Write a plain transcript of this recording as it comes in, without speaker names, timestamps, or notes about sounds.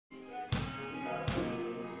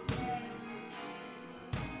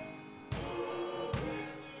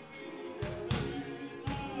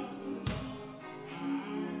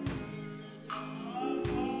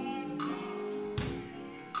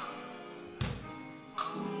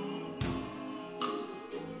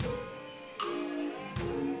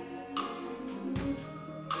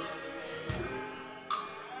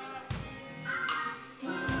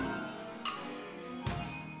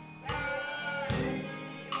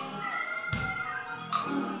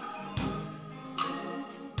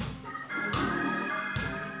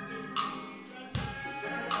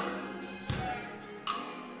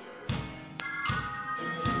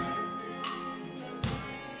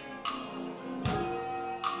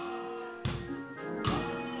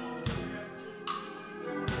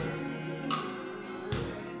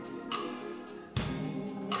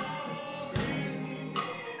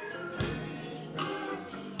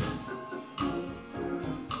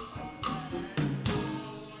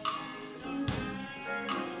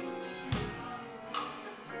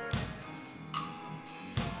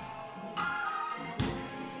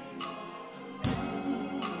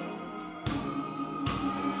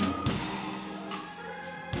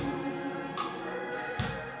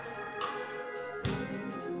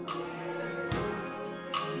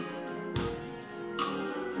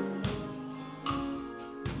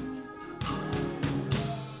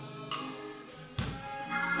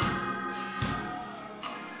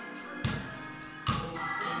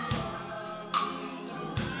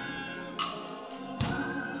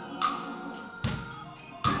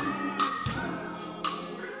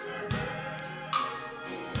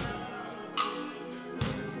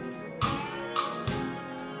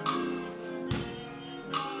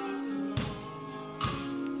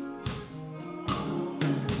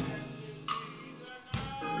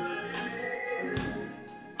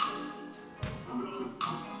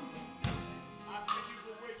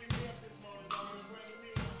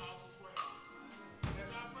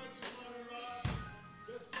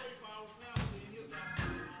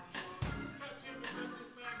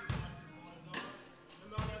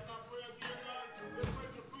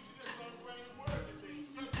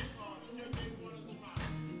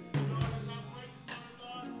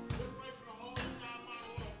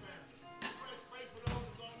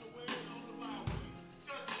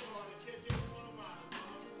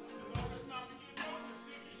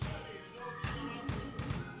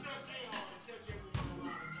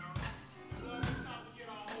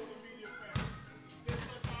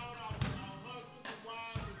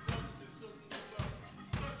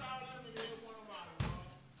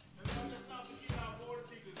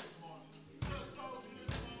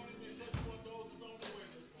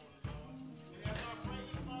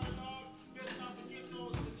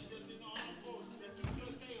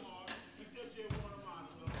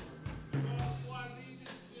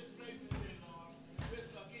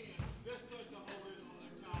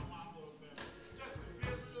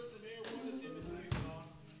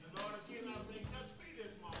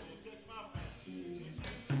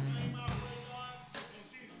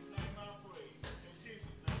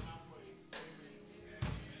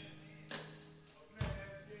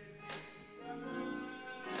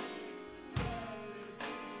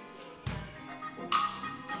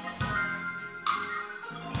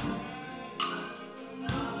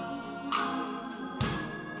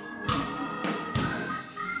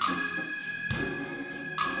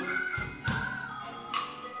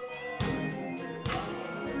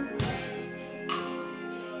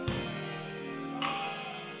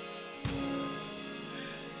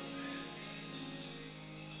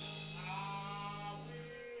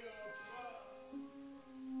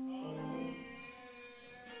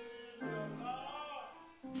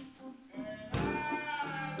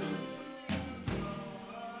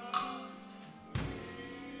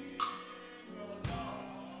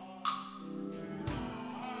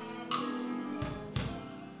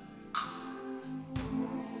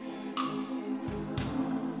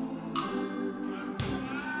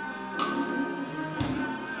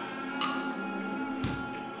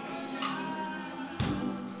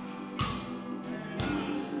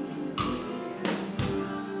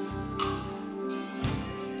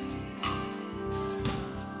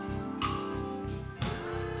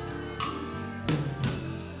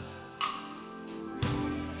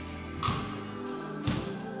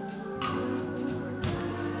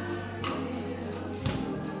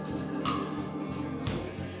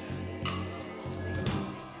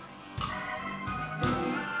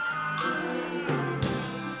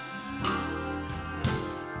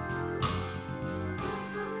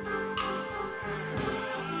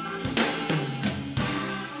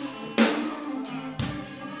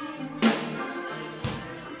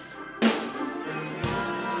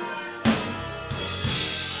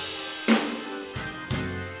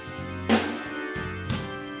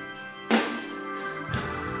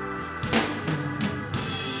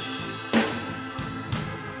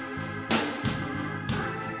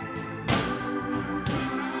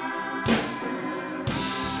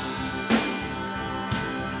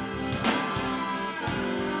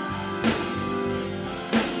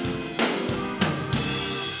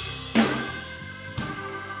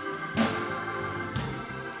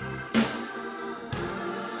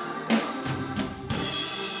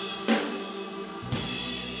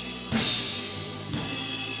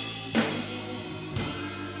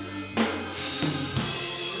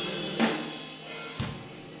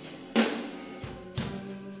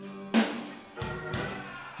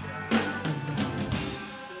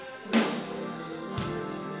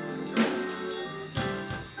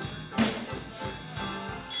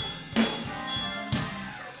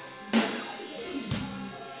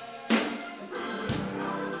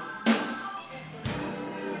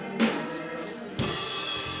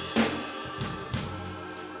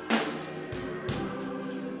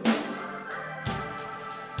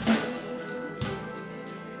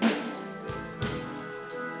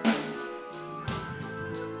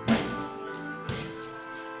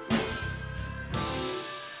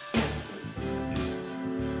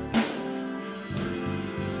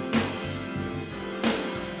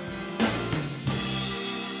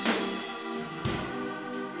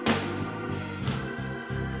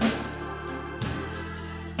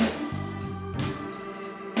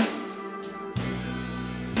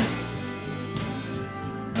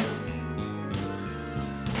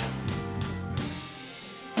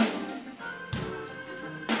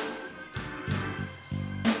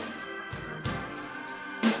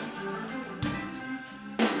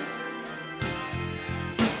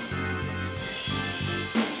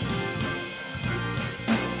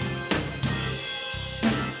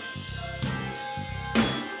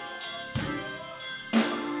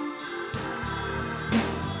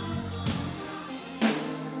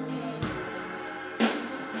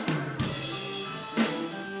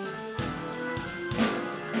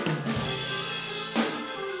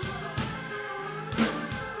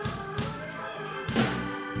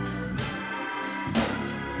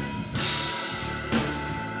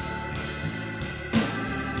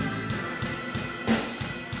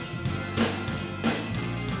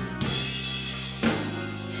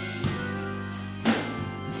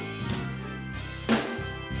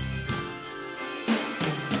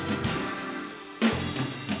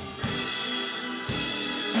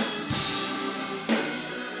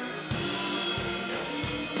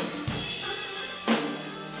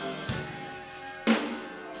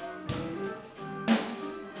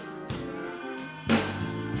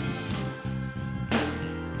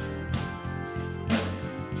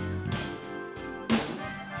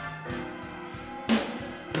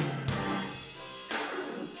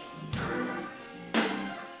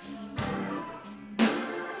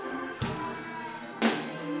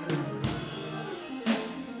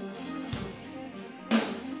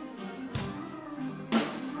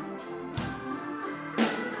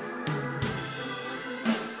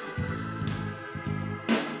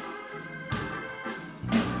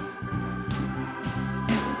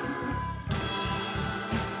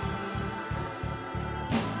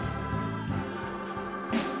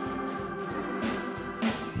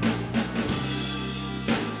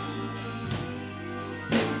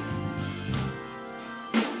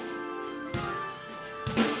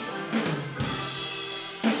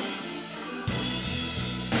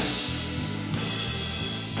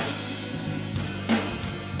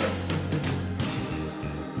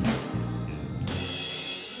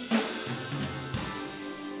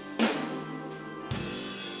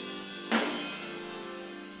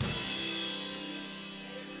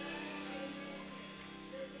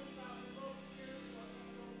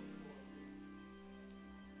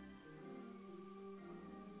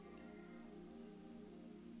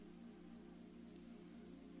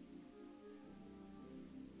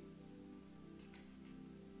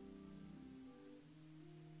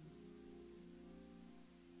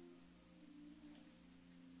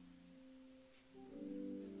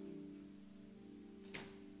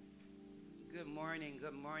morning,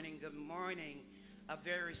 good morning, good morning. A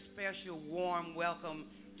very special, warm welcome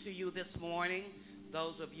to you this morning.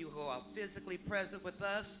 Those of you who are physically present with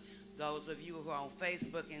us, those of you who are on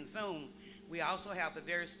Facebook and Zoom. We also have a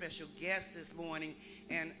very special guest this morning,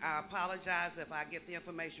 and I apologize if I get the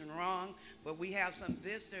information wrong, but we have some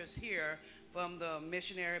visitors here from the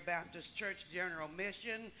Missionary Baptist Church General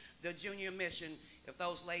Mission, the Junior Mission. If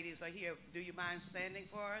those ladies are here, do you mind standing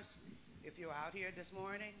for us if you're out here this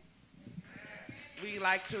morning? We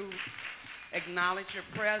like to acknowledge your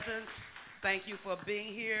presence. Thank you for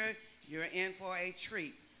being here. You're in for a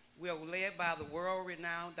treat. We are led by the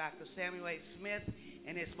world-renowned Dr. Samuel A. Smith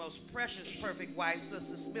and his most precious, perfect wife,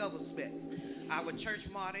 Sister Spilva Smith. Our church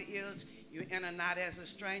motto is, you enter not as a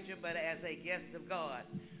stranger, but as a guest of God.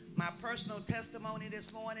 My personal testimony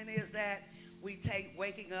this morning is that we take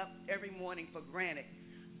waking up every morning for granted.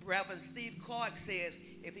 Reverend Steve Clark says,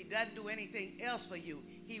 if he doesn't do anything else for you,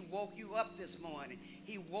 he woke you up this morning.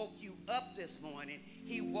 He woke you up this morning.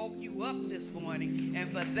 He woke you up this morning.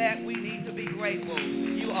 And for that, we need to be grateful.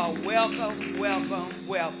 You are welcome, welcome,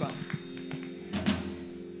 welcome.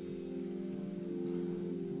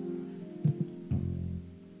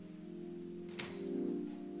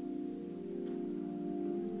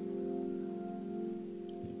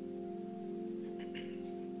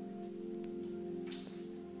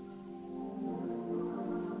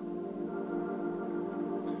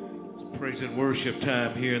 Praise and worship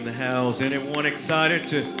time here in the house. Anyone excited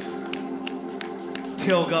to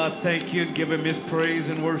tell God thank you and give him his praise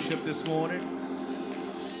and worship this morning?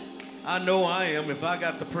 I know I am. If I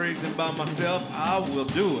got to praise him by myself, I will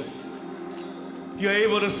do it. You're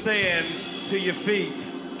able to stand to your feet.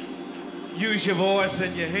 Use your voice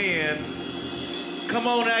and your hand. Come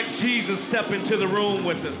on, ask Jesus, step into the room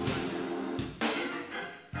with us.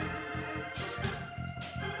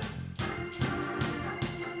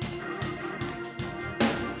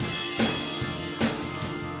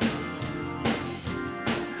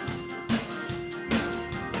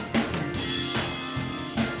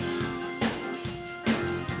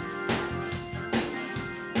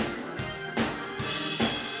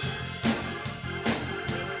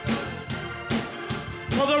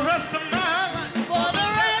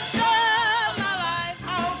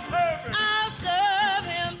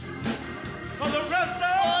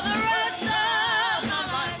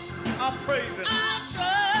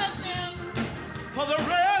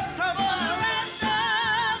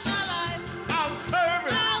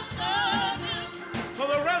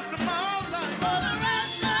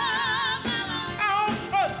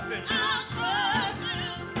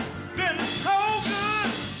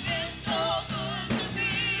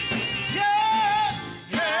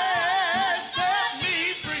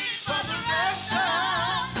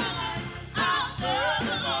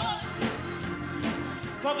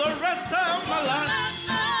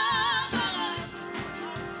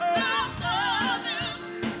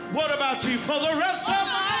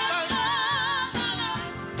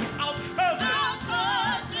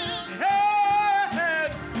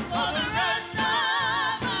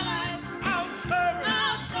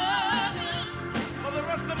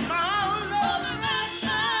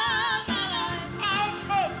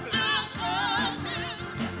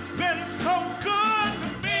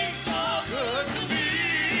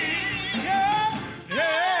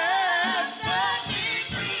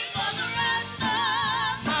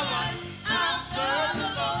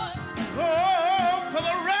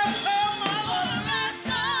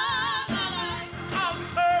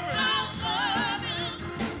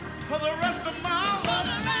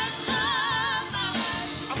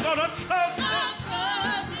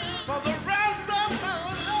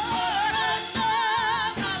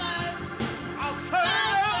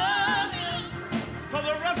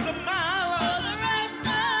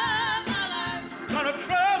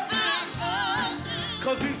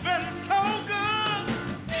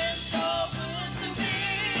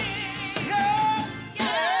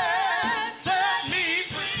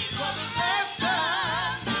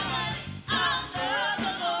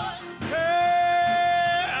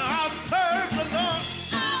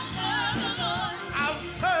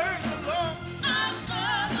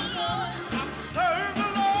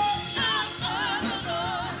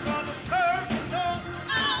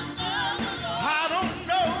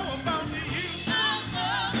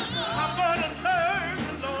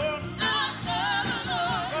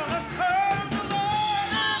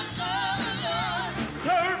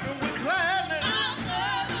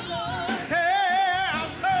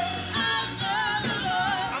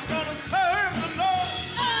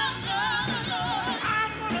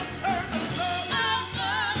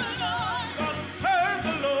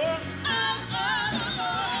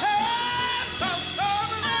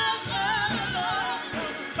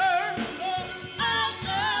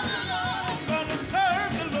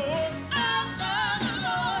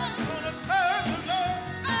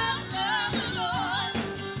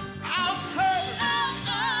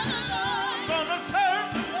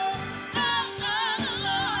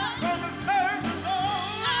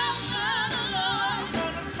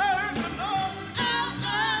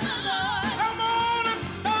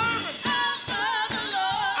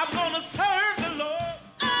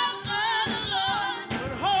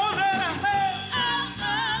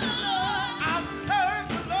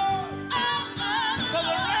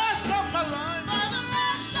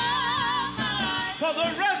 For the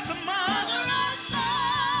rest of my life.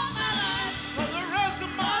 For the rest of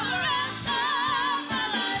my life.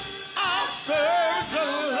 I'll serve the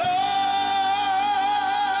Lord.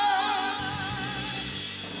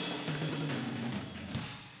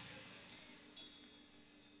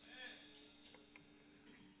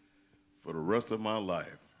 For the rest of my life,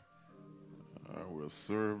 I will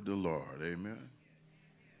serve the Lord. Amen.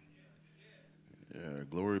 Yeah,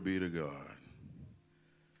 glory be to God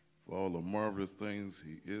for all the marvelous things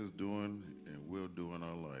he is doing and will do in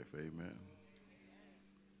our life. Amen.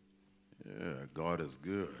 Yeah, God is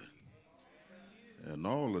good. And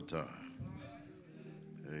all the time.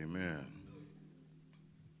 Amen.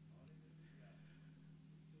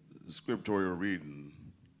 The scriptorial reading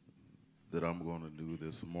that I'm going to do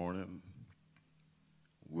this morning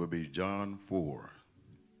will be John 4.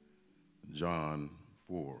 John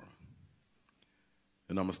 4.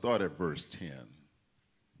 And I'm going to start at verse 10.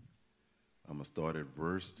 I'm going to start at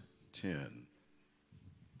verse 10.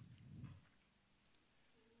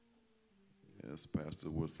 As Pastor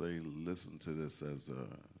would say, listen to this as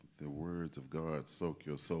the words of God soak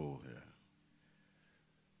your soul here.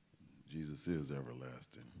 Jesus is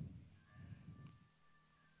everlasting.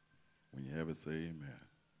 When you have it, say amen.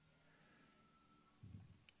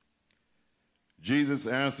 Jesus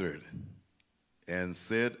answered and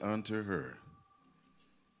said unto her,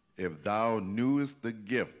 if thou knewest the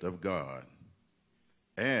gift of God,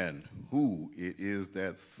 and who it is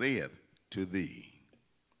that saith to thee,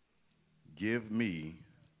 give me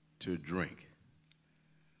to drink,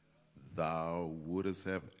 thou wouldest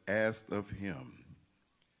have asked of him,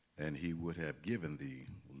 and he would have given thee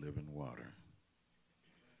living water.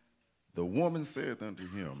 The woman said unto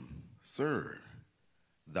him, Sir,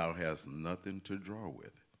 thou hast nothing to draw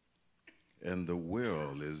with, and the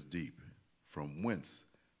well is deep. From whence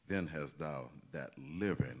then hast thou that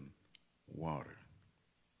living water?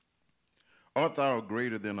 Art thou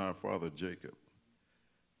greater than our father Jacob,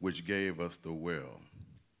 which gave us the well,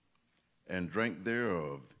 and drank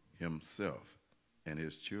thereof himself and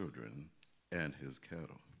his children and his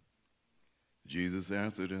cattle? Jesus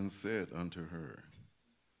answered and said unto her,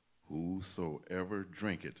 whosoever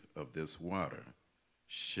drinketh of this water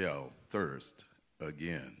shall thirst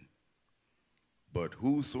again. But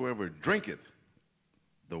whosoever drinketh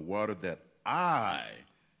the water that I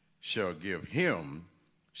shall give him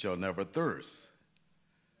shall never thirst.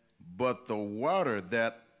 But the water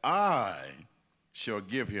that I shall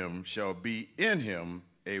give him shall be in him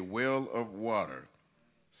a well of water,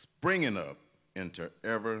 springing up into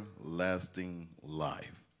everlasting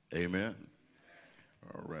life. Amen.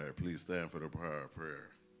 All right, please stand for the power of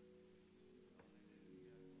prayer.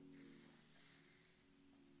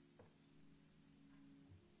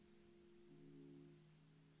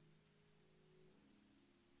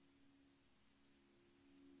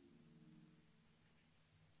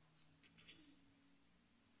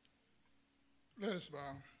 Let us bow.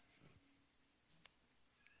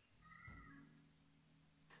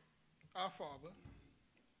 Our Father,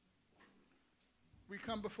 we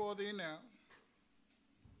come before thee now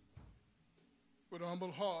with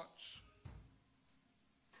humble hearts.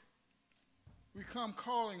 We come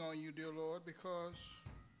calling on you, dear Lord, because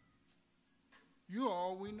you are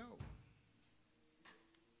all we know.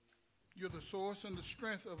 You're the source and the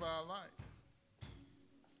strength of our life.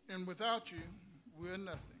 And without you, we're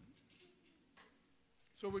nothing.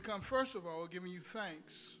 So we come, first of all, giving you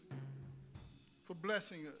thanks for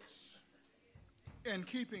blessing us and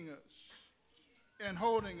keeping us and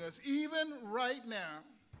holding us. Even right now,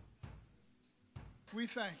 we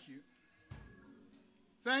thank you.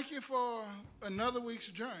 Thank you for another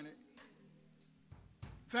week's journey.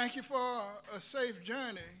 Thank you for a safe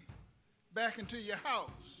journey back into your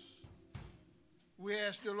house. We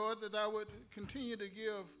ask you, Lord, that I would continue to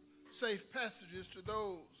give safe passages to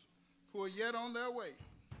those who are yet on their way.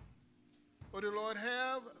 Oh, dear Lord,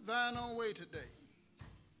 have thine own way today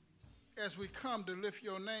as we come to lift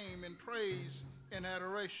your name in praise and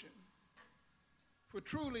adoration. For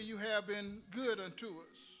truly you have been good unto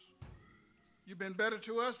us. You've been better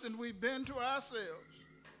to us than we've been to ourselves.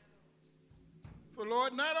 For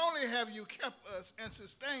Lord, not only have you kept us and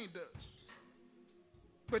sustained us,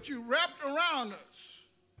 but you wrapped around us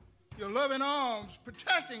your loving arms,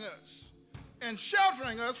 protecting us and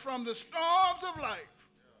sheltering us from the storms of life.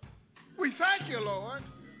 We thank you, Lord,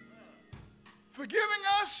 for giving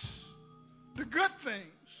us the good things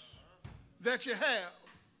that you have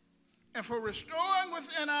and for restoring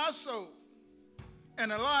within our soul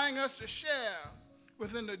and allowing us to share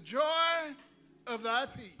within the joy of thy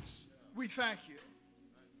peace. We thank you.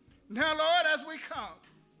 Now, Lord, as we come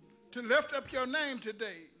to lift up your name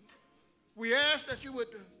today, We ask that you would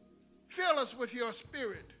fill us with your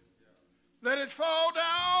spirit. Let it fall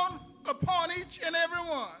down upon each and every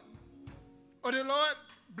one. Oh, dear Lord,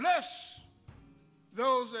 bless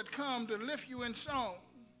those that come to lift you in song.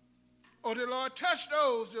 Oh, dear Lord, touch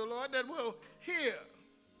those, dear Lord, that will hear.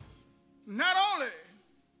 Not only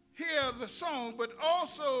hear the song, but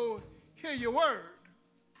also hear your word.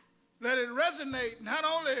 Let it resonate not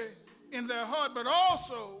only in their heart, but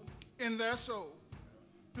also in their soul.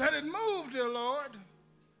 Let it move, dear Lord,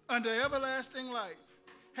 unto everlasting life.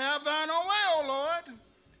 Have thine own way, O Lord.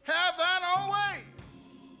 Have thine own way.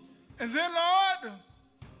 And then, Lord,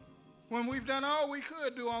 when we've done all we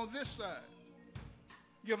could do on this side,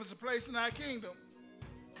 give us a place in thy kingdom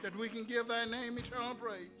that we can give thy name eternal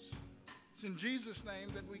praise. It's in Jesus'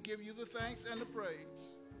 name that we give you the thanks and the praise.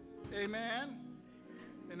 Amen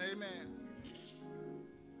and amen.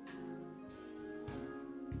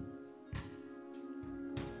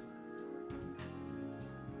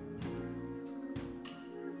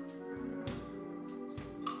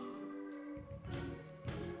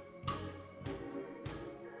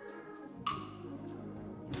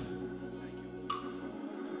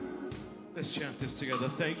 Let's chant this together.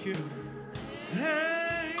 Thank you.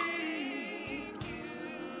 Thank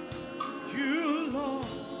you, Lord.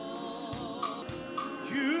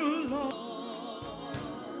 You, Lord.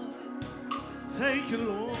 Thank you,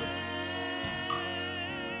 Lord.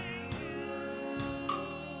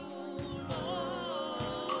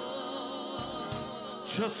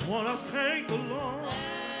 Just want to thank the Lord.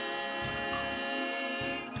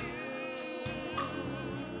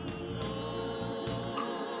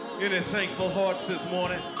 Any thankful hearts this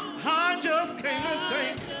morning? I just came to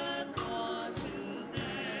thank you.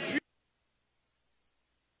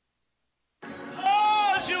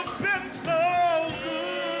 'Cause you've been so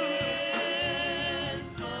good.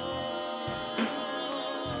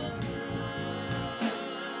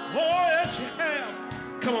 Oh, yes, you have.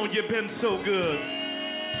 Come on, you've been so good.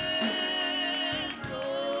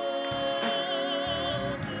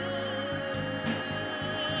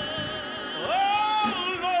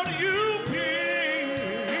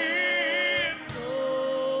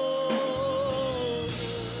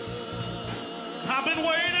 I've been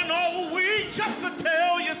waiting all week just to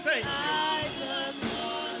tell you thank you.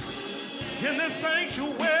 In this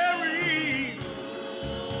sanctuary.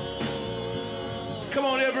 Come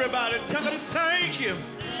on, everybody, tell them thank you.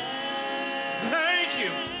 Thank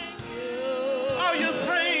you. Are you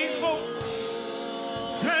thankful?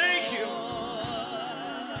 Thank you.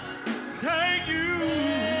 Thank you.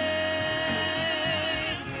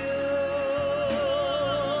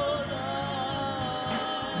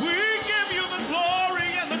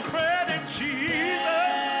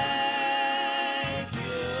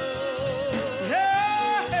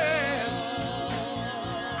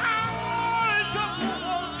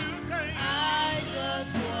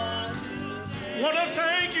 Want to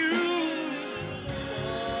thank you.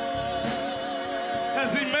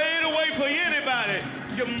 Has he made a way for anybody?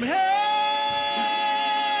 You made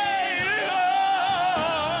it.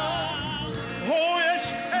 Oh, yes,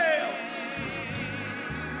 you have.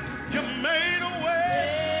 You made a way.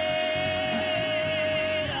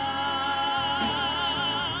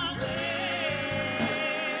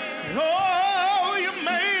 Oh, you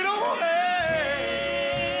made a way.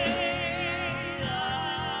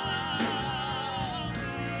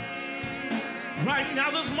 Right now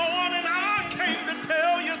this morning I came to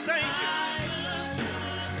tell you thank you.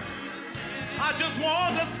 I just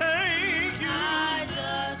want to thank you.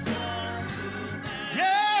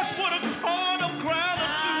 Yes, with a heart of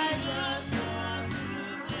gratitude.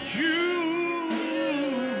 You,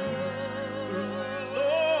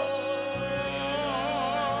 Lord.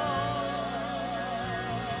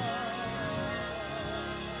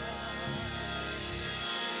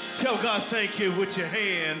 Tell God thank you with your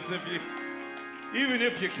hands. Even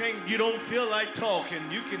if you can't, you don't feel like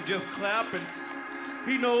talking, you can just clap and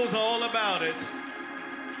he knows all about it.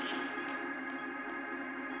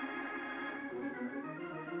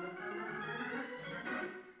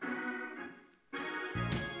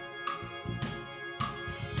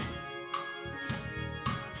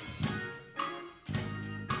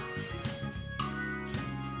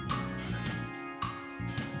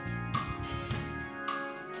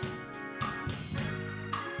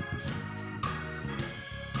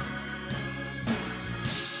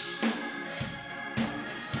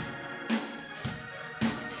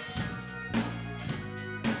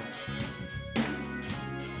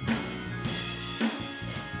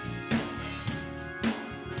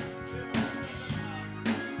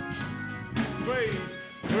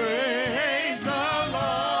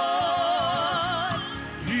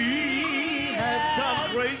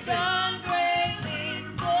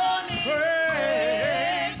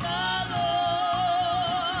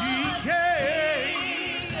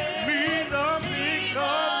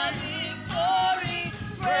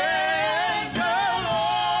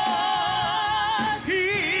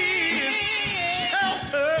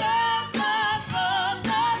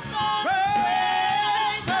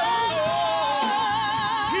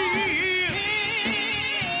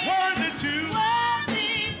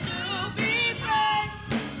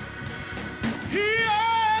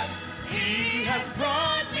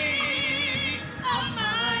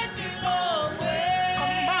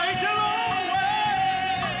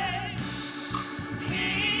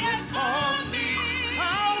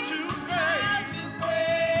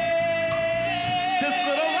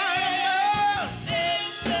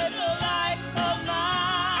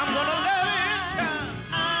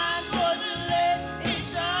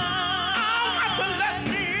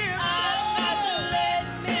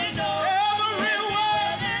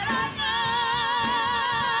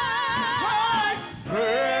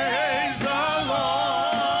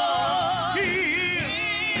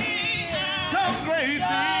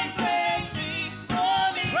 great things. Great things for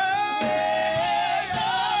me. Praise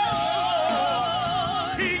the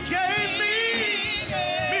Lord. He gave me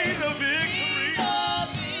the victory.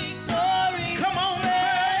 Come on,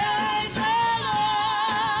 Praise the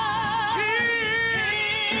Lord.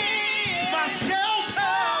 He's my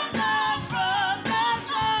shelter. From the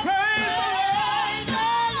storm. Praise the Praise the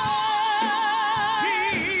Lord.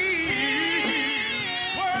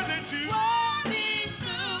 He's worthy to. Worthy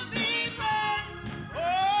to be praised.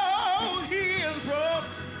 Oh, he has brought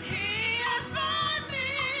He has brought me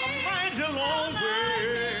a mighty long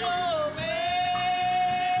way.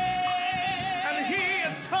 And he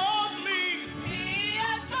has taught me He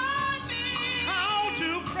has taught me how to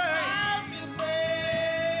pray. how to pray.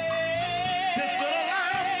 This little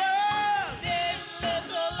light of mine, This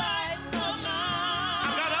little light of mine, I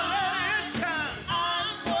gotta let it shine.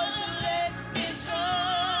 I'm going to let it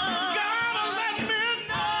shine. Gotta let me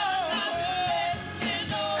know Got to let me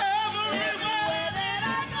know everywhere. that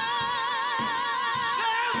I go.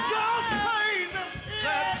 Let's just praise him.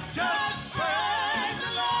 Let's just Praise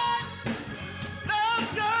the Lord. let's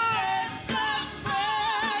just Let's just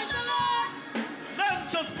praise the Lord. let's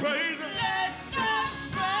just praise him. Let's just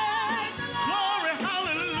praise the Lord. Glory,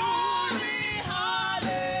 hallelujah.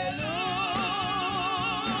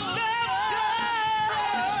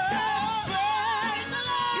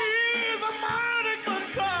 He's a mighty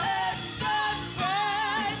good God.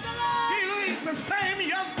 He's the same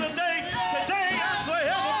yesterday, today, and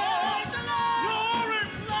forevermore. Glory,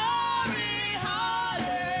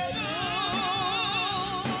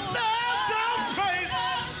 let's just praise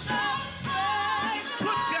him.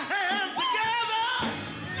 Put your hands together.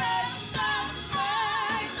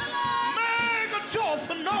 Make a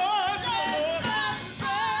joyful noise to the Lord.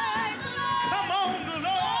 Come on, the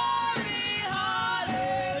Lord.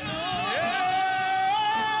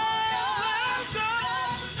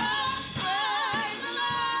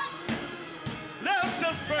 Let's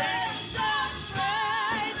just praise him.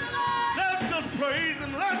 Let's just praise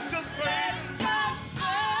him. Let's just praise him.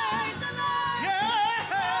 Yeah.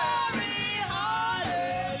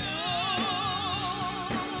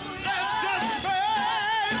 Let's just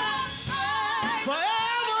praise him.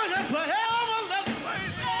 Forever and forever, let's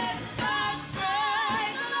praise him.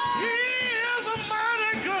 He is a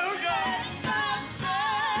mighty good God.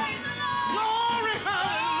 Glory,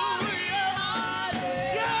 hallelujah.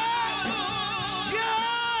 Yeah.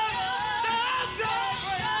 Let's just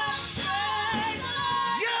praise him.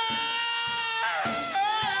 Yeah.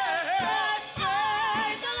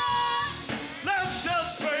 Let's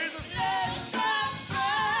just praise him.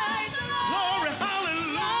 Glory,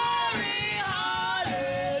 hallelujah.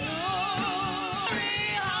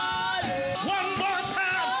 One more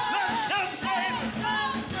time. Let's just praise him.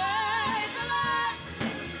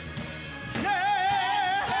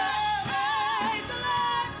 Yeah.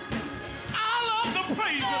 I love to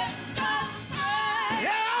praise him.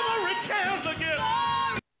 Every chance I get.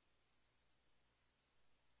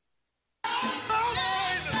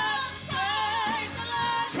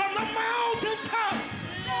 From the mountaintop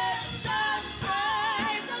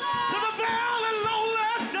to the valley low,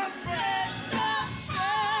 let's just praise.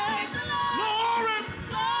 Glory.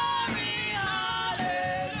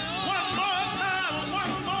 One more time.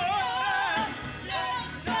 One more time.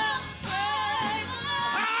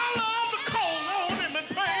 I love to call on him and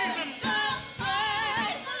praise him.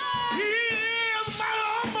 He is my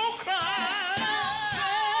humble cry.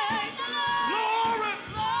 Glory.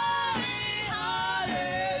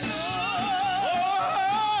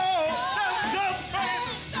 Oh, let's just praise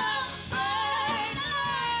him.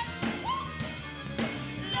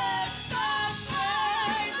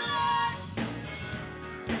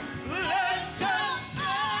 Let's just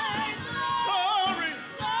glory.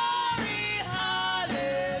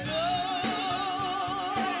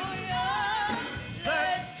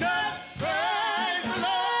 Let's just praise the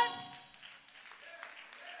Lord.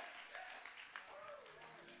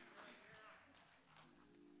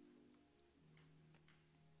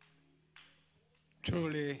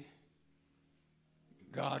 Truly,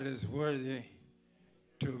 God is worthy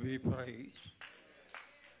to be praised.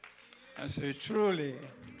 I say, truly,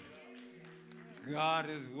 God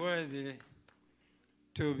is worthy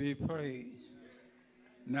to be praised.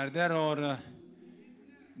 Now that ought to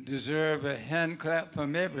deserve a hand clap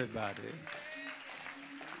from everybody.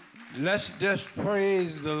 Let's just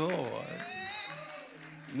praise the Lord.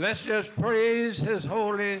 Let's just praise his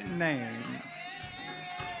holy name.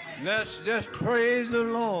 Let's just praise the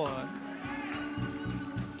Lord.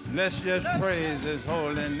 Let's just praise his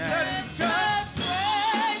holy name.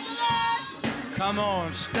 Come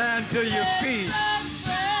on, stand to your feet.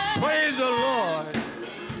 Praise the Lord.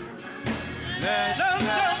 Let's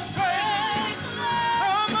just praise.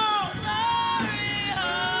 Come on.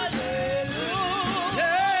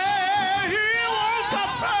 Yeah, he wants a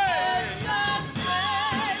praise.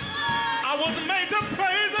 I wasn't made to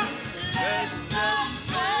praise him.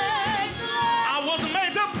 I wasn't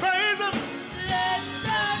made to praise him.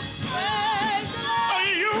 Are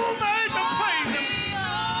you made to praise him?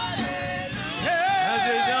 Yeah. Has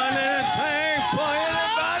he done anything for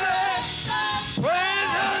anybody?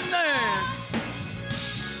 Praise his name.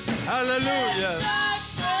 Hallelujah.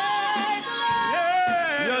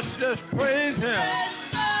 Yeah. Just praise him.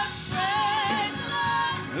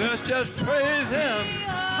 Let's just praise him.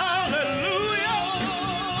 Hallelujah.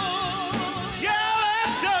 Yeah,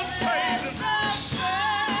 let's just praise him.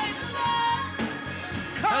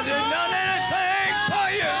 Has he done anything for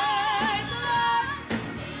you?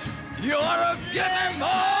 You ought to give him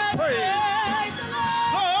more praise.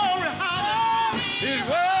 Glory, hallelujah. He's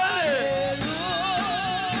worthy.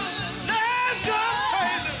 Let's just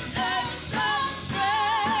praise him.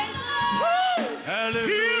 Woo. Hallelujah.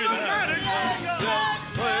 He's a mighty God. Just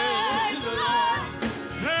praise the Lord.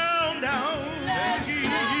 Down, down. He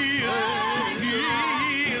is.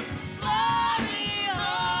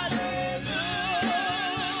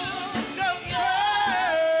 Just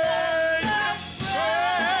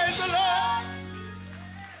praise the Lord.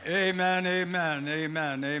 Amen, amen,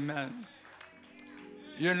 amen, amen.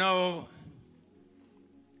 You know,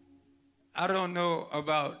 I don't know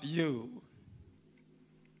about you,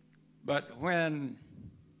 but when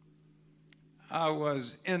I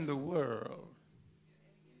was in the world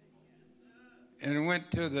and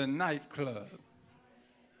went to the nightclub,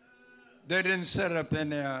 they didn't sit up in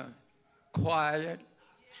there quiet.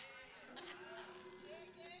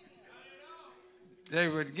 They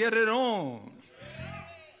would get it on.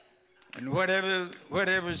 And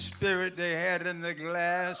whatever spirit they had in the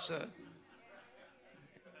glass,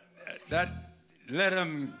 that let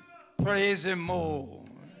them praise him more,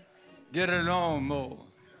 get it on more.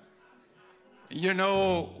 You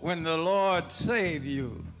know, when the Lord saved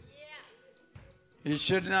you, he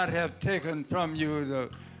should not have taken from you the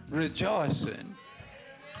rejoicing.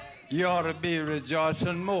 You ought to be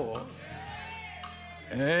rejoicing more.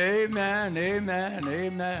 Amen, amen,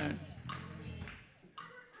 amen.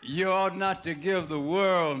 You ought not to give the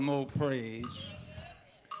world more praise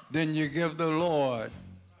than you give the Lord.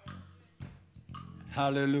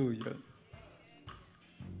 Hallelujah.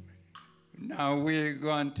 Now we're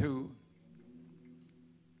going to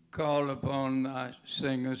call upon our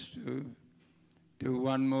singers to do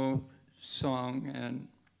one more song, and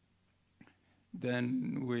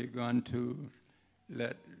then we're going to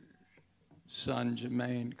let Son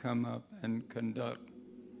Jermaine come up and conduct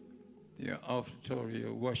the offertory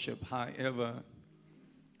of worship. However,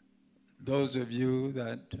 those of you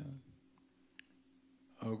that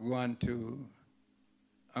are going to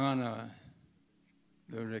honor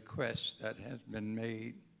the request that has been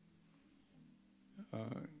made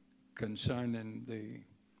concerning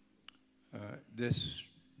this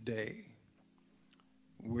day,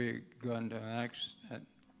 we're going to ask that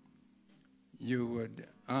you would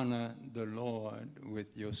honor the Lord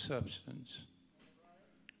with your substance.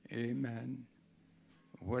 Amen.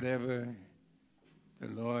 Whatever the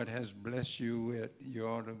Lord has blessed you with, you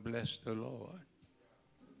ought to bless the Lord.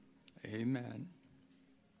 Amen.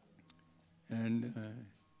 And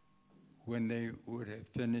when they would have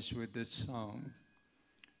finished with this song,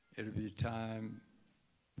 it'll be time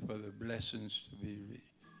for the blessings to be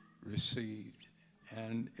received.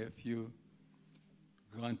 And if you're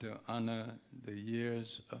going to honor the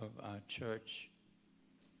years of our church,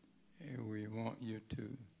 we want you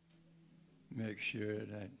to make sure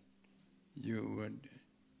that you would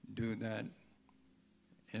do that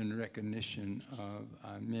in recognition of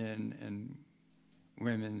our men and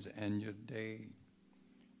women's annual day.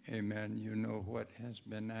 Amen. You know what has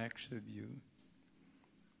been asked of you.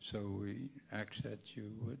 So we ask that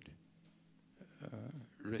you would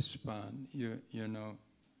respond. You know,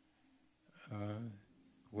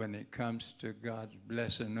 when it comes to God's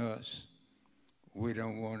blessing us, we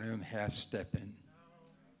don't want him half-stepping.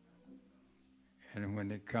 And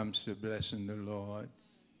when it comes to blessing the Lord,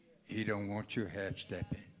 he don't want you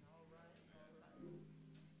half-stepping.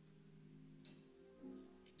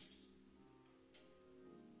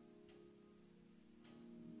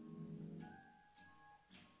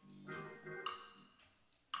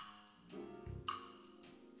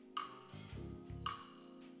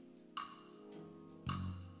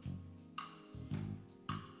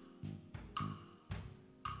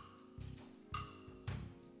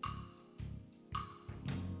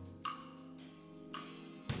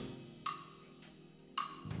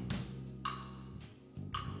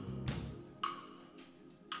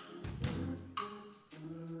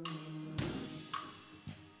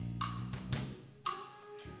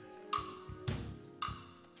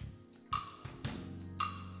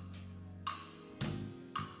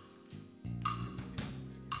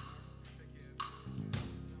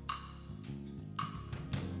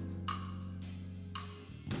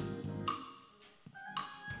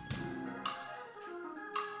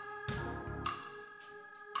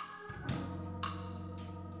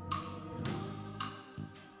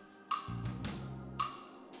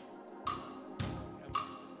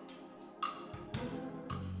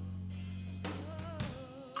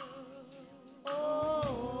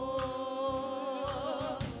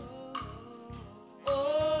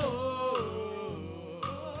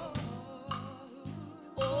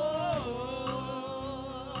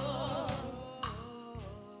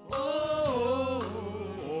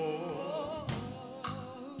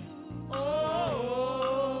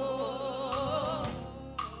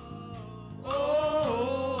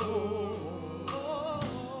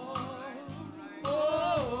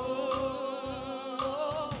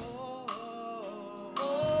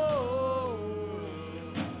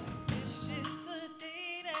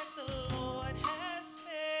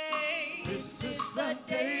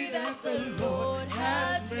 day that the Lord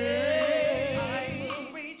has made. I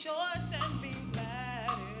will rejoice and be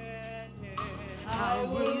glad in it. I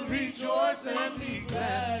will rejoice and be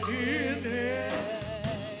glad in it.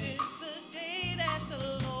 This is the day that the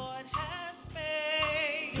Lord has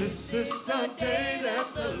made. This is the day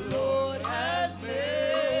that the Lord has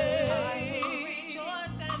made. I will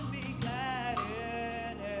rejoice and be glad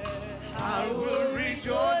in it. I will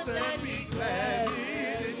rejoice and be glad in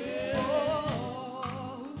it.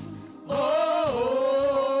 Oh,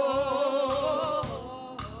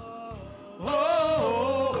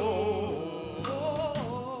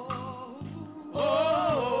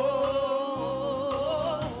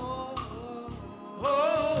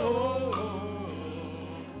 oh,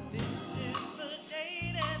 This is the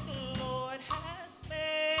day that the Lord has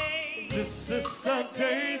made. this is the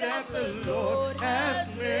day that the Lord has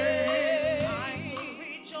made. I will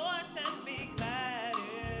rejoice and be glad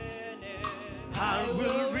in it. I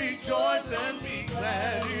will rejoice and be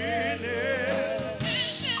glad in it.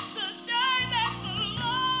 This is the day that the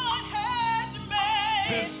Lord has made.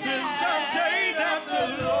 This is the day that the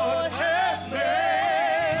Lord has made.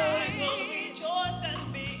 I will rejoice and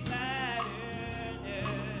be glad in it.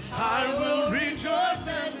 I will rejoice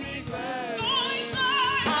and be glad.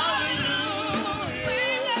 Hallelujah. We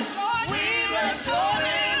bless your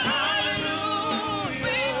name. Hallelujah.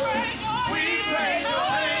 We praise your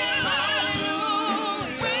name.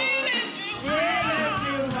 Hallelujah. We lift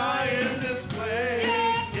you high in this place.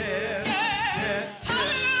 Yes, yes, yes.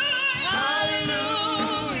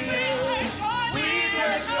 Hallelujah. We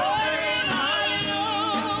bless your name.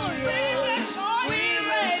 Hallelujah. We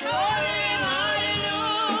praise your name.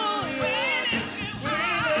 Hallelujah. We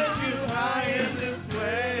lift you high in this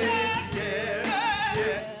place. Yes,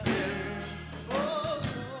 yes, yes.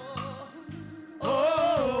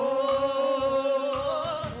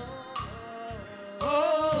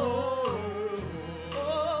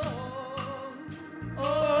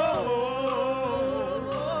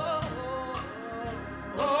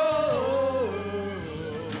 Oh,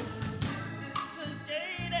 This is the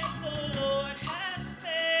day that the Lord has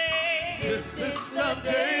made. this is the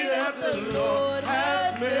day that the Lord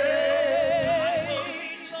has I made. will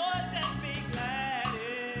rejoice and be glad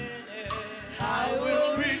in it. I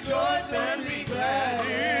will rejoice and be glad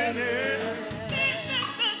in it. This is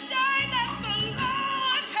the day that the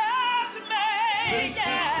Lord has made. This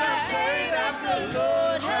is the day that the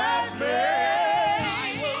Lord has made. I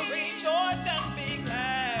will rejoice and be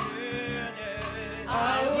glad in it. I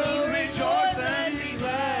will rejoice and be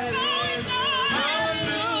glad in it.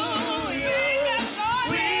 Hallelujah.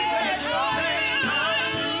 We bless your name.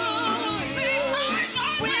 Hallelujah.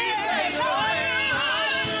 We praise your name.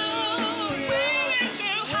 Hallelujah.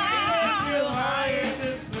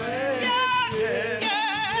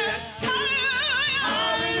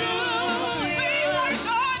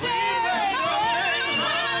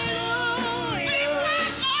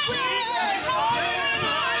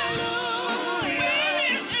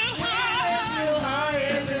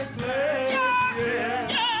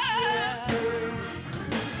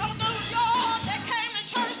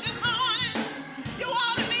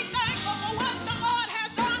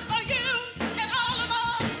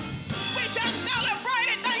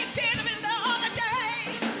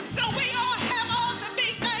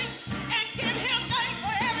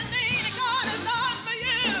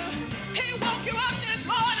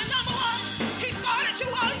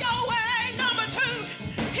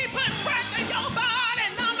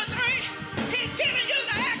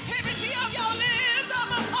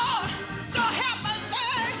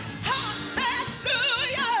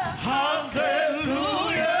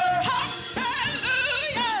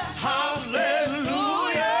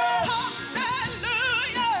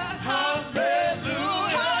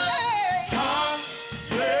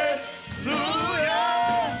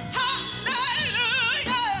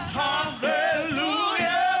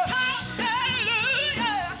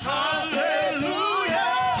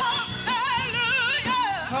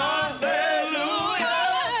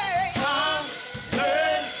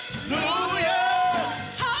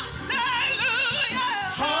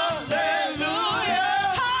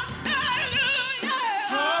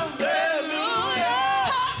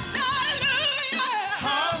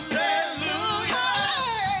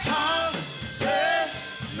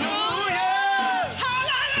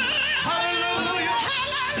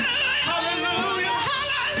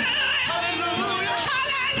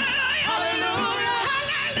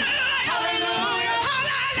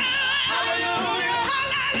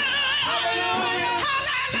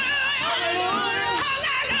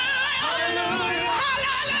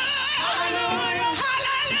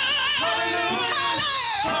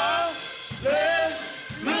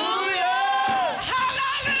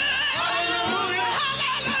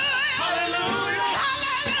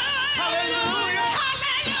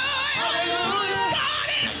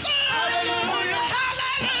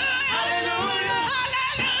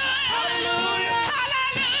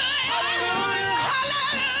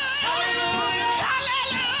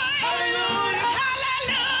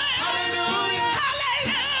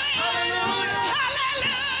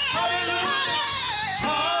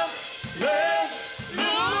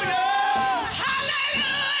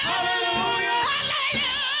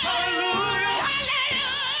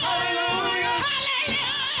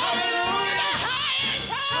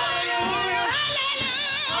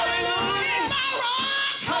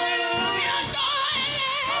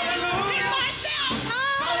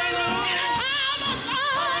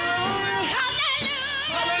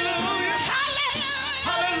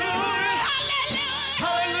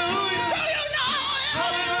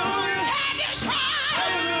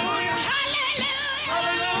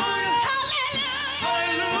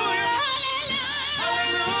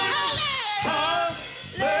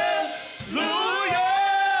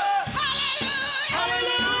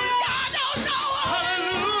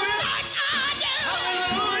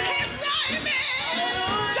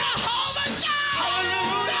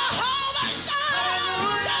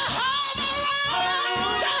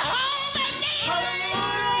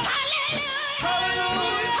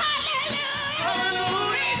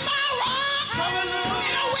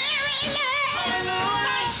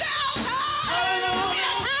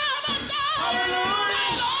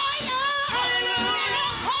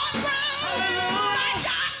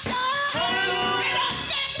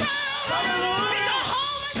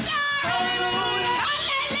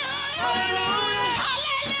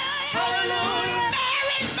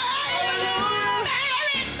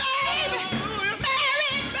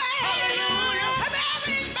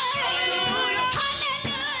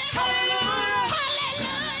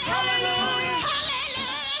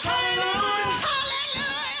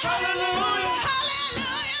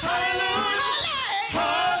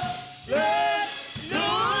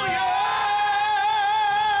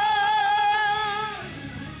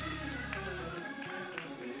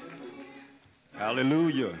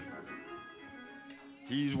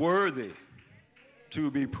 worthy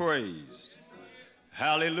to be praised.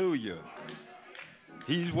 Hallelujah.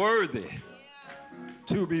 He's worthy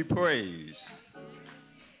to be praised.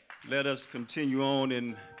 Let us continue on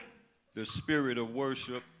in the spirit of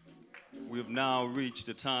worship. We have now reached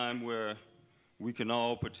a time where we can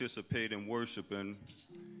all participate in worshiping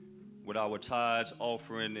with our tithes,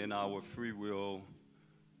 offering, and our free will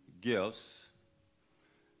gifts,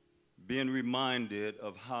 being reminded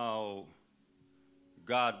of how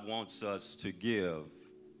God wants us to give.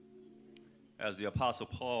 As the Apostle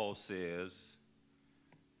Paul says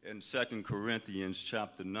in 2 Corinthians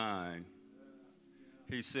chapter 9,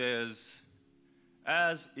 he says,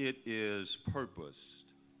 as it is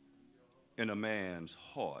purposed in a man's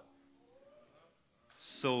heart,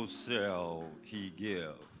 so shall he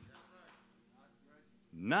give,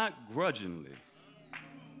 not grudgingly,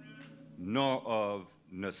 nor of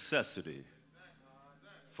necessity,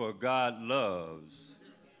 for God loves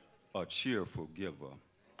a cheerful giver.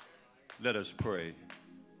 Let us pray.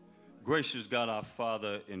 Gracious God, our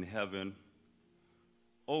Father in heaven,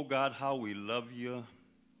 oh God, how we love you,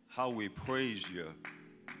 how we praise you,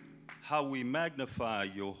 how we magnify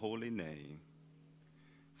your holy name.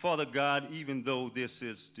 Father God, even though this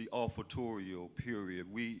is the offertorial period,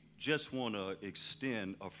 we just want to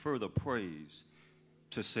extend a further praise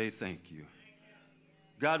to say thank you.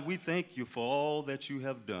 God, we thank you for all that you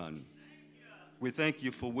have done. We thank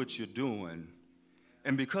you for what you're doing.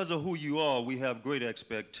 And because of who you are, we have great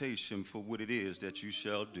expectation for what it is that you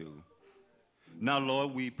shall do. Now,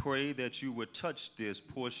 Lord, we pray that you would touch this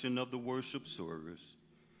portion of the worship service.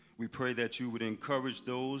 We pray that you would encourage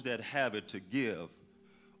those that have it to give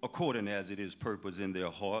according as it is purpose in their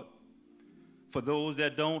heart. For those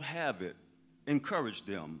that don't have it, encourage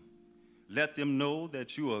them. Let them know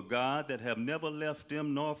that you are a God that have never left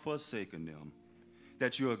them nor forsaken them,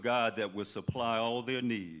 that you are a God that will supply all their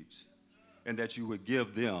needs, and that you would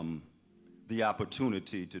give them the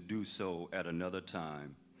opportunity to do so at another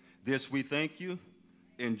time. This we thank you.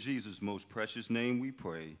 In Jesus' most precious name we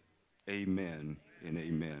pray. Amen and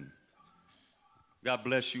amen. God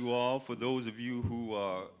bless you all. For those of you who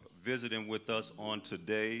are visiting with us on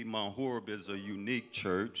today, Mount Horeb is a unique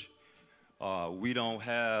church. We don't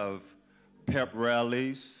have pep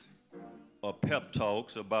rallies or pep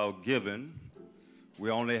talks about giving. We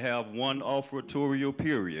only have one offertorial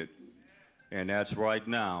period, and that's right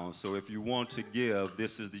now. So if you want to give,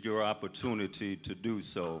 this is your opportunity to do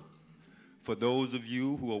so. For those of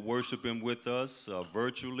you who are worshiping with us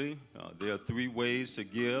virtually, there are 3 ways to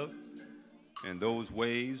give, and those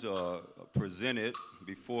ways are presented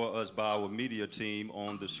before us by our media team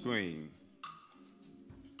on the screen.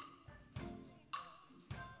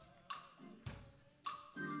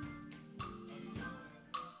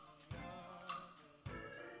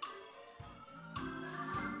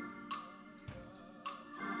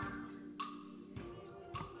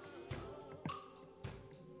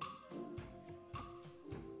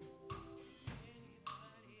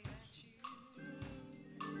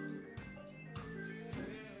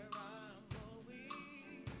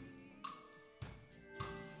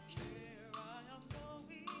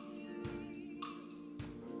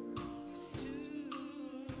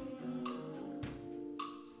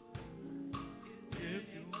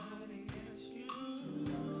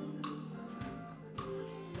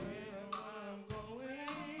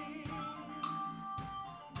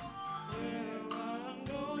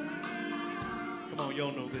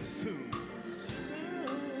 Y'all know this soon.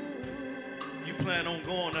 You plan on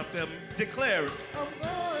going up there, declare it. I'm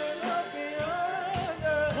going up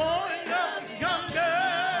yonder. Going up yonder.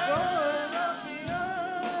 Going up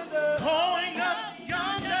yonder. Going up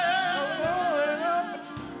yonder. I'm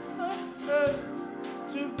going up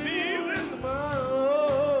to be with my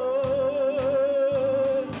Lord.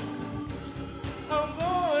 I'm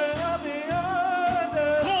going up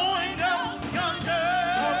yonder. Going up yonder.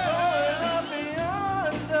 I'm going up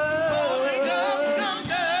yonder. Going up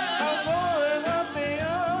yonder. I'm going up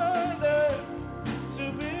yonder to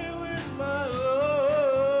be with my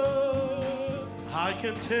Lord. I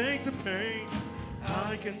can take the pain.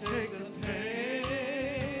 I can take the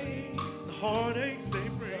pain, the heartaches they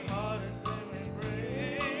bring.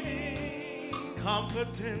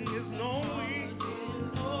 Comfort in his knowing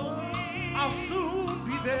I'll soon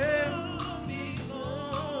be there.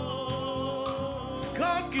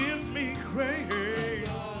 God gives me grace.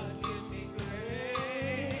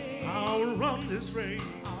 I'll run this race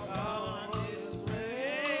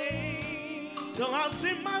till I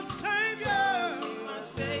see my Savior.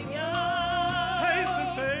 Face to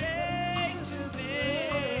face.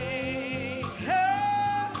 Hey,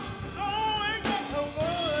 going up. I'm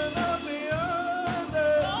going up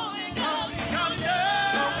yonder.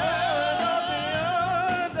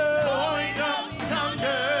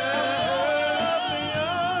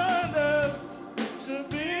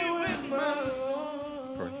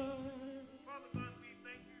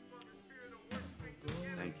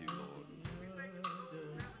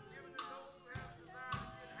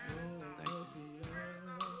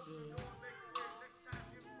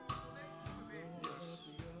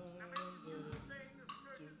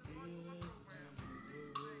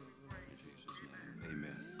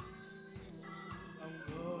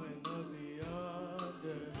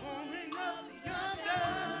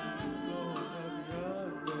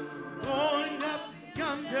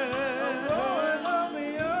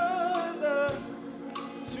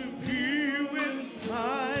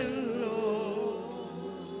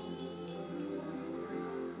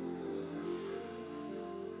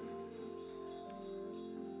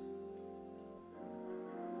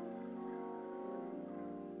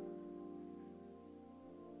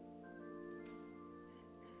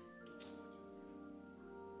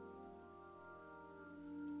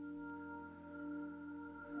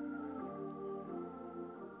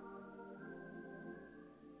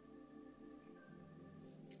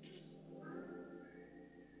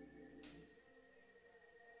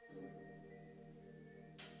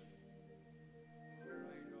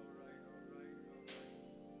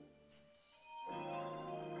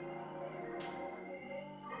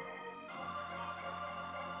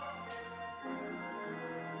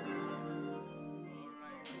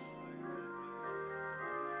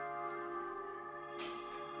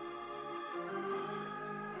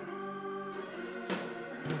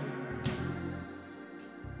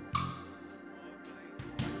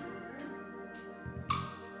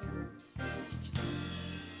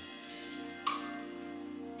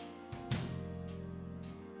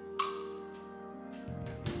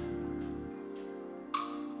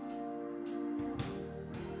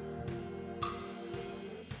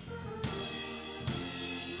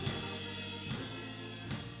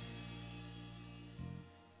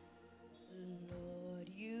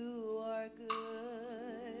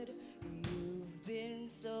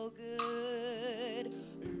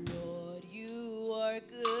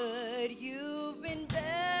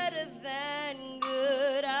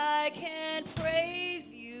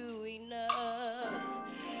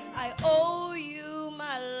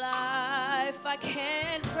 I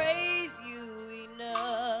can't praise you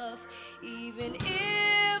enough, even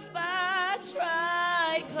if I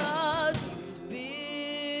tried, 'cause you've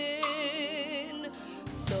been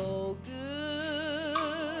so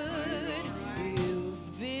good.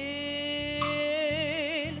 You've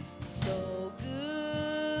been so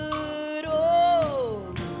good.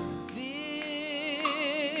 Oh, you've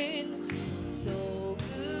been so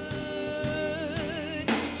good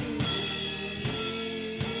to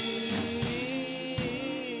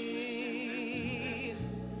me.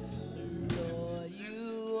 Lord,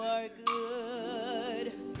 you are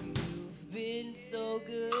good. You've been so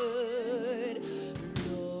good.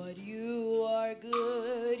 Lord, you are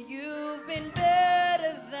good. You've been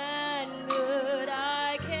better than good.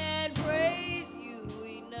 I can't praise you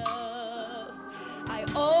enough. I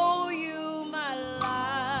owe you my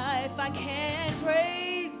life. I can't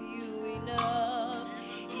praise you enough,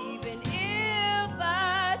 even if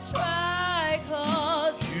I try,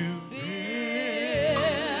 'cause you've been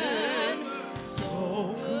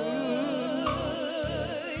so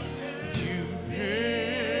good. You've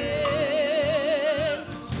been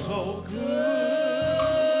so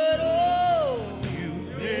good. Oh, you've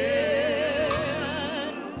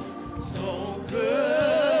been so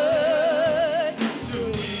good to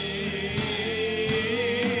me.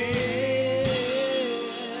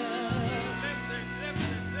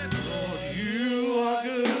 Lord, you are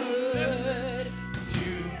good.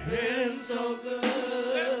 You've been so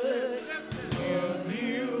good. Lord,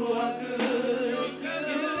 you are good.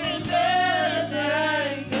 You've been better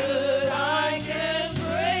than good. I can't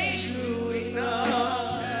praise you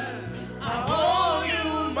enough. I owe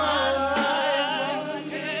you my life. I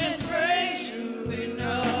can't praise you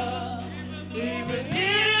enough, even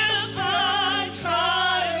if I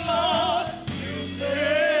try, 'cause you've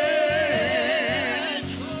been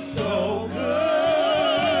so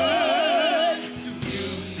good.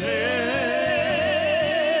 You've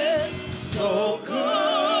been so good.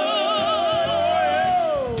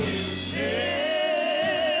 You've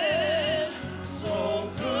been so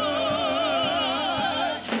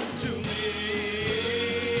good to me.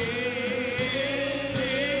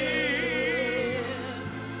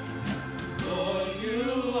 Lord, you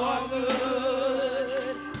are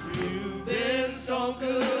good. You've been so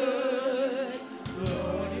good.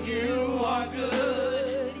 Lord, you are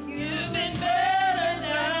good. You've been better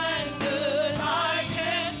than good. I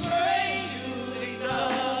can't praise you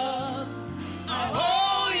enough. I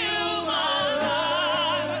owe you my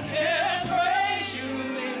life. I can't praise you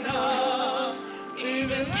enough,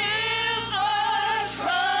 even if I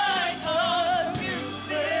try, 'cause you've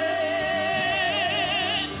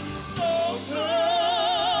been so good.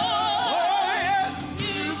 Oh, yes,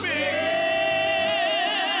 you've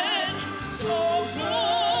been so good.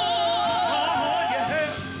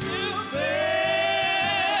 You've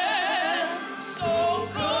been so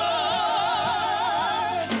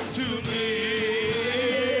good to me.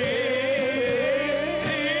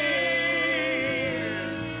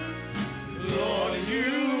 Lord,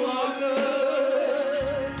 you are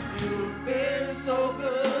good. You've been so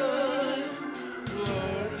good.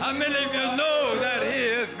 Lord, How many of you know that he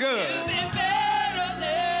is good? you've been better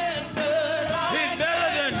than good. He's better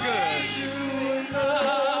than good. Praise you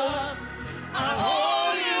enough. I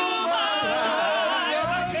owe you my life.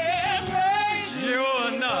 I can't praise you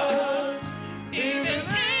You're not. even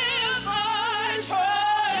if I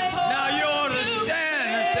try. Now you ought to stand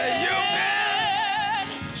and say, you've been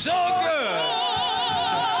so good.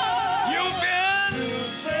 You've been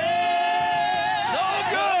so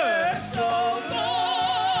good. So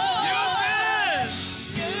good. You've been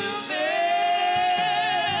You've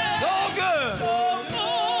been so good so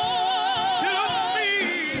good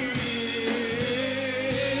to me.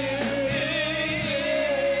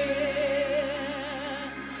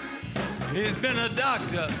 He's been a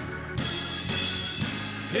doctor.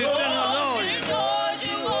 He's been a lawyer. Lord,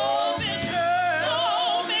 you open so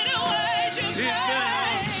many ways you He's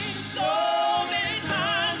made. So many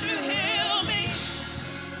times you heal me.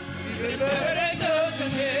 You've been better than good to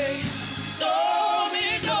me. So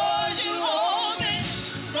many doors you open.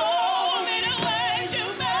 So many ways you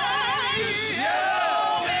made. So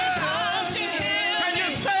many times you heal Can me. you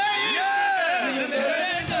say yeah? You've been better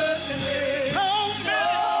than good to me. So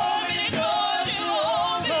many doors you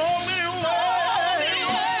open. So many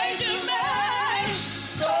ways you made.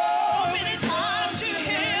 So many times you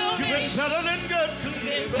heal me. Better than good to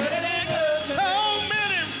me. Been better than good to me. So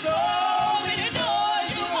many So many doors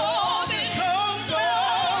you open.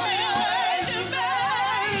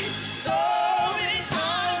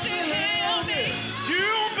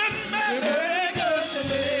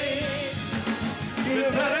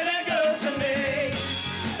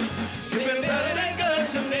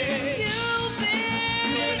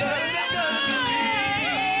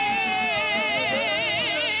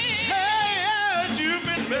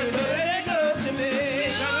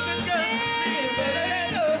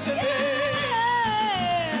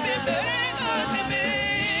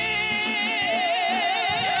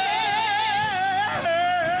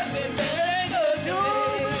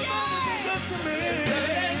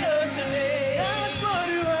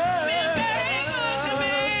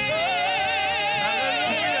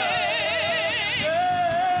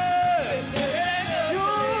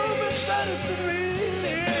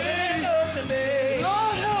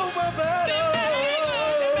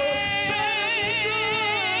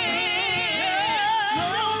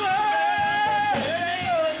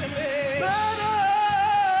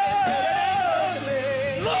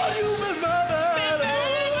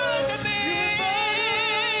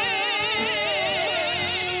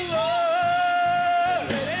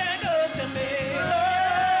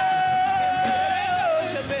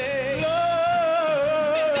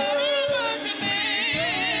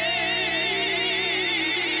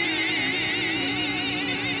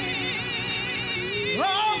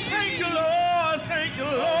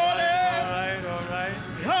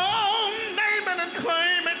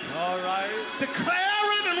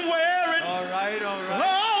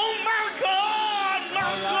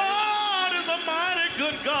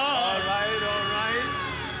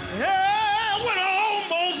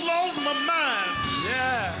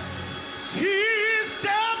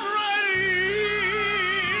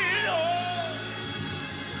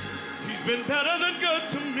 been better than good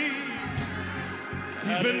to me.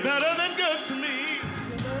 He's been better than good to me.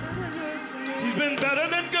 He's been better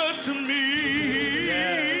than good to me.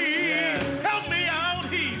 Help me out,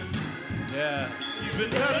 Heath. He's been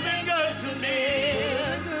better than good to me.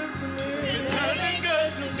 He's been better than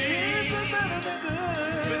good to me. He's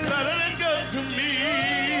been better than good to me.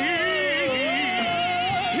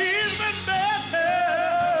 He's been better.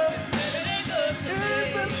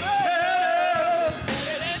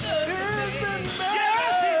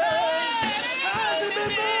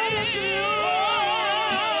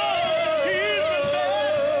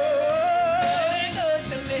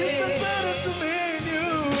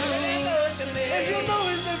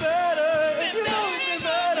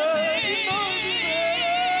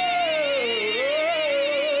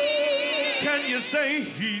 Can you say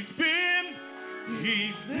he's been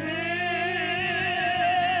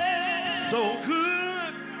so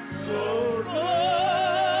good, so good.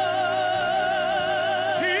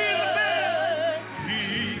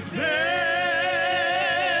 He's been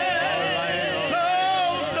so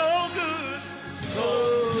good, so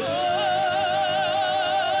good.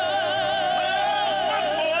 One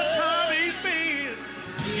more time, he's been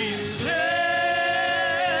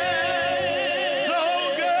so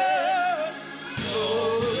good, so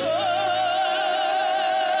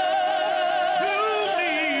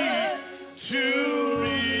to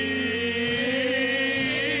me.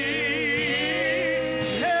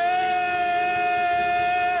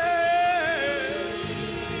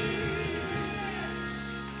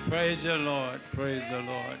 Praise the Lord, praise the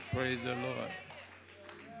Lord, praise the Lord.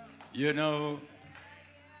 You know,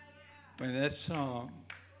 when that song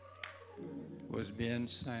was being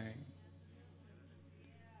sang,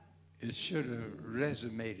 it should have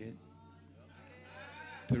resonated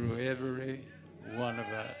through every one of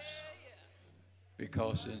us,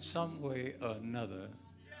 because in some way or another,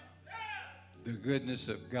 the goodness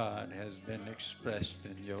of God has been expressed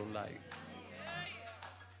in your life.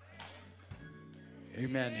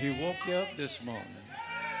 Amen. He woke you up this morning.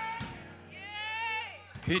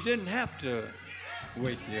 He didn't have to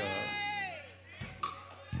wake you up,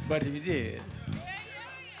 but he did.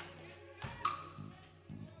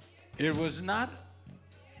 It was not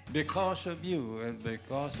because of you and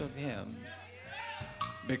because of him,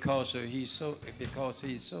 because he's so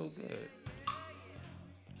good.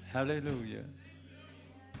 Hallelujah.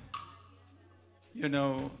 You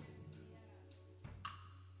know,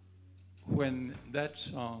 when that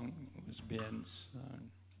song was being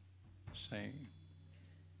sang,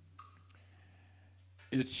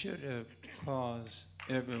 it should have caused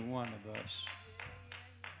every one of us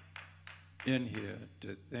in here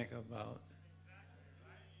to think about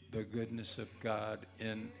the goodness of God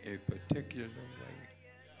in a particular way.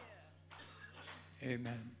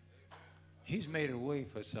 Amen. He's made a way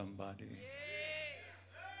for somebody.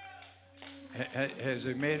 Has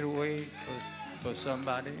he made a way for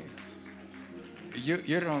somebody?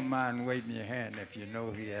 You don't mind waving your hand if you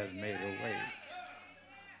know he has made a way.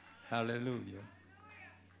 Hallelujah.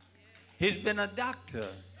 He's been a doctor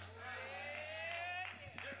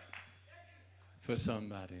for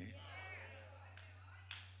somebody.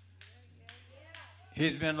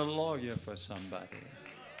 He's been a lawyer for somebody.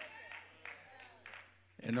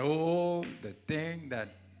 And oh, the thing that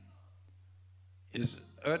is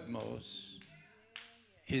utmost,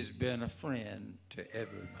 he's been a friend to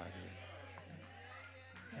everybody.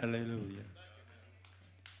 Hallelujah.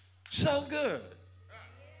 So good.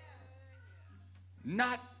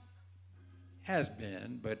 Not has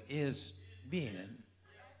been, but is being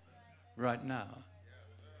right now.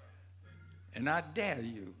 And I dare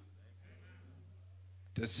you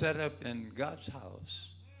to set up in God's house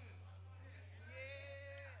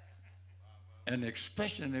an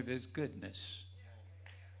expression of his goodness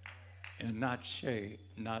and not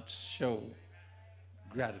show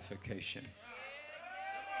gratification.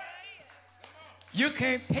 You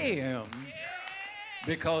can't pay him,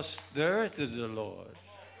 because the earth is the Lord's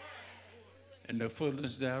and the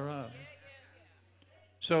fullness thereof.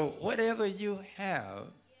 So whatever you have,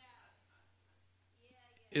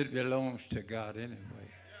 it belongs to God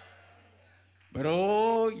anyway. But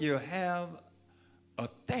oh, you have a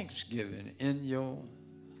thanksgiving in your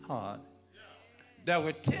heart. There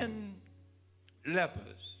were 10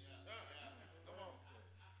 lepers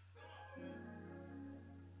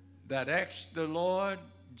that asked the Lord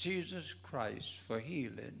Jesus Christ for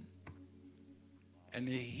healing, and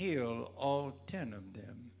he healed all 10 of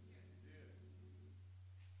them.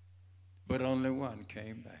 But only one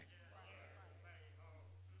came back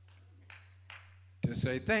to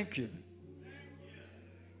say thank you.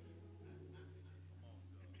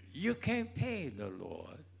 You can't pay the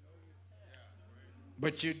Lord,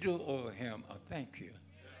 But you do owe him a thank you.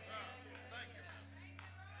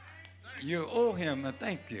 You owe him a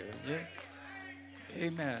thank you. Yeah?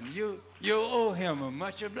 Amen. You owe him a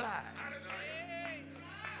much obliged.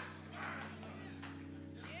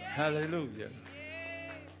 Hallelujah.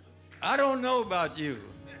 I don't know about you,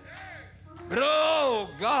 but oh,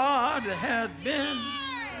 God has been,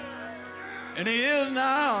 and he is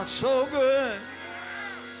now so good.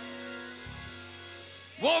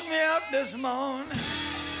 Woke me up this morning,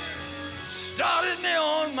 started me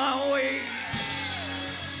on my way,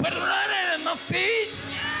 put running in my feet,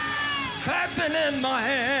 clapping in my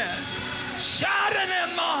hands, shouting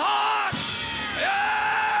in my heart. Hey!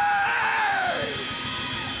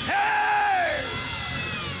 Hey!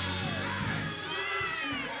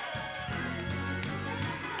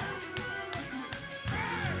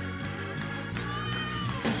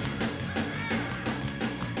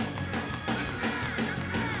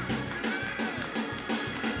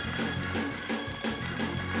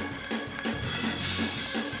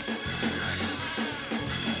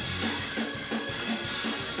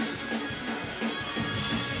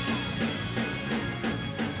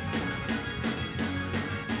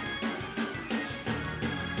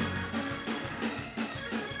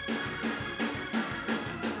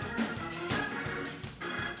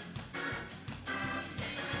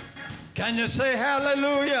 Can you say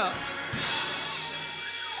hallelujah?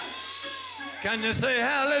 Can you say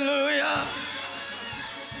hallelujah?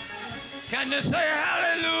 Can you say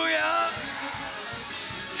hallelujah?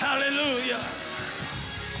 Hallelujah.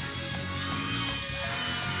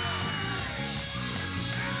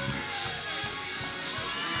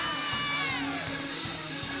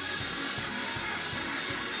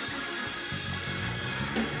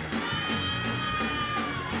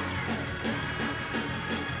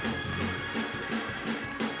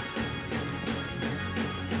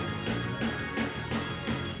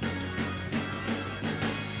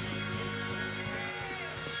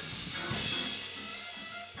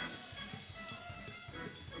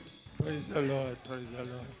 Praise the Lord, praise the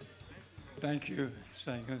Lord. Thank you,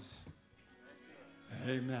 singers.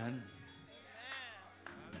 Amen.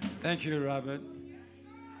 Thank you, Robert.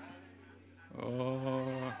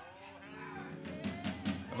 Oh,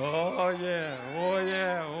 oh yeah, oh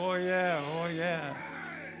yeah, oh yeah, oh yeah.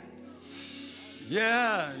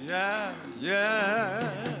 Yeah, yeah,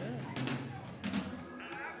 yeah.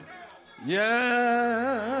 Yeah.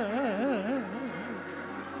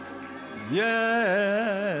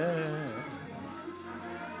 Yeah.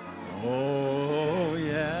 Oh,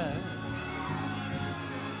 yeah.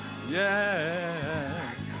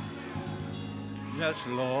 Yeah. Yes,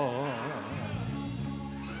 Lord.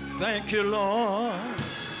 Thank you, Lord.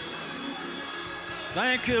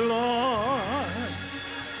 Thank you, Lord.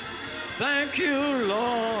 Thank you,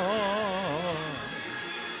 Lord.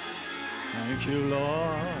 Thank you,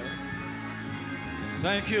 Lord.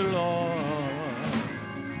 Thank you, Lord.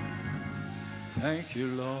 Thank you,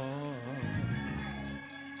 Lord.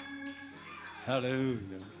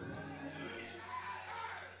 Hallelujah.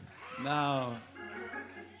 Now,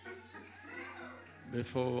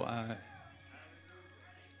 before our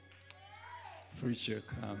preacher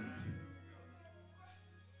come,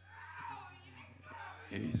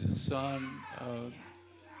 he's a son of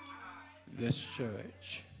this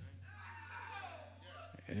church.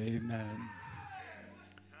 Amen.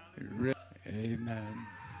 Amen.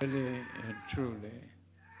 Really and truly.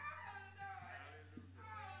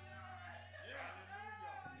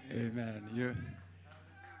 Amen.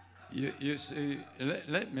 You see,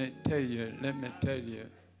 let me tell you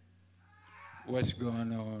what's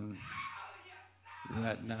going on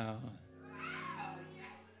right now.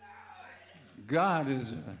 God is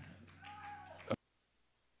this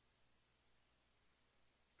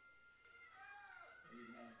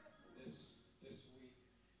week,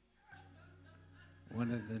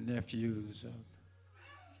 one of the nephews of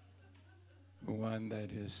one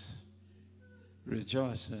that is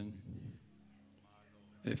rejoicing,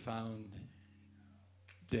 they found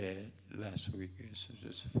dead last week. It's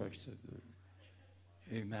the first of the,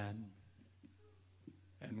 amen.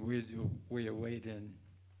 And we're waiting.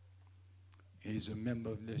 He's a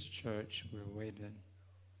member of this church. We're waiting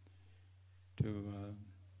to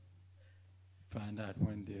find out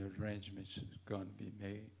when the arrangements are going to be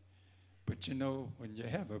made. But you know, when you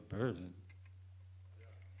have a burden,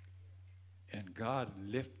 and God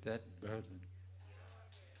lift that burden,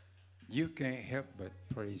 you can't help but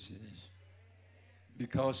praise Him,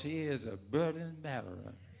 because He is a burden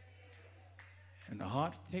bearer and a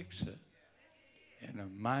heart fixer and a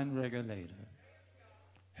mind regulator.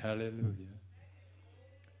 Hallelujah.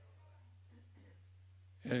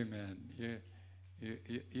 Amen.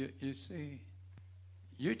 You see,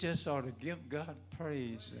 you just ought to give God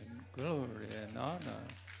praise and glory and honor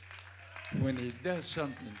when He does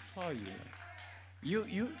something for you.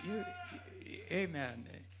 You, amen.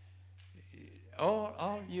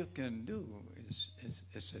 All you can do is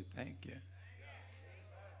say thank you.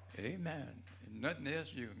 Amen. And nothing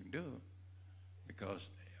else you can do because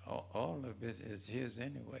all of it is His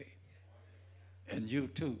anyway. And you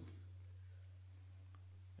too.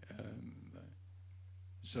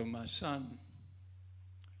 So my son,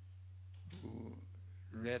 who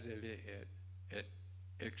readily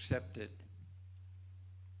accepted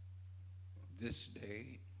this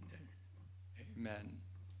day, amen,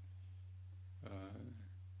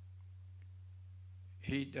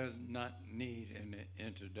 he does not need any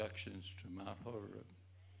introductions to Mount Horeb.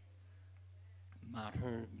 Mount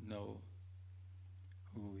Horeb know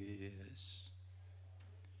who he is.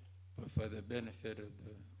 But for the benefit of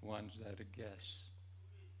the ones that are guests,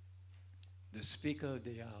 the speaker of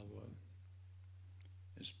the hour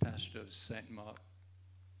is Pastor of St. Mark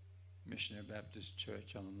Missionary Baptist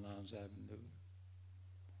Church on Lowndes Avenue.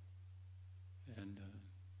 And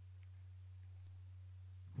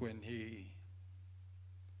when he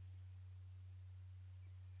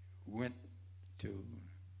went to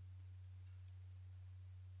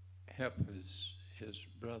help his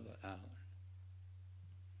brother out,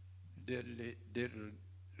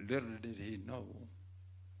 little did he know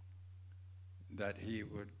that he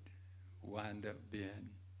would wind up being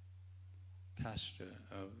pastor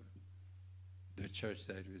of the church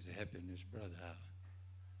that was helping his brother out.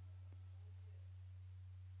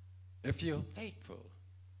 If you're faithful,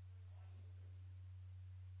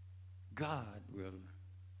 God will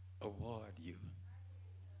award you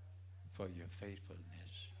for your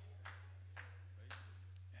faithfulness.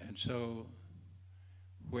 And so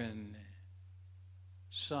when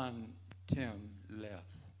son Tim left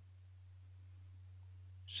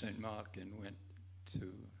St. Mark and went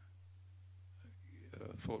to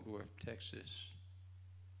Fort Worth, Texas,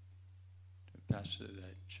 to pastor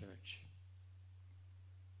that church,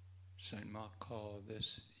 St. Mark called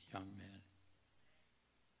this young man.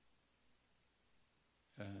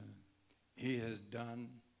 He has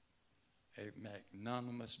done a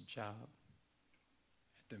magnanimous job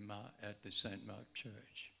at the St. Mark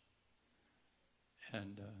Church.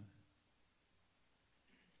 And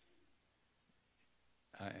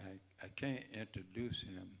I can't introduce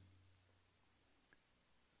him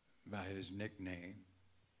by his nickname.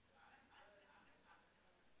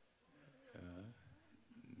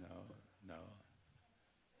 No.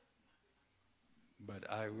 But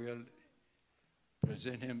I will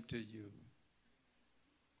present him to you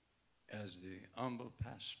as the humble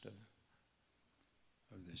pastor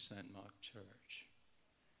of the St. Mark Church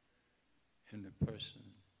in the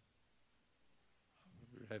person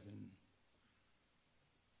of Reverend.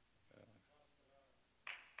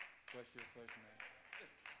 What's your first name?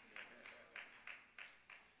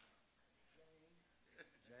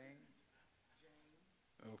 James?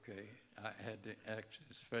 Okay, I had to ask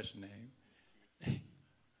his first name.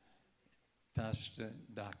 Pastor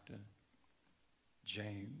Dr.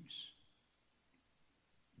 James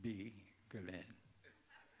B. Glynn.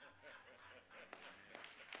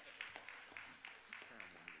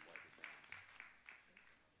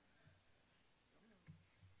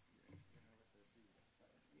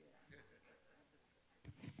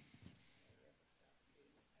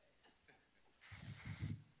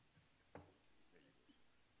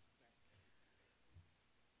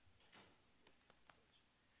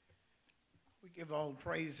 We give all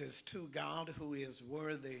praises to God, who is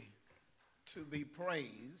worthy to be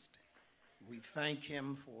praised. We thank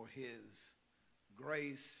him for his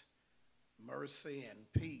grace, mercy, and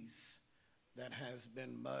peace that has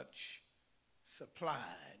been much supplied.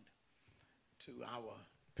 To our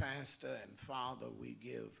pastor and father, we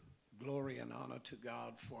give glory and honor to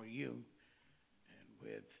God for you. And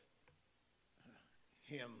with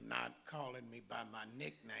him not calling me by my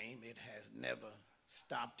nickname, it has never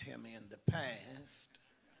stopped him in the past.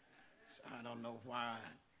 So I don't know why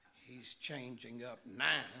he's changing up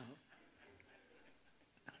now.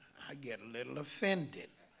 I get a little offended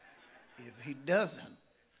if he doesn't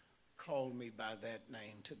call me by that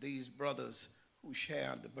name. To these brothers who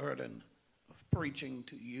share the burden of preaching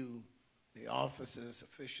to you, the officers,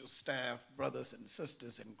 official staff, brothers and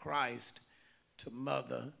sisters in Christ, to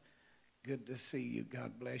Mother, good to see you.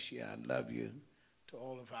 God bless you. I love you. To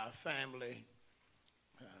all of our family,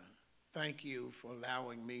 thank you for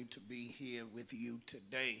allowing me to be here with you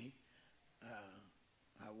today.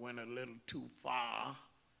 I went a little too far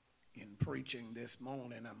in preaching this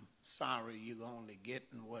morning. I'm sorry you're only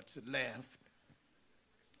getting what's left.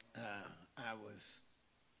 I was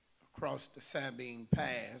across the Sabine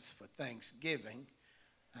Pass for Thanksgiving.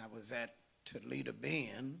 I was at Toledo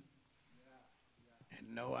Bend,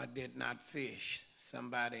 and no, I did not fish.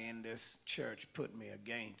 Somebody in this church put me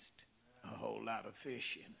against a whole lot of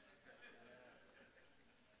fishing.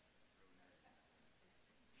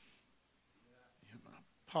 My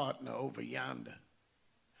partner over yonder,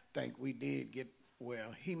 I think we did get,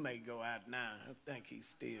 well, he may go out now. I think he's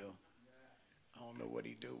still, I don't know what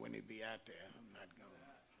he do when he be out there. I'm not going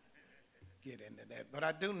to get into that. But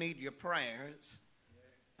I do need your prayers.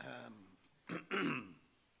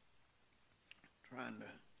 Trying to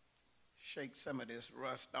shake some of this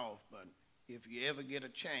rust off, but if you ever get a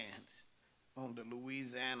chance on the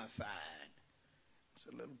Louisiana side, it's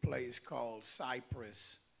a little place called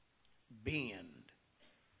Cypress Bend.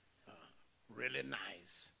 Really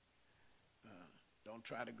nice. Don't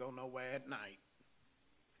try to go nowhere at night.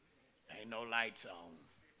 Ain't no lights on.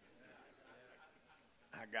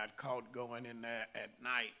 I got caught going in there at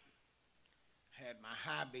night. Had my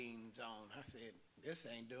high beams on. I said, this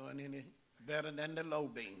ain't doing any better than the low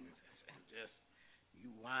beams. I said, just you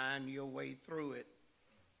wind your way through it.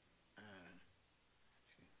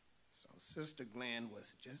 So Sister Glynn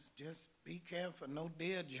was just be careful, no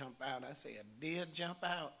deer jump out. I said, deer jump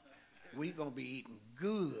out, we gonna be eating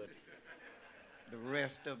good the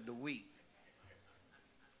rest of the week.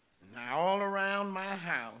 Now all around my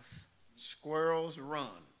house, squirrels run.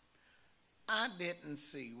 I didn't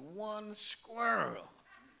see one squirrel,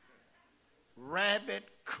 rabbit,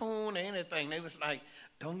 coon, anything. They was like,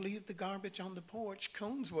 don't leave the garbage on the porch.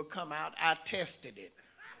 Coons will come out. I tested it.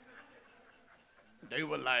 They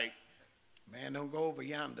were like, man, don't go over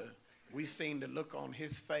yonder. We seen the look on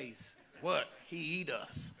his face. What? He eat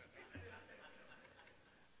us.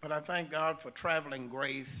 But I thank God for traveling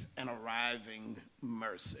grace and arriving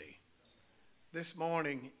mercy. This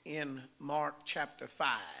morning in Mark chapter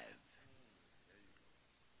 5,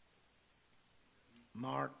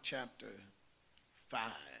 Mark chapter 5.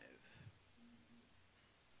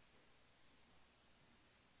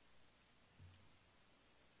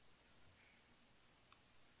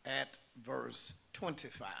 At verse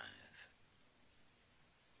 25.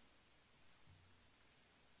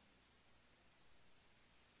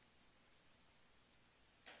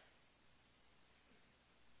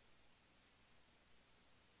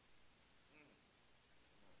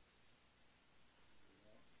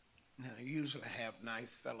 Now, I usually have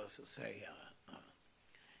nice fellows who say,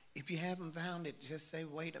 if you haven't found it, just say,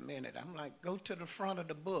 wait a minute. I'm like, go to the front of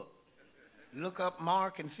the book. Look up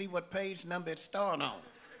Mark and see what page number it started on.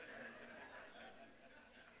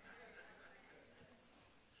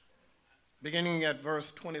 Beginning at verse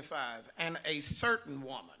 25. And a certain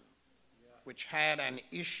woman, which had an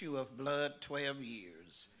issue of blood 12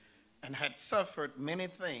 years, and had suffered many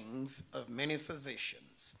things of many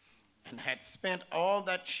physicians, and had spent all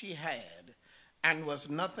that she had, and was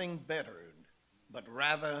nothing bettered, but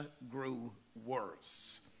rather grew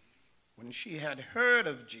worse. When she had heard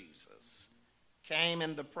of Jesus, came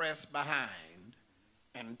in the press behind,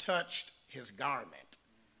 and touched his garment.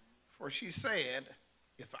 For she said,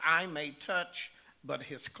 if I may touch but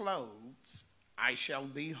his clothes, I shall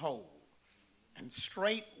be whole. And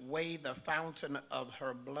straightway the fountain of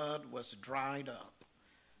her blood was dried up,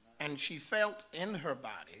 and she felt in her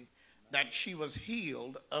body that she was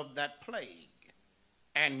healed of that plague.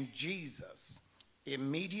 And Jesus,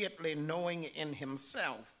 immediately knowing in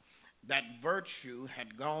himself that virtue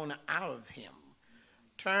had gone out of him,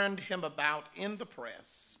 turned him about in the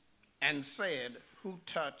press, and said, who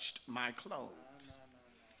touched my clothes?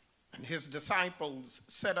 And his disciples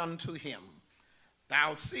said unto him,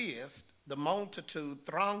 thou seest the multitude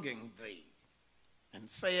thronging thee, and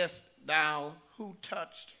sayest thou, who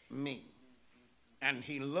touched me? And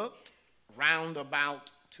he looked round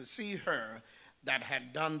about to see her that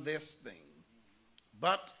had done this thing.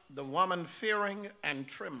 But the woman, fearing and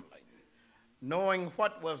trembling, knowing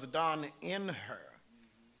what was done in her,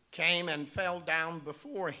 came and fell down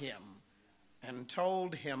before him, and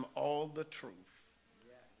told him all the truth.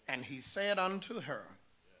 And he said unto her,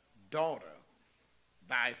 daughter,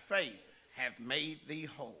 thy faith hath made thee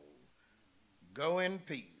whole. Go in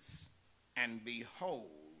peace, and be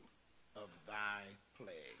whole of thy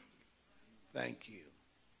plague. Thank you.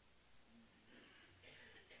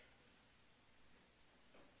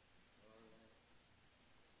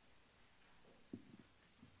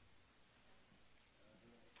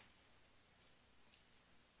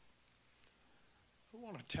 I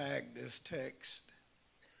want to tag this text,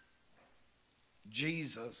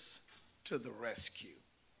 Jesus to the rescue.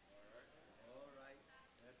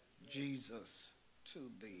 Jesus to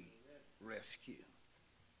the rescue.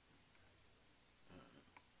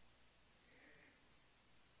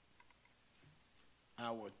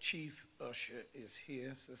 our chief usher is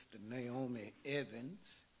here, Sister Naomi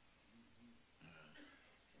Evans,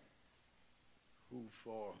 who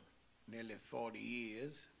for nearly 40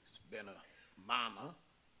 years has been a mama,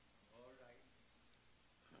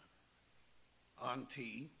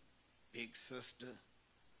 auntie, big sister,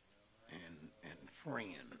 and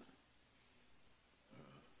friend.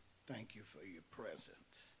 Thank you for your presence.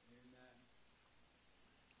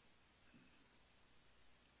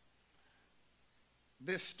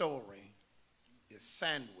 This story is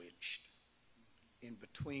sandwiched in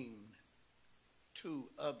between two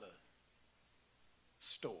other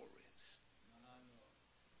stories.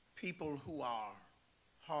 People who are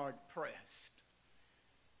hard pressed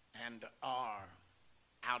and are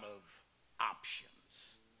out of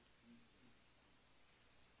options.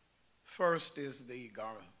 First is the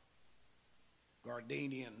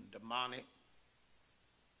Gardenian demonic,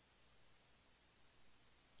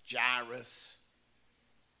 Jairus,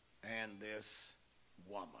 and this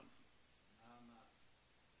woman.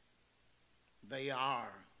 They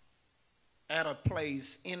are at a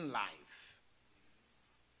place in life.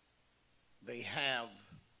 They have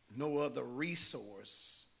no other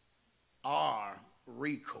resource or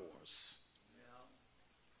recourse.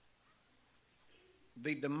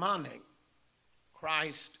 The demonic,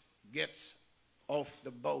 Christ gets off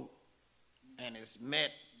the boat and is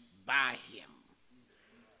met by him.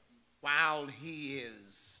 While he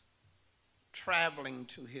is traveling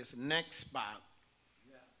to his next spot,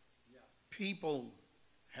 people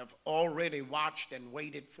have already watched and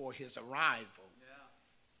waited for his arrival.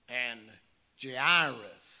 And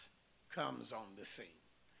Jairus comes on the scene.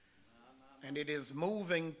 And it is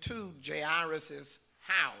moving to Jairus'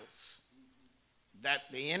 house that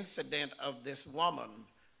the incident of this woman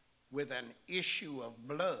with an issue of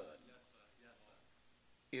blood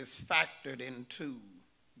is factored into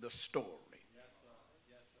the story.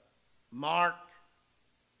 Mark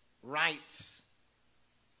writes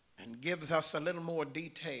and gives us a little more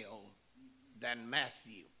detail than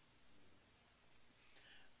Matthew.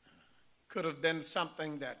 Could have been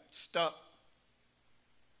something that stuck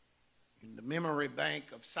in the memory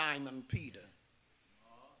bank of Simon Peter,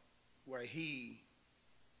 where he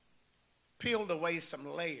peeled away some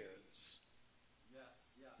layers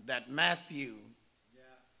that Matthew,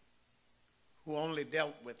 who only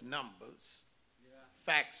dealt with numbers,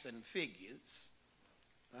 facts and figures,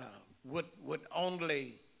 would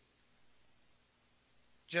only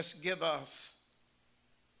just give us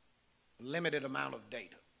a limited amount of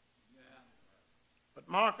data. But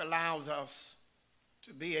Mark allows us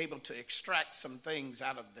to be able to extract some things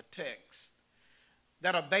out of the text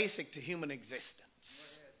that are basic to human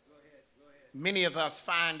existence. Go ahead. Many of us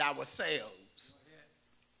find ourselves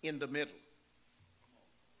in the middle.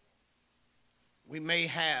 We may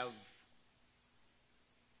have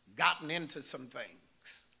gotten into some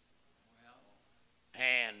things,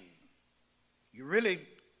 and you really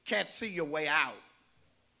can't see your way out,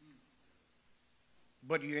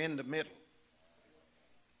 but you're in the middle.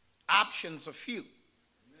 Options are few.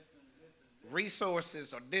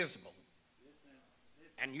 Resources are dismal.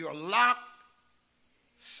 And you're locked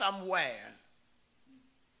somewhere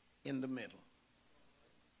in the middle.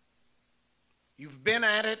 You've been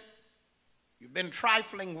at it. You've been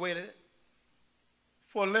trifling with it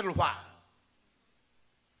for a little while.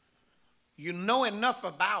 You know enough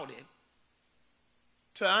about it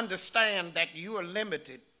to understand that you are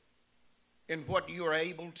limited in what you are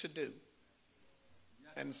able to do.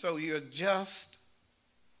 And so you're just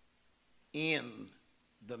in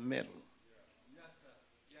the middle.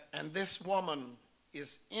 And this woman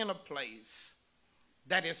is in a place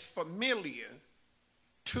that is familiar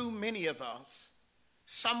to many of us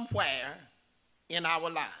somewhere in our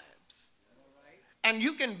lives. And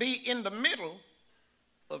you can be in the middle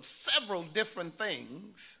of several different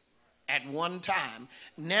things at one time,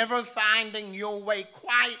 never finding your way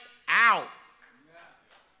quite out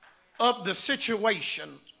of the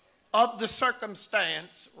situation, of the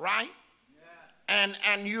circumstance, right?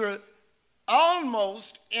 And you're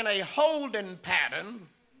almost in a holding pattern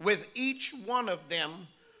with each one of them,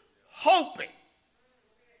 hoping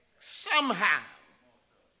somehow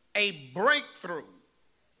a breakthrough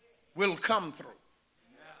will come through.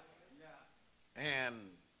 And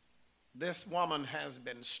this woman has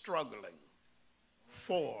been struggling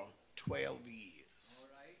for 12 years.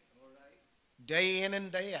 Day in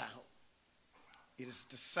and day out. It is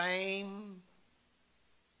the same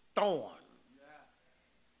thorn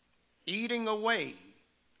eating away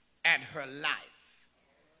at her life.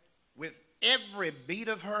 With every beat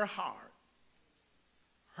of her heart,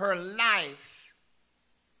 her life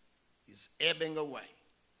is ebbing away.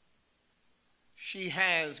 She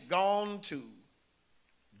has gone to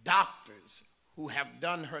doctors who have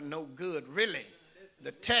done her no good. Really,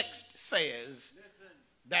 the text says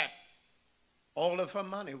that all of her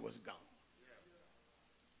money was gone.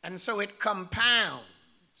 And so it compounds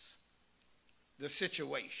the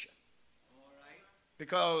situation.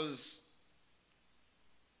 Because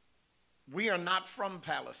we are not from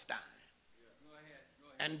Palestine.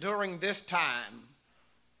 And during this time,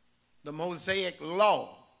 the Mosaic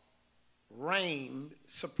law reigned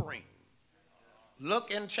supreme.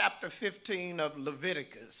 Look in chapter 15 of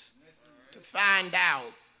Leviticus to find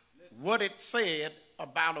out what it said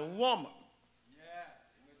about a woman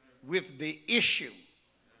with the issue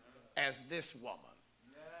as this woman.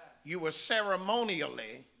 You were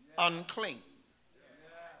ceremonially unclean.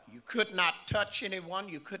 You could not touch anyone.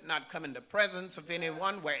 You could not come in the presence of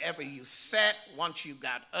anyone. Wherever you sat, once you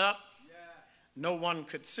got up, no one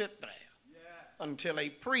could sit there until a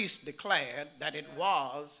priest declared that it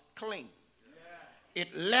was clean.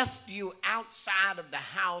 It left you outside of the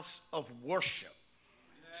house of worship.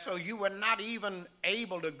 So you were not even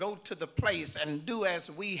able to go to the place and do as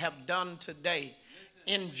we have done today.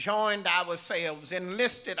 Enjoined ourselves,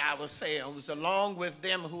 enlisted ourselves along with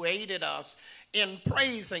them who aided us in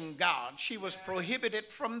praising God. She was prohibited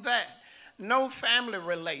from that. No family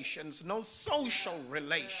relations, no social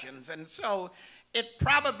relations. And so it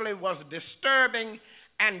probably was disturbing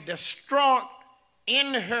and distraught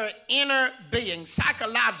in her inner being.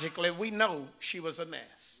 Psychologically, we know she was a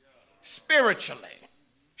mess. Spiritually,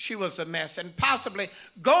 she was a mess. And possibly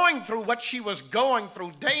going through what she was going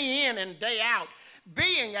through day in and day out,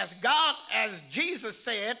 being, as God, as Jesus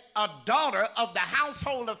said, a daughter of the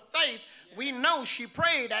household of faith, we know she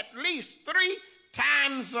prayed at least 3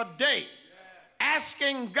 times a day,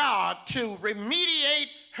 asking God to remediate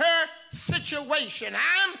her situation.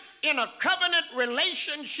 I'm in a covenant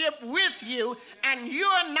relationship with you, and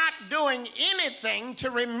you're not doing anything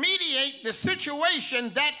to remediate the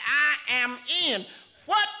situation that I am in.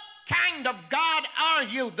 What kind of God are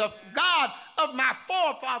you? The God of my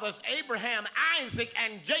forefathers, Abraham, Isaac,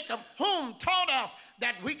 and Jacob, whom taught us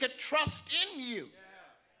that we could trust in you.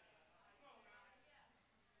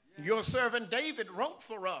 Your servant David wrote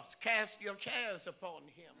for us, cast your cares upon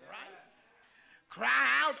him, right? Cry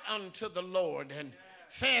out unto the Lord, and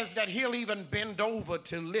says that he'll even bend over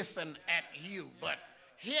to listen at you. But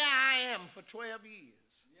here I am for 12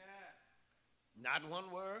 years. Not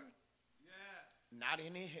one word, not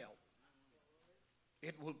any help.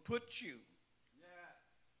 It will put you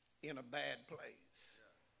in a bad place.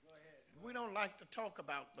 We don't like to talk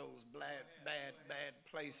about those bad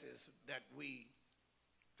places that we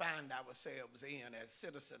find ourselves in as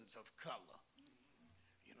citizens of color.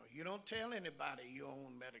 You know, you don't tell anybody you're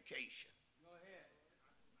on medication.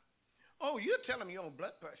 Oh, you tell them you're on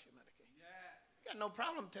blood pressure medication. You got no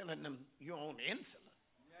problem telling them you're on insulin.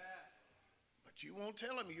 But you won't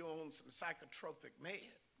tell them you're on some psychotropic med.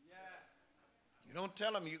 You don't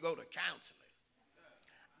tell them you go to counseling.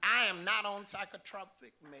 I am not on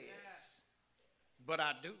psychotropic meds, but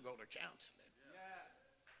I do go to counseling.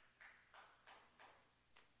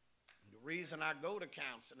 The reason I go to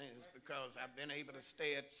counseling is because I've been able to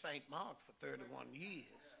stay at St. Mark for 31 years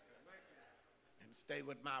and stay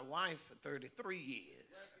with my wife for 33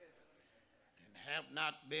 years and have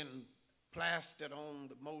not been plastered on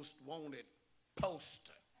the most wanted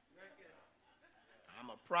poster. I'm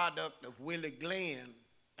a product of Willie Glynn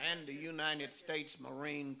and the United States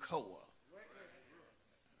Marine Corps.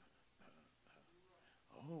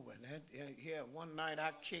 One night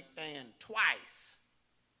I kicked Ann twice.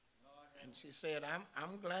 And she said,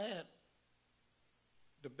 I'm glad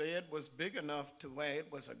the bed was big enough to where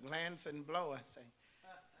it was a glancing blow. I say,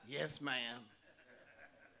 yes, ma'am.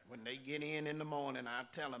 When they get in the morning, I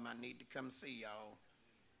tell them I need to come see y'all.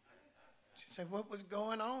 She said, what was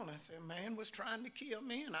going on? I said, man was trying to kill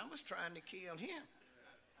me, and I was trying to kill him.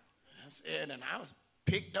 I said, and I was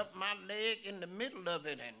picked up my leg in the middle of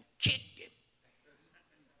it and kicked it.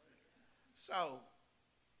 So,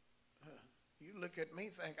 you look at me,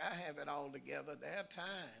 think I have it all together. There are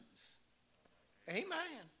times.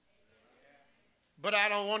 Amen. But I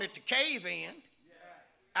don't want it to cave in.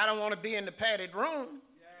 I don't want to be in the padded room.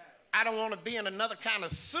 I don't want to be in another kind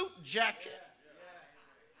of suit jacket.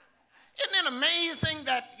 Isn't it amazing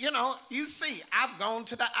that, you see, I've gone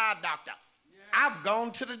to the eye doctor. I've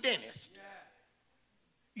gone to the dentist.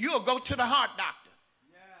 You'll go to the heart doctor.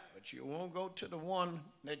 But you won't go to the one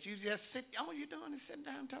that you just sit, all you're doing is sitting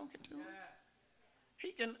down talking to him.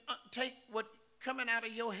 He can take what coming out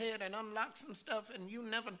of your head and unlock some stuff, and you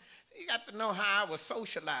got to know how I was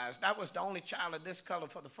socialized. I was the only child of this color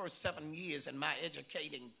for the first 7 years in my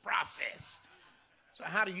educating process. So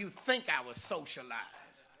how do you think I was socialized?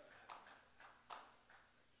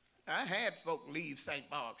 I had folk leave St.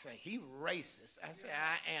 Mark say, he racist. I said,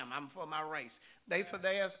 I am. I'm for my race. They for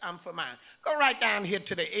theirs, I'm for mine. Go right down here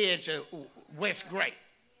to the edge of West Gray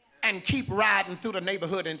and keep riding through the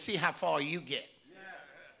neighborhood and see how far you get.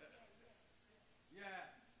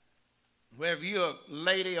 Well, if you're a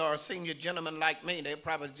lady or a senior gentleman like me, they'll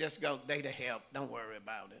probably just go, they to help. Don't worry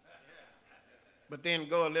about it. But then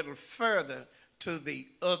go a little further to the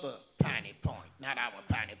other Piney Point. Not our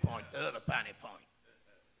Piney Point, the other Piney Point.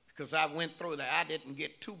 Because I went through there. I didn't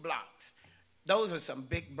get 2 blocks. Those are some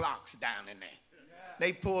big blocks down in there.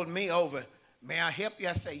 They pulled me over. May I help you?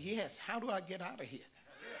 I say, yes. How do I get out of here?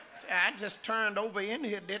 Say, I just turned over in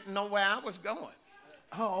here, didn't know where I was going.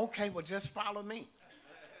 Oh, okay, well, just follow me.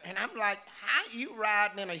 And I'm like, how you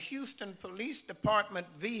riding in a Houston Police Department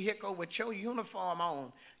vehicle with your uniform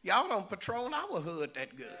on? Y'all don't patrol our hood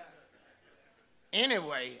that good.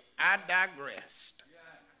 Anyway, I digressed.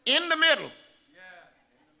 In the middle,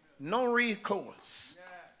 no recourse.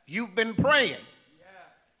 You've been praying,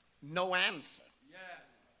 no answer.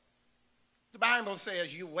 The Bible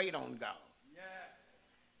says you wait on God.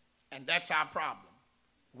 And that's our problem.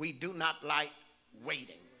 We do not like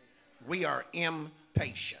waiting. We are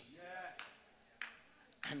impatient.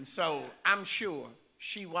 And so I'm sure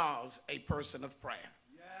she was a person of prayer.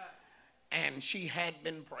 And she had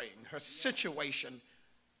been praying. Her situation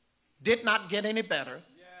did not get any better.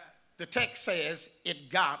 The text says it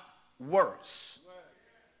got worse.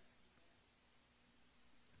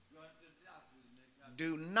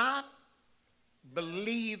 Do not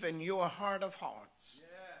believe in your heart of hearts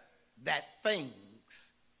that things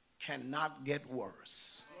cannot get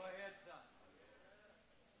worse.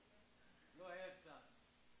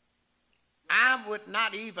 I would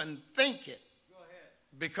not even think it,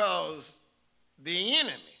 because the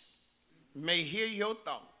enemy may hear your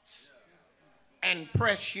thoughts and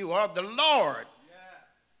press you, or the Lord,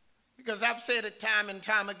 because I've said it time and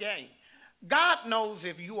time again, God knows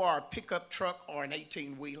if you are a pickup truck or an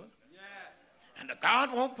 18-wheeler. And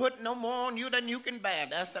God won't put no more on you than you can bear.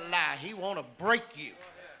 That's a lie. He want to break you.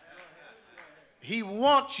 He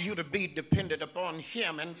wants you to be dependent upon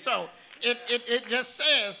him. And so it just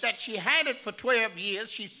says that she had it for 12 years.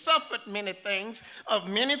 She suffered many things of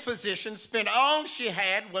many physicians, spent all she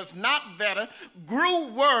had, was not better, grew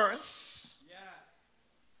worse.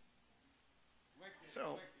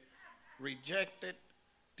 So rejected,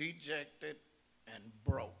 dejected, and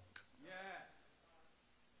broke.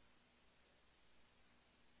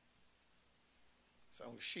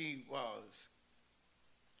 So she was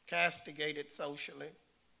castigated socially,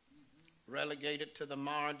 relegated to the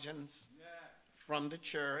margins from the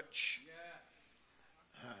church,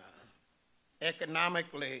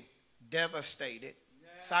 economically devastated,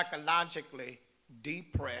 psychologically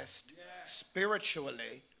depressed,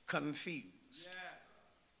 spiritually confused.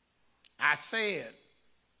 I said,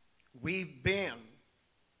 we've been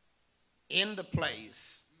in the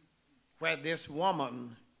place where this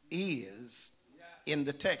woman is in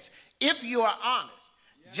the text. If you are honest,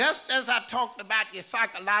 just as I talked about your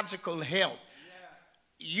psychological health,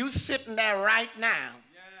 you sitting there right now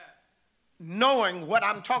knowing what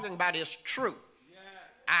I'm talking about is true.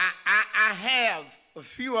 I have a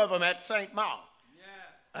few of them at St. Mark.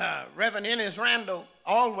 Reverend Ennis Randall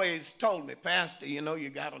always told me, Pastor, you know, you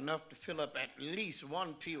got enough to fill up at least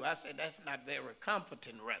one pew. I said, that's not very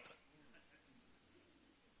comforting, Reverend.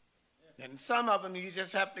 And some of them you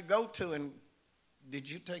just have to go to and, did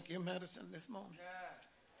you take your medicine this morning?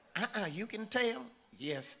 You can tell.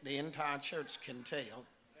 Yes, the entire church can tell.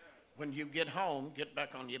 When you get home, get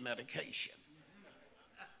back on your medication.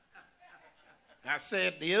 I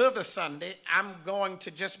said the other Sunday, I'm going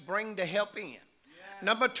to just bring the help in.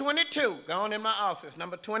 Number 22, going in my office,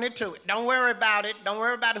 number 22. Don't worry about it. Don't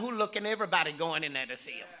worry about who looking. Everybody going in there to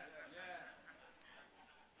see him.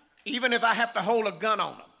 Even if I have to hold a gun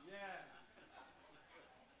on them.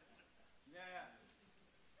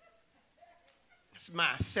 It's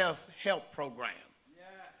my self-help program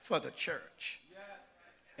for the church.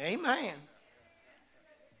 Amen.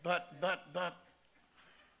 But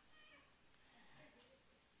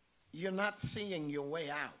you're not seeing your way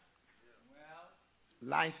out.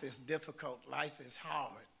 Life is difficult. Life is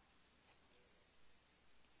hard.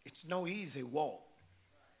 It's no easy walk.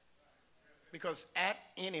 Because at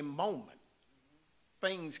any moment,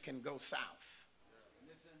 things can go south.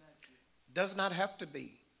 Does not have to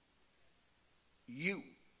be you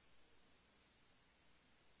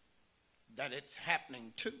that it's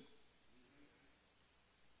happening to.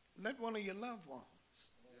 Let one of your loved ones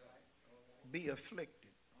be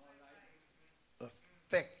afflicted,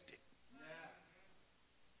 affected,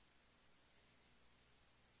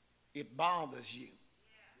 It bothers you.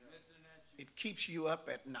 It keeps you up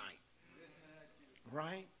at night.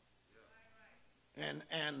 Right?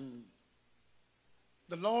 And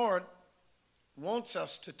the Lord wants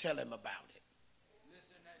us to tell him about it.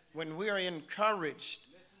 When we are encouraged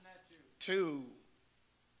to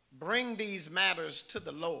bring these matters to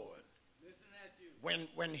the Lord,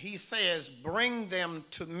 when he says, bring them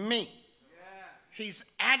to me, he's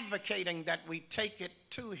advocating that we take it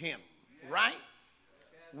to him, right?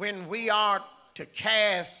 When we are to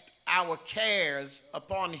cast our cares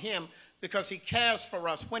upon him because he cares for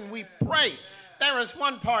us. When we pray, there is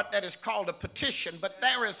one part that is called a petition, but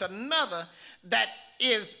there is another that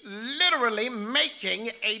is literally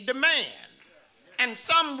making a demand. And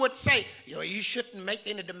some would say, you shouldn't make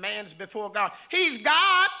any demands before God. He's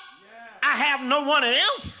God. I have no one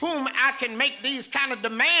else whom I can make these kind of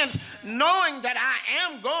demands, knowing that I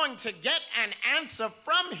am going to get an answer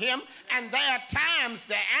from him. And there are times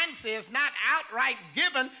the answer is not outright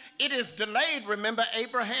given. It is delayed. Remember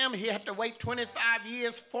Abraham, he had to wait 25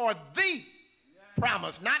 years for the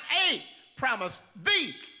promise, not a promise,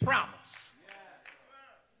 the promise.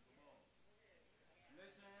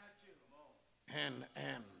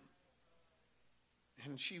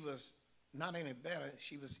 And she was not any better.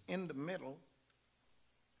 She was in the middle.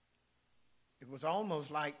 It was almost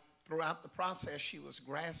like throughout the process she was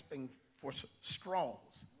grasping for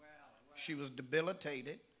straws. She was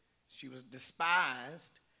debilitated. She was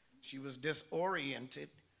despised. She was disoriented.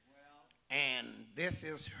 And this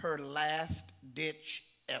is her last ditch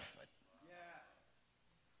effort.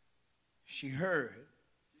 She heard.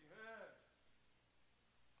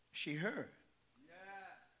 She heard.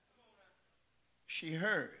 She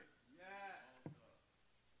heard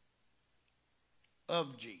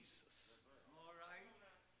of Jesus.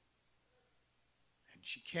 And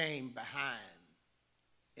she came behind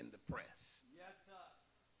in the press.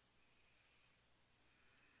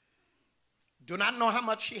 Do not know how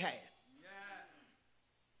much she had,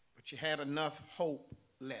 but she had enough hope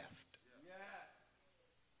left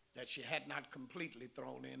that she had not completely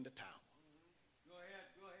thrown in the towel.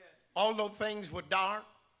 Although things were dark,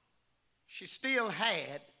 she still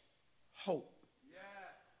had hope.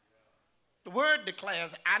 The word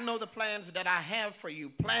declares, I know the plans that I have for you,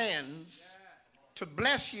 plans to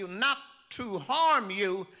bless you, not to harm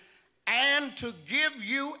you, and to give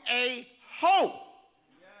you a hope.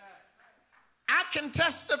 I can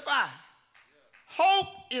testify. Hope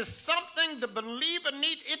is something the believer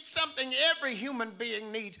needs. It's something every human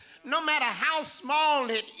being needs. No matter how small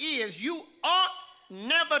it is, you ought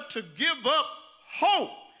never to give up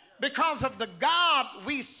hope because of the God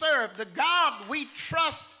we serve, the God we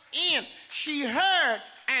trust in. She heard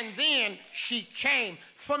and then she came.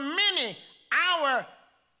 For many, our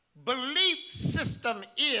belief system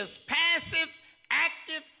is passive,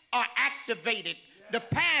 active, or activated. The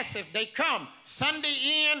passive, they come Sunday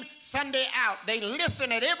in, Sunday out. They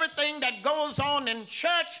listen at everything that goes on in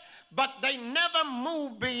church, but they never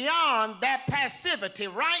move beyond that passivity,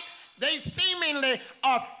 right? They seemingly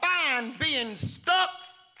are fine being stuck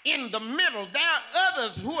in the middle. There are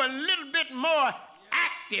others who are a little bit more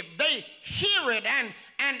active. They hear it and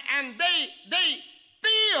they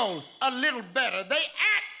feel a little better. They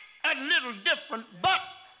act a little different, but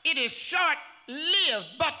it is short-lived.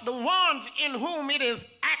 But the ones in whom it is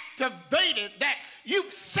activated, that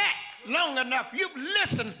you've sat long enough, you've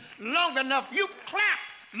listened long enough, you've clapped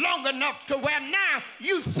long enough to where now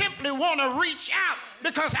you simply want to reach out,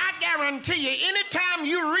 because I guarantee you, anytime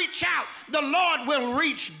you reach out, the Lord will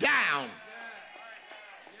reach down.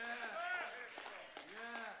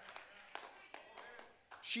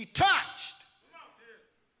 She touched.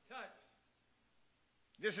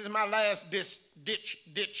 This is my last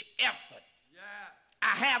ditch effort. I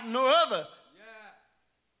have no other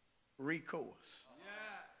recourse.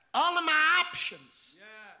 All of my options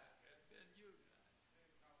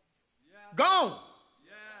gone.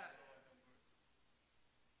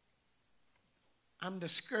 I'm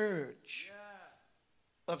discouraged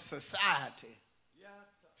of society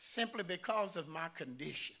simply because of my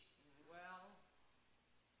condition.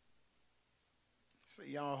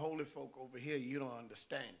 See, y'all holy folk over here, you don't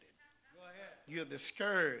understand it. You're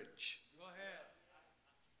discouraged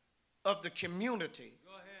of the community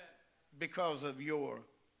because of your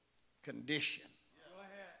condition.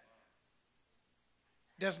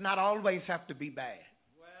 Does not always have to be bad.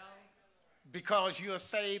 Because you're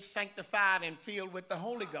saved, sanctified, and filled with the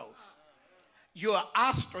Holy Ghost. You're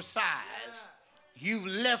ostracized. You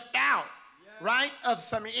left out, right, of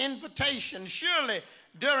some invitation. Surely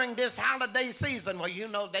during this holiday season, well, you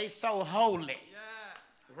know, they so holy.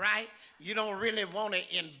 right? You don't really want to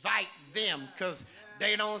invite them because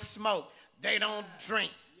they don't smoke, they don't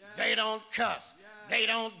drink, they don't cuss, they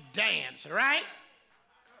don't dance, right?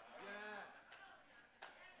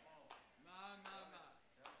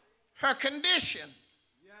 Her condition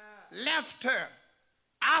left her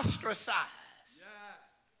ostracized,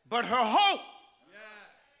 but her hope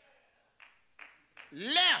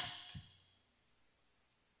left.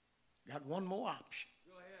 Got one more option.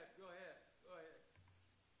 Go ahead.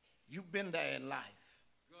 You've been there in life.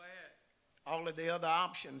 Go ahead. All of the other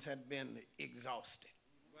options had been exhausted.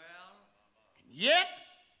 Well. Yet,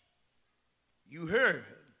 you heard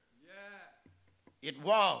it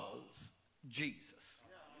was Jesus.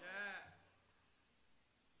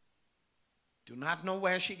 Do not know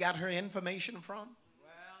where she got her information from.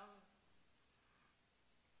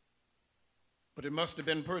 But it must have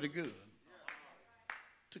been pretty good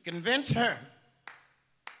to convince her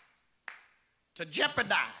to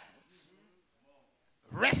jeopardize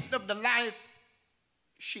the rest of the life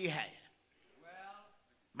she had.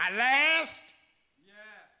 My last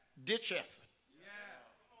ditch effort.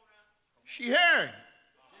 She heard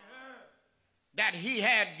that he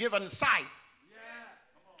had given sight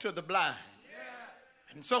to the blind.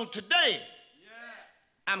 And so today,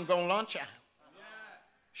 I'm going to launch out.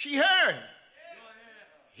 She heard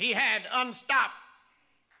he had unstopped,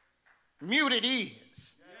 muted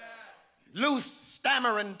ears, loose,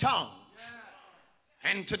 stammering tongues.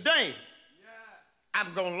 And today,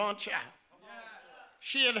 I'm going to launch out.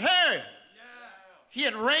 She had heard he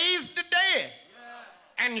had raised the dead.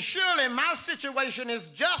 And surely my situation is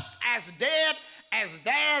just as dead as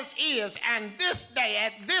theirs is. And this day,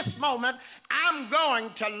 at this moment, I'm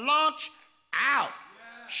going to launch out.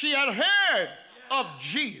 She had heard of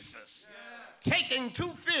Jesus taking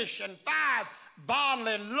 2 fish and 5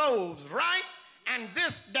 barley loaves, right? And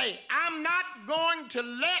this day, I'm not going to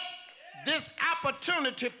let this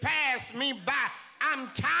opportunity pass me by.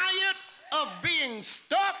 I'm tired of being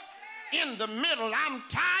stuck in the middle. I'm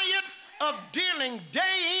tired of dealing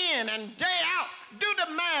day in and day out. Do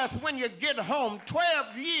the math when you get home.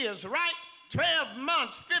 12 years, right? 12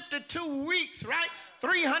 months, 52 weeks, right?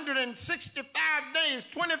 365 days,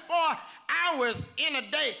 24 hours in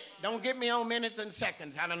a day. Don't get me on minutes and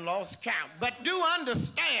seconds. I done lost count. But do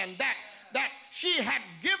understand that she had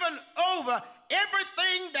given over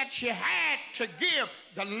everything that she had to give.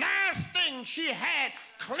 The last thing she had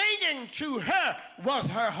clinging to her was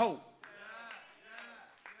her hope.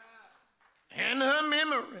 And her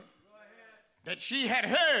memory that she had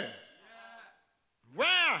heard.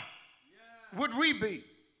 Where would we be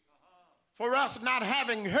for us not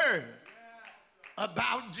having heard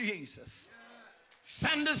about Jesus?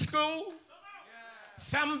 Sunday school,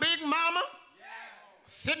 some big mama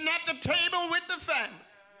sitting at the table with the family.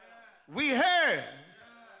 We heard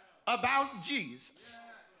about Jesus.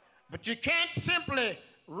 But you can't simply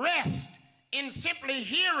rest in simply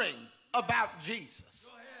hearing about Jesus.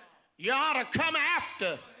 You ought to come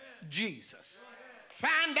after Jesus.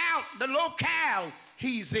 Find out the locale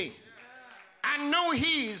he's in. I know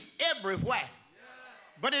he's everywhere,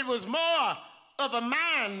 but it was more of a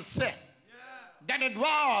mindset than it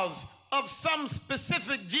was of some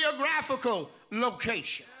specific geographical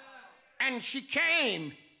location. And she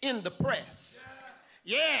came in the press.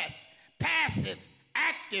 Yes, passive,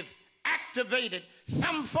 active, activated.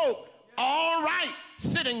 Some folk all right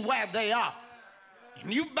sitting where they are.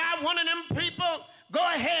 And you buy one of them people, go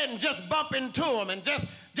ahead and just bump into them and just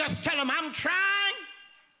tell them, I'm trying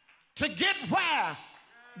to get where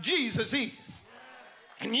Jesus is.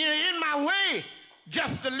 And you're in my way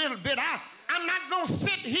just a little bit. I'm not going to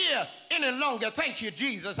sit here any longer. Thank you,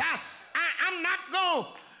 Jesus. I'm not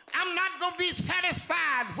going to be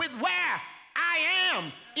satisfied with where I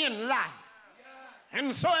am in life.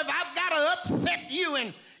 And so if I've got to upset you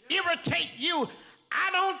and irritate you, I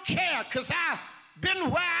don't care, because I've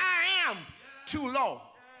been where I am too long.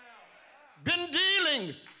 Been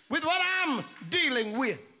dealing with what I'm dealing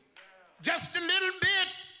with just a little bit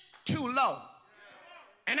too long.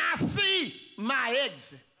 And I see my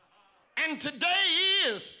exit. And today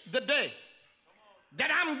is the day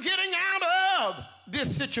that I'm getting out of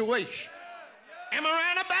this situation. Am I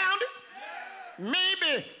right about it?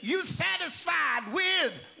 Maybe you're satisfied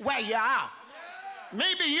with where you are.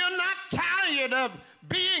 Maybe you're not tired of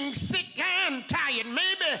being sick and tired.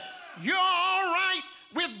 Maybe you're all right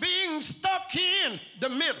with being stuck in the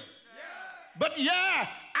middle. But yeah,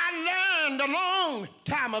 I learned a long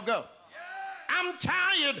time ago. I'm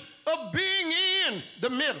tired of being in the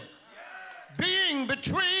middle. Being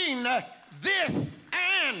between this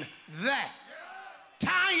and that.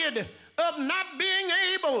 Tired of not being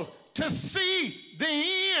able to see the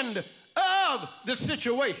end of the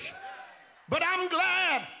situation. But I'm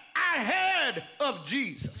glad I heard of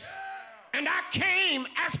Jesus. And I came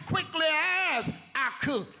as quickly as I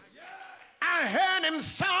could. I heard him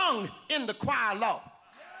sung in the choir loft.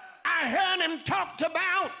 I heard him talked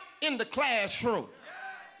about in the classroom.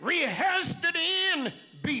 Rehearsed it in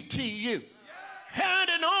BTU. Heard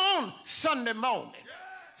it on Sunday morning,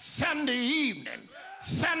 Sunday evening,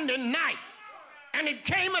 Sunday night. And it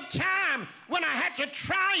came a time when I had to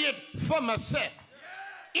try it for myself.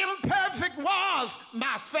 Imperfect was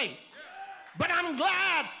my faith. But I'm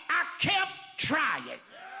glad I kept trying.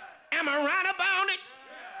 Am I right about it?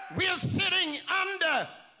 We're sitting under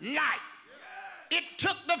light. It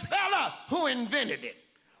took the fella who invented it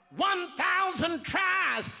 1,000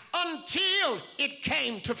 tries until it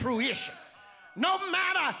came to fruition. No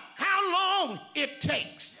matter how long it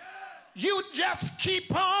takes, you just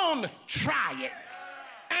keep on trying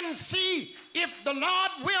and see if the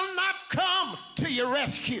Lord will not come to your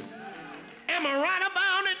rescue. Am I right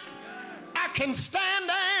about it? I can stand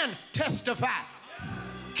and testify.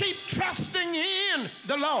 Keep trusting in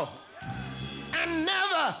the Lord and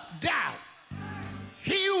never doubt.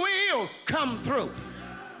 He will come through.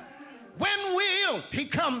 When will he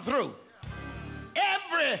come through?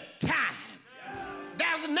 Every time.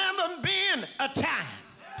 There's never been a time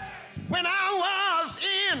when I was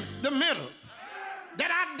in the middle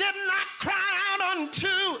that I did not cry out unto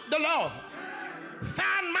the Lord.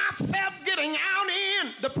 Find myself getting out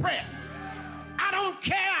in the press. I don't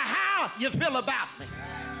care how you feel about me.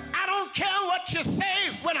 I don't care what you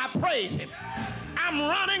say when I praise him. I'm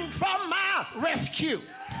running from my rescue.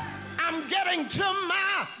 I'm getting to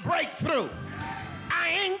my breakthrough. I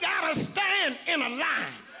ain't got to stand in a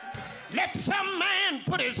line. Let some man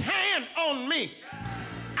put his hand on me.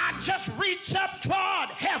 I just reach up toward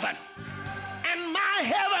heaven, and my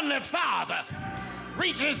heavenly Father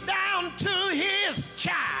reaches down to his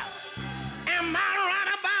child. Am I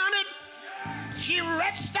right about it? She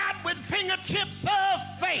reached out with fingertips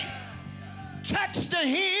of faith, touched the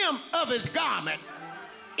hem of his garment.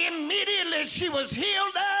 Immediately she was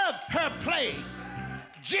healed of her plague.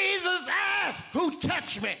 Jesus asked, "Who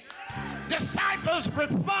touched me?" Disciples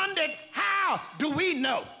responded, "How do we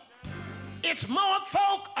know? It's more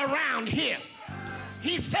folk around here."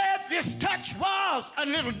 He said this touch was a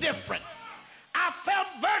little different. I felt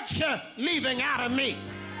virtue leaving out of me.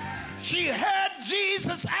 She heard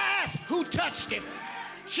Jesus ask, "Who touched him?"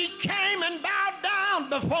 She came and bowed down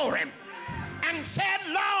before him and said,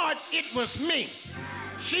 "Lord, it was me."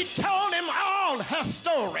 She told him all her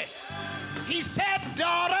story. He said,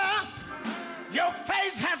 "Daughter, your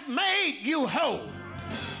faith hath made you whole."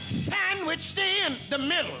 Sandwiched in the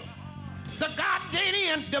middle, the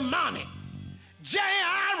Gardenian demonic,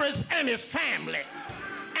 Jairus and his family.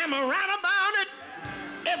 Am I right about it?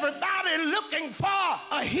 Everybody looking for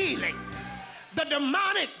a healing. The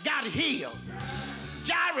demonic got healed.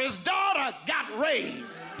 Jairus' daughter got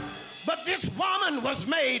raised. But this woman was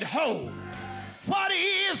made whole. What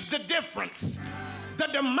is the difference? The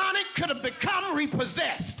demonic could have become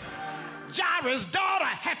repossessed. Jairus' daughter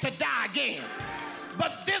had to die again.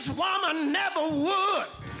 But this woman never would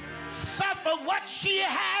suffer what she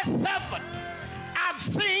has suffered. I've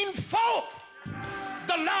seen folk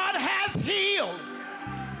the Lord has healed.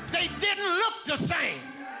 They didn't look the same.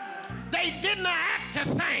 They didn't act the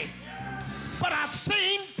same. But I've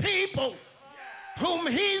seen people whom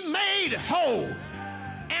he made whole.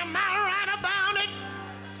 Am I right about it?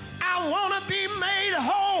 I want to be made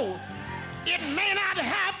whole. It may not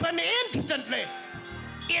happen instantly.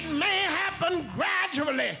 It may happen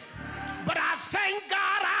gradually. But I thank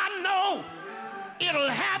God I know it'll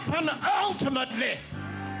happen ultimately.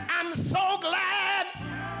 I'm so glad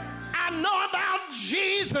I know about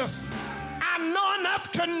Jesus. I know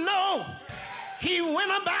enough to know he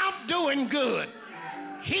went about doing good,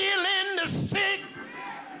 healing the sick,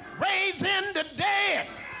 raising the dead.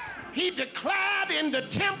 He declared in the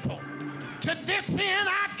temple, "To this end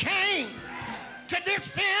I came, to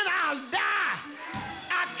this end I'll die."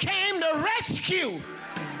 I came to rescue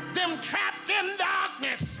them trapped in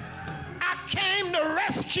darkness. I came to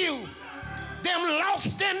rescue them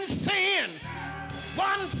lost in sin.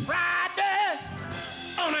 One Friday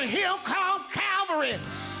on a hill called Calvary,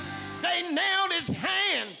 they nailed his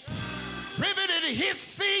hands, riveted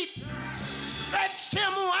his feet, stretched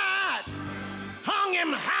him wide, hung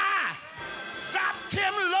him high, dropped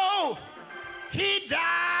him low. He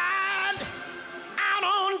died out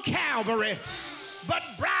on Calvary. But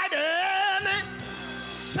bright early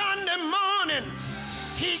Sunday morning,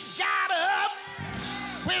 he got up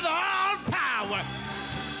with all power,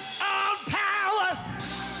 all power,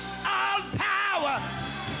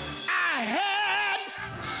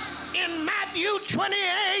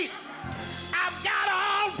 2:28. I've got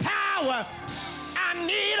all power. I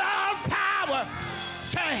need all power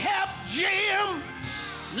to help Jim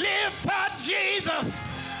live for Jesus.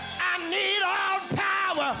 I need all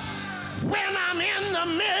power when I'm in the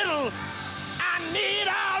middle. I need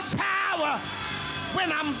all power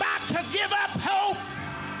when I'm about to give up hope.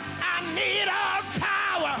 I need all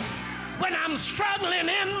power when I'm struggling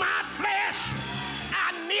in my flesh.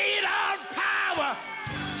 I need all power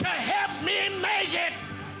to help me make it.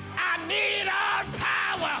 I need all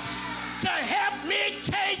power to help me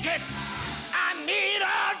take it. I need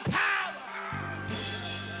all power.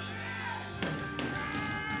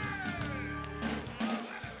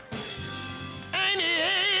 Ain't he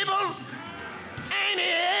able? Ain't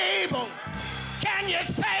he able? Can you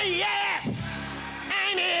say yes?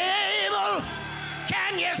 Ain't he able?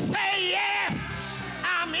 Can you say yes?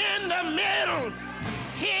 I'm in the middle.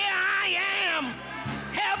 Here I am.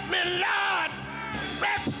 Help me, Lord.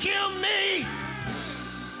 Rescue me.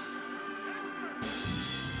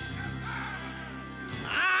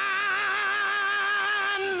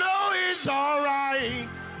 I know he's all right.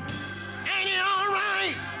 Ain't he all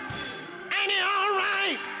right? Ain't he all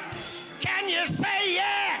right? Can you say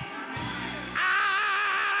yes?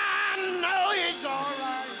 I know he's all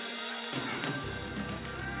right.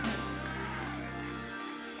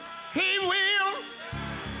 He will.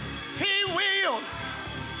 He will.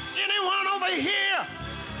 Anyone over here?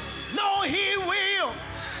 No, he will.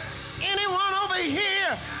 Anyone over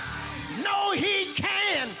here? No, he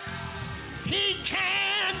can. He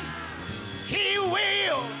can. He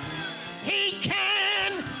will. He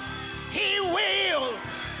can. He will.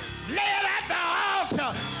 Lay it at the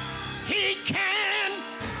altar. He can.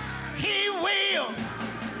 He will.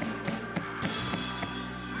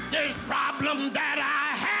 This problem that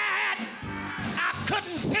I had, I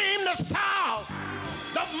couldn't seem to solve.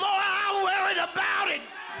 The more I worried about it,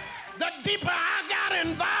 the deeper I got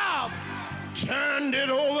involved. Turned it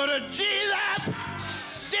over to Jesus.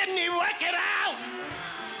 Didn't he work it out?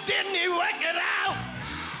 Didn't he work it out?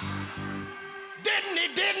 Didn't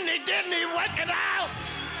he work it out?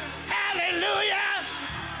 Hallelujah.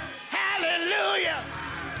 Hallelujah.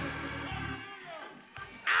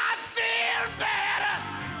 I feel better,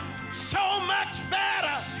 so much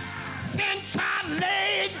better, since I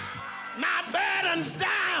laid my burdens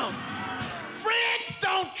down. Friends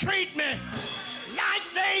don't treat me like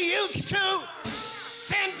they used to,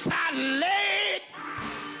 since I laid.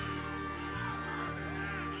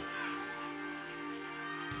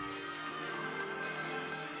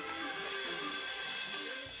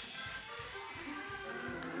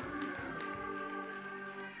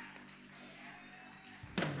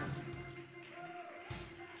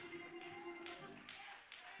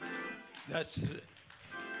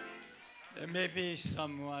 There may be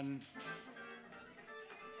someone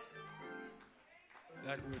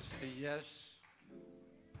that would say yes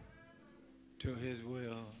to his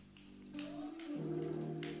will.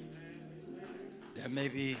 There may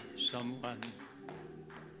be someone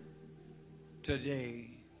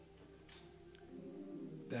today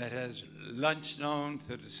that has lunched on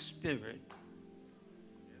to the spirit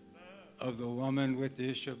of the woman with the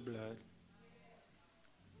issue of blood.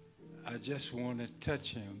 I just want to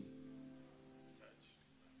touch him.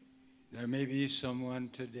 There may be someone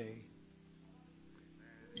today.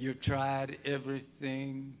 You've tried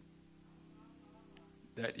everything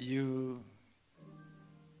that you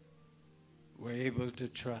were able to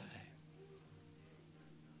try,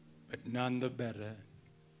 but none the better.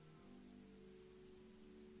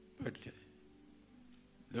 But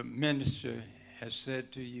the minister has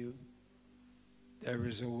said to you, there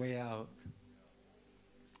is a way out.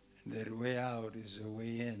 And that way out is a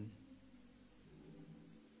way in.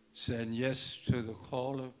 Saying yes to the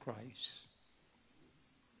call of Christ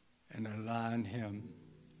and allowing him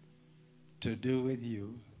to do with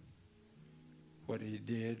you what he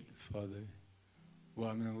did for the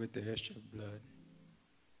woman with the issue of blood,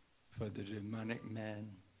 for the demonic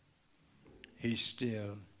man. He's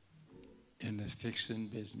still in the fixing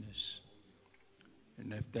business.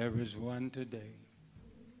 And if there is one today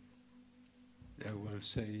that will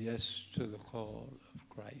say yes to the call of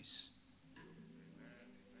Christ,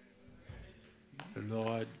 the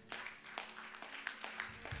Lord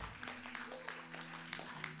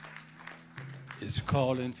is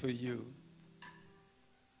calling for you.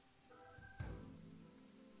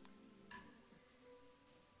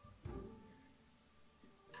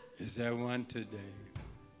 Is there one today?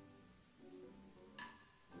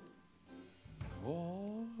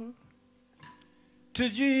 Oh, to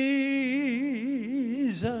Jesus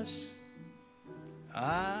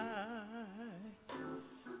I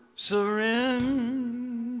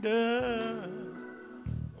surrender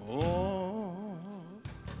all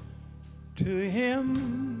to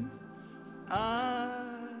him I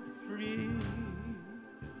freely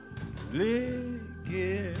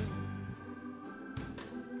give.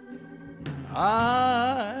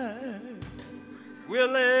 I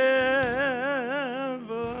will ever,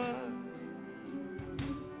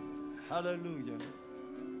 hallelujah,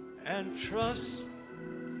 and trust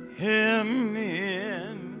him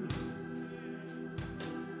in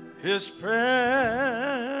his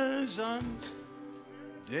presence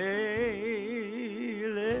daily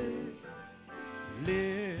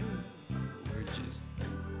live.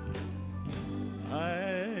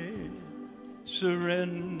 I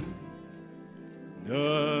surrender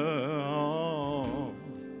all.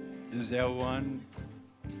 Is there one?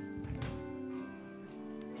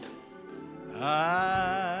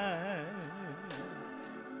 I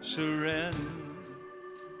surrender.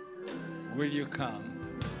 Will you come?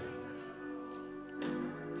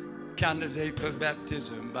 Candidate for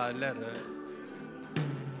baptism by letter,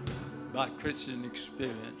 by Christian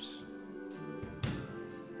experience.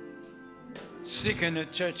 Seeking a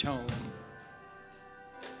church home.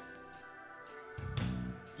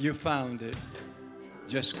 You found it.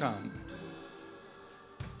 Just come.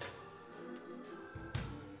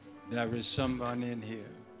 There is someone in here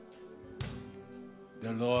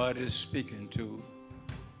the Lord is speaking to.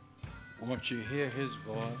 Won't you hear his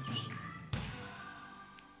voice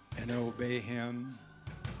and obey him?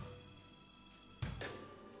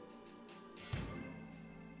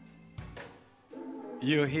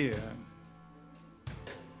 You're here.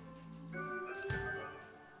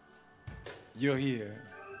 You're here.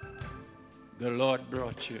 The Lord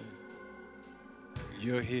brought you.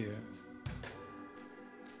 You're here.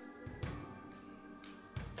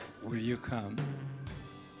 Will you come?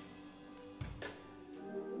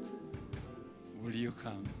 Will you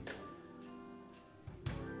come?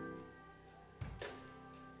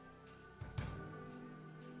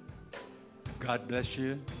 God bless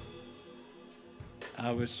you.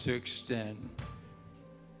 I was to extend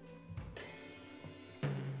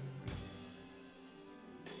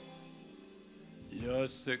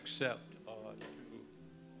yours to accept or to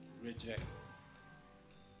reject.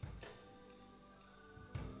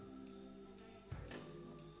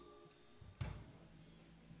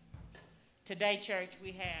 Today, church,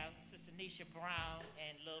 we have Sister Nisha Brown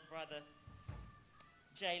and little brother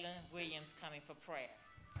Jalen Williams coming for prayer.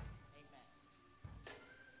 Amen.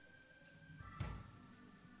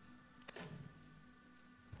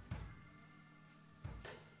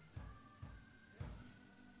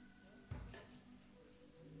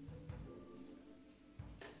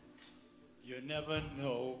 You never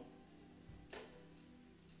know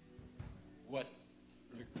what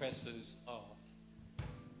requests are.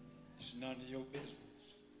 It's none of your business.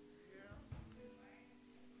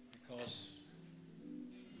 Because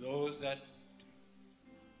those that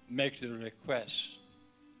make the requests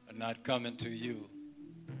are not coming to you.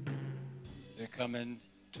 They're coming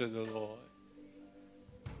to the Lord,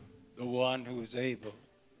 the one who's able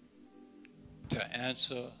to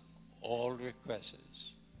answer all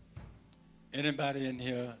requests. Anybody in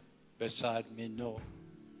here beside me know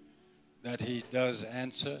that he does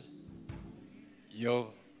answer your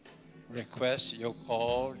request, your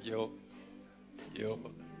call, your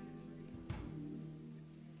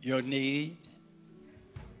need?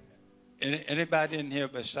 Anybody in here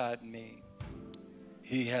beside me,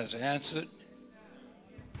 he has answered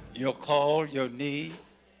your call, your need.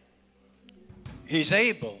 He's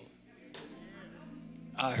able.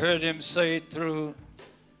 I heard him say through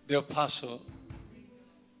the apostle,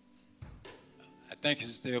 I think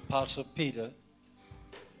it's the apostle Peter,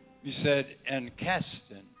 he said, and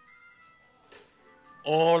casting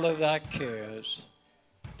all of thy cares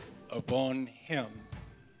upon him,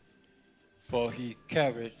 for he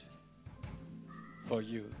carried for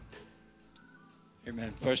you.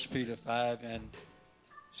 Amen. 1 Peter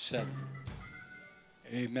 5:7.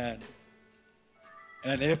 Amen.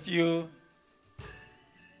 And if you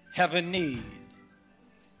have a need,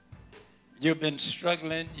 you've been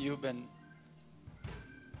struggling, you've been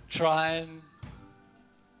trying,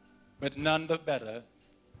 but none the better,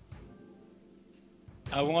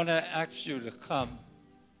 I want to ask you to come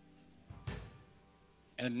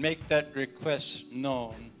and make that request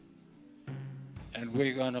known, and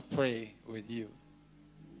we're going to pray with you.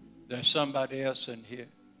 There's somebody else in here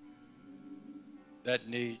that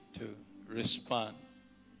need to respond.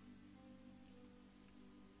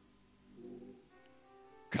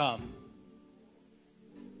 Come.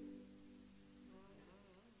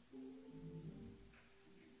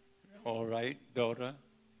 All right, daughter.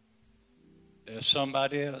 There's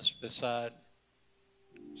somebody else beside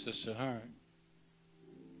Sister Hearn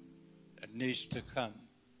that needs to come.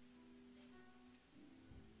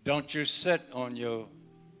 Don't you sit on your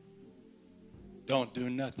don't do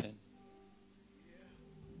nothing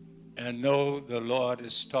and know the Lord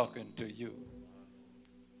is talking to you.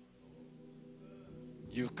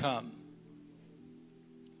 You come.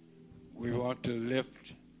 We want to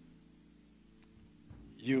lift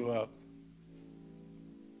you up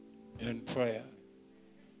in prayer.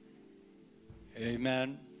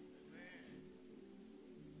 Amen.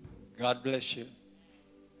 God bless you.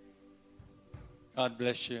 God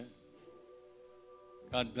bless you.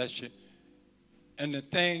 God bless you. And the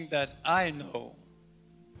thing that I know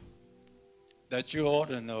that you ought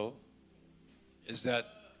to know is that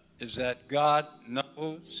God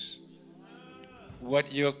knows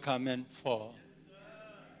what you're coming for.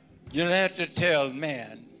 You don't have to tell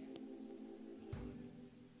man,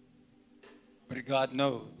 but God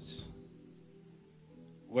knows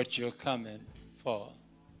what you're coming for.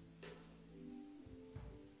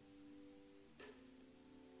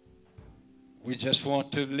 We just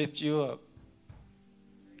want to lift you up.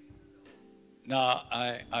 Now,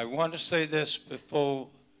 I want to say this before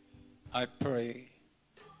I pray.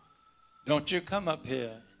 Don't you come up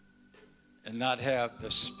here and not have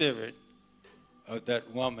the spirit of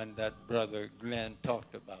that woman that Brother Glynn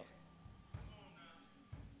talked about.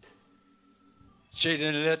 She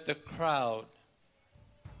didn't let the crowd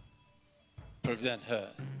prevent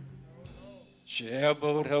her. She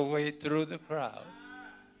elbowed her way through the crowd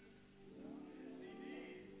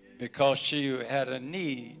because she had a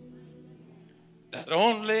need that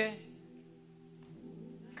only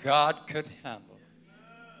God could handle.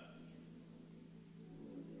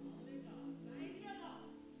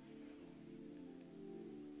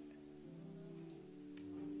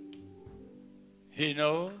 He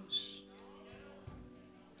knows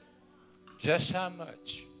just how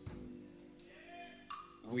much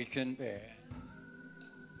we can bear.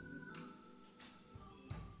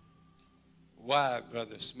 Why,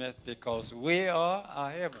 Brother Smith? Because we are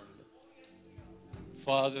our Heavenly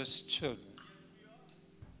Father's children.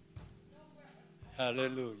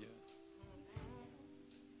 Hallelujah.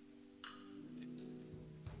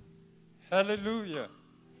 Hallelujah.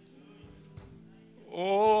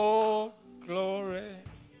 Oh, glory.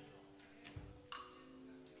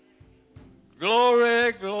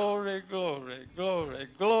 Glory, glory, glory, glory,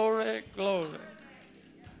 glory, glory.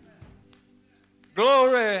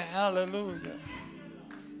 Glory, hallelujah.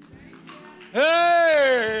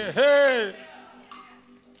 Hey, hey.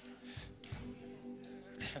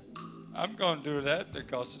 I'm going to do that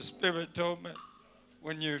because the Spirit told me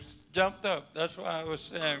when you jumped up. That's why I was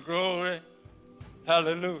saying glory,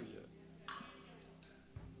 hallelujah.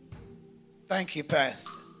 Thank you,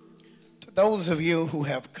 Pastor. To those of you who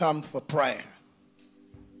have come for prayer,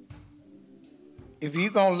 if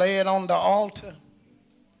you're going to lay it on the altar,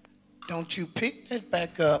 don't you pick it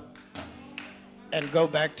back up and go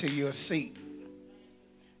back to your seat.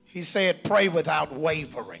 He said, pray without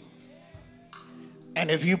wavering.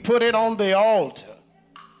 And if you put it on the altar,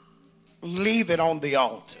 leave it on the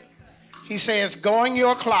altar. He says, go in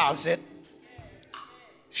your closet,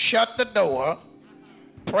 shut the door,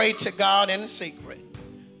 pray to God in secret.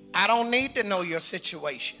 I don't need to know your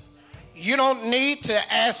situation. You don't need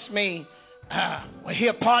to ask me, well,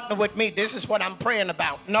 here, partner with me. This is what I'm praying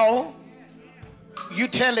about. No. You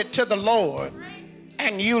tell it to the Lord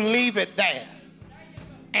and you leave it there.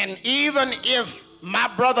 And even if my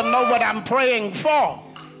brother know what I'm praying for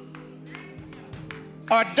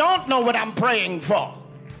or don't know what I'm praying for,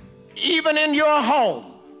 even in your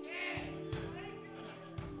home,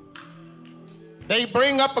 they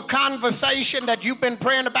bring up a conversation that you've been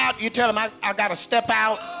praying about, you tell them, I got to step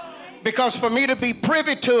out, because for me to be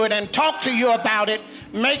privy to it and talk to you about it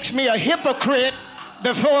makes me a hypocrite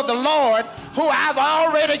before the Lord, who I've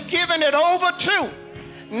already given it over to,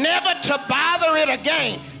 never to bother it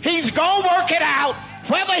again. He's going to work it out,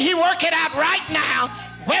 whether he work it out right now,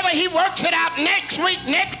 whether he works it out next week,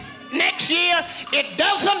 next year, it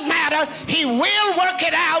doesn't matter. He will work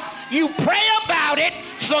it out. You pray about it,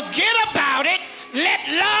 forget about it, let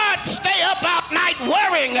Lord stay up all night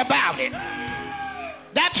worrying about it.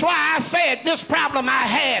 That's why I said this problem I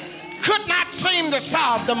had could not seem to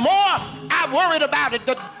solve. The more I worried about it,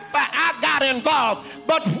 the more I got involved.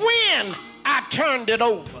 But when I turned it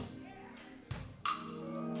over,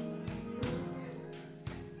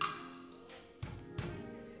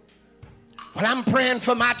 when I'm praying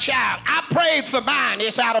for my child, I prayed for mine,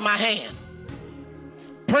 it's out of my hand.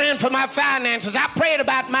 Praying for my finances, I prayed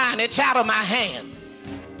about mine, it's out of my hand.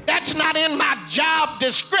 That's not in my job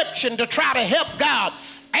description to try to help God.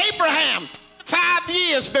 Abraham, 5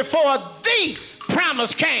 years before the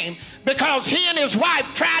promise came, because he and his wife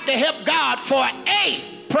tried to help God for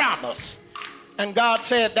a promise. And God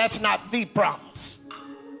said, that's not the promise.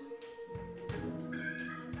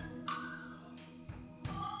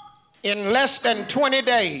 In less than 20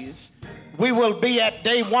 days, we will be at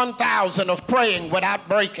day 1,000 of praying without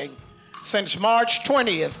breaking since March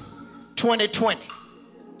 20th, 2020.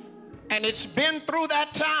 And it's been through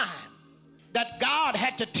that time that God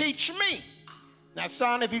had to teach me. Now,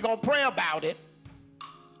 son, if you're going to pray about it,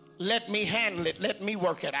 let me handle it. Let me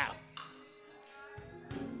work it out.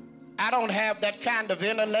 I don't have that kind of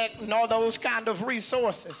intellect nor those kind of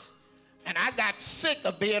resources. And I got sick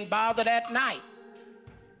of being bothered at night.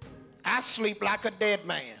 I sleep like a dead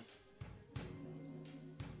man.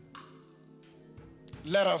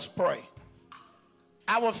 Let us pray.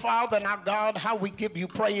 Our Father and our God, how we give you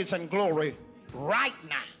praise and glory right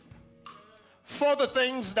now for the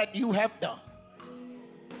things that you have done.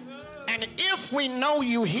 And if we know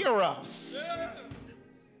you hear us,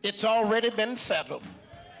 it's already been settled.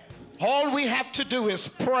 All we have to do is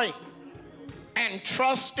pray and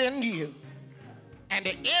trust in you.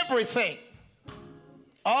 And everything,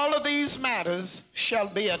 all of these matters shall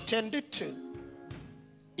be attended to.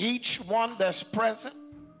 Each one that's present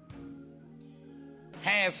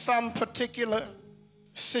has some particular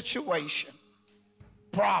situation,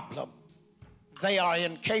 problem they are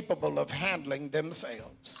incapable of handling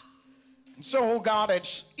themselves. And so, oh God,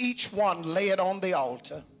 as each one lay it on the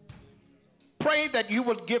altar, pray that you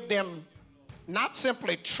would give them not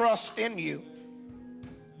simply trust in you,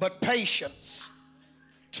 but patience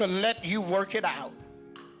to let you work it out.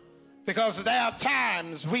 Because there are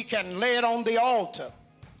times we can lay it on the altar,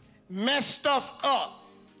 mess stuff up,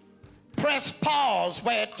 press pause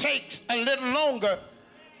where it takes a little longer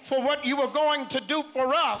for what you were going to do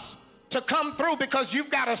for us to come through, because you've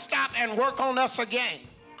got to stop and work on us again.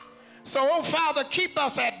 So, oh Father, keep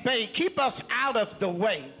us at bay, keep us out of the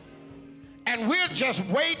way, and we'll just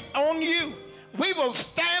wait on you. We will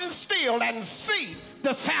stand still and see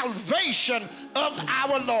the salvation of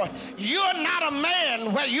our Lord. You're not a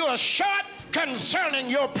man where you are short concerning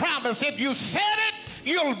your promise. If you said it,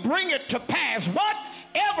 you'll bring it to pass.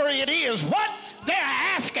 Whatever it is, what they're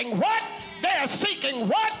asking, what they're seeking,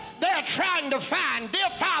 what they're trying to find, dear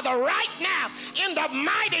Father, right now, in the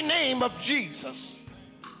mighty name of Jesus,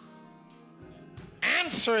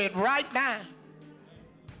 answer it right now.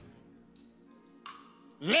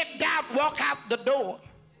 Let doubt walk out the door.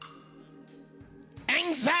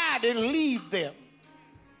 Anxiety leave them.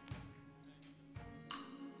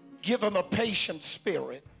 Give them a patient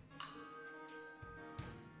spirit.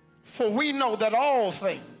 For we know that all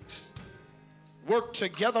things work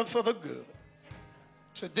together for the good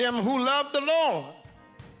to them who love the Lord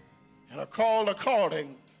and are called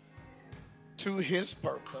according to his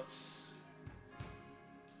purpose.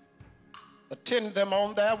 Attend them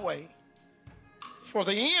on their way. For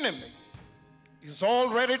the enemy is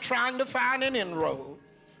already trying to find an inroad.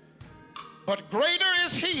 But greater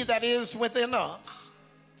is he that is within us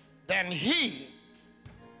than he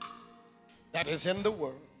that is in the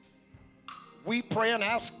world. We pray and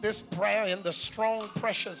ask this prayer in the strong,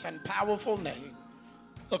 precious, and powerful name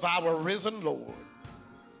of our risen Lord.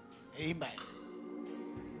 Amen.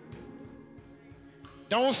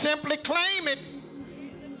 Don't simply claim it,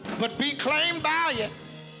 but be claimed by it.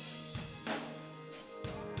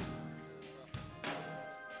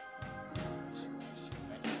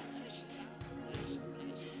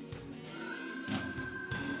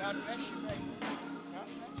 God bless you, baby. God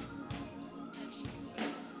bless you.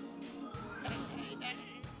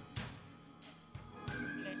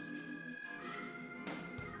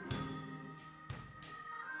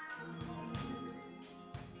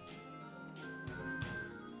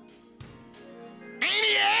 Ain't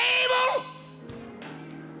he able?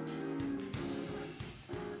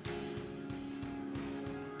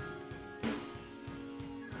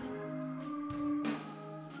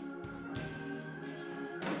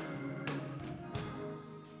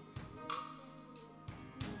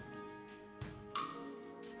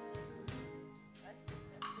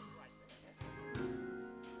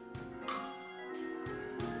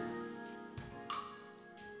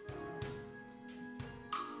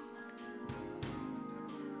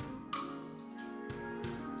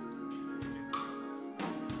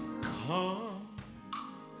 Come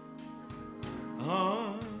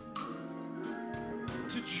on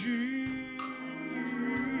to Jesus.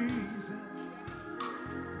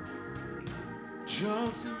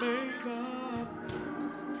 Just make up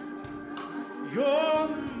your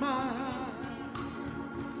mind.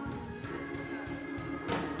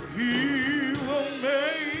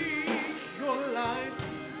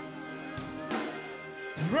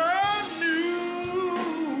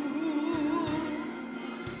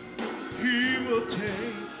 will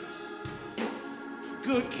take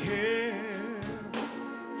good care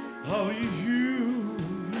of you.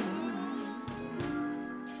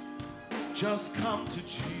 Just come to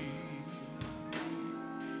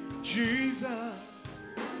Jesus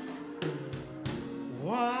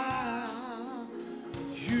while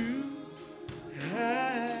you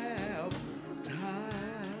have time.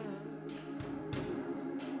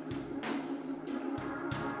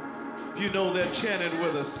 If you know that, chant it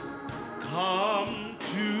with us. Come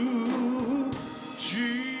to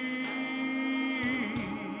Jesus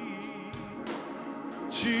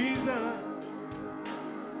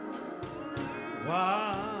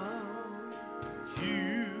while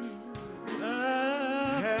you have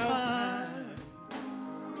time.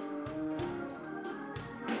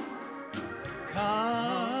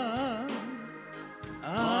 Come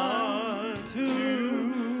unto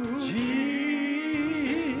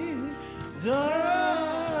Jesus,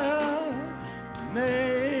 make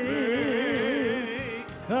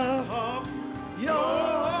up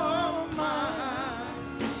your mind.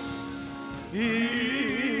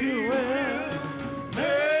 He will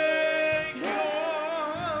make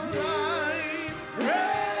your life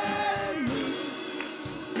brand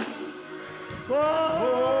new.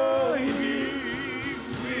 For He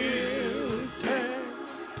will take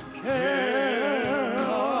care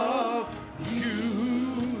of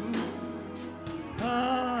you.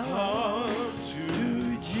 Come to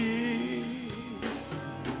Jesus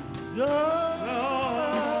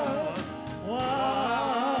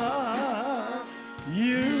while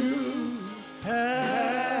you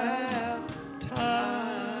have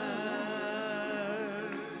time.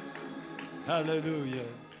 Hallelujah.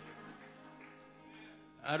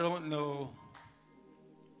 I don't know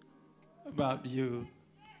about you,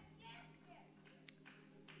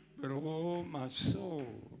 but oh, my soul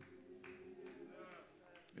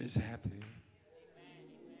is happy.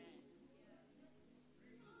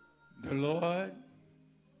 The Lord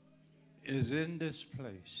is in this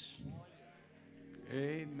place.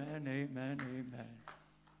 Amen, amen, amen.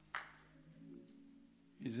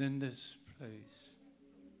 He's in this place.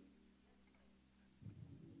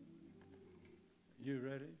 You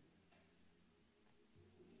ready?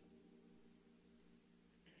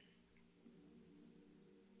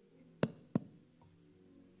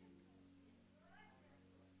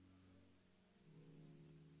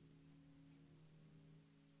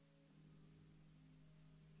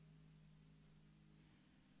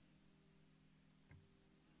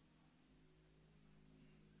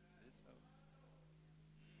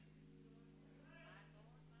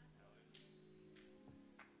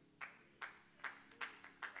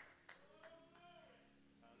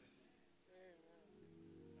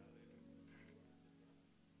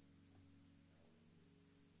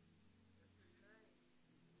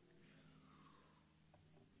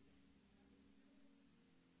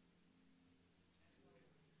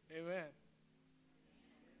 Amen.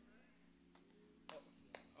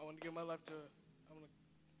 I want to give my life to, I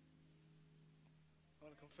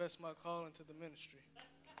want to confess my call into the ministry.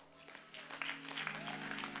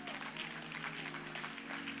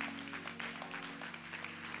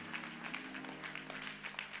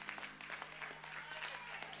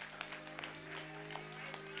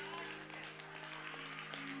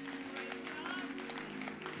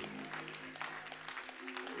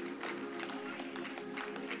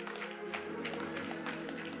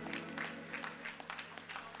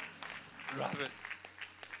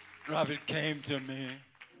 Robert came to me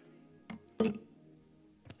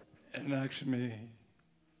and asked me,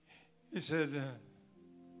 he said,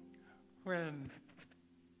 when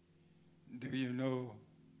do you know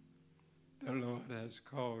the Lord has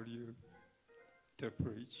called you to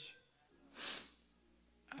preach?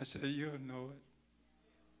 I said, you'll know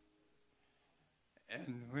it.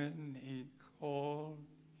 And when He called,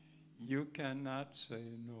 you cannot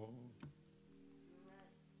say no.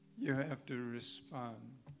 You have to respond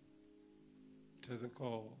to the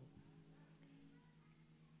call.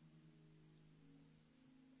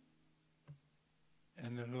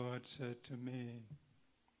 And the Lord said to me,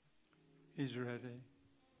 He's ready.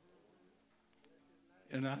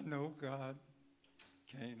 And I know God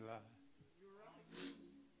can't lie.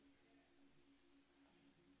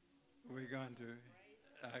 We're going to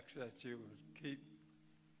ask that you would keep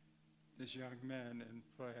this young man in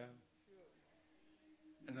prayer.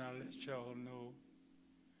 And I'll let y'all know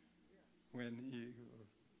when he will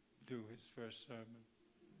do his first sermon.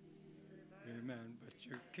 Amen. But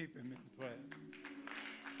you keep him in prayer.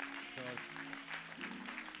 Because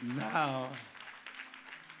now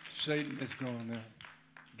Satan is going to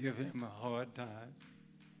give him a hard time.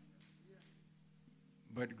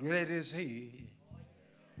 But great is he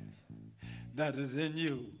that is in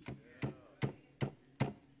you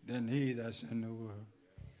than he that's in the world.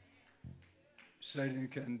 Satan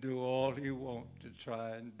can do all he wants to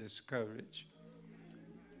try and discourage,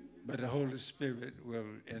 but the Holy Spirit will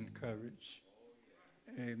encourage.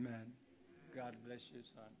 Amen. God bless you,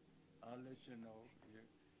 son. I'll let you know. You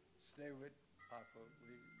stay with Papa.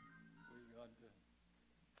 We're going to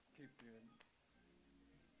keep you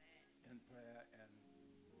in prayer and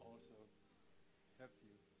also help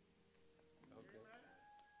you. Okay?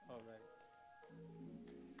 All right.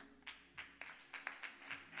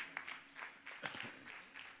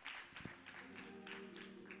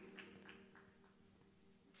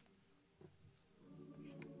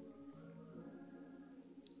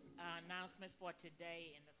 Announcements for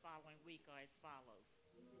today and the following week are as follows.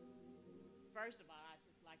 First of all, I'd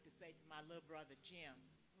just like to say to my little brother Jim,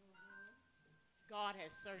 God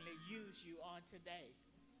has certainly used you on today.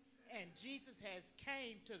 And Jesus has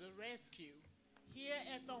came to the rescue here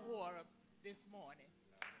at the Horeb this morning.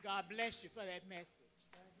 God bless you for that message.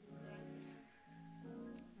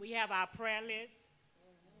 We have our prayer list.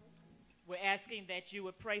 We're asking that you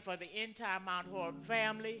would pray for the entire Mount Horeb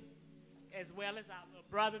family, as well as our little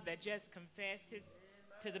brother that just confessed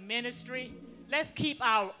to the ministry. Let's keep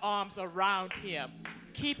our arms around him.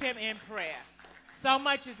 Keep him in prayer. So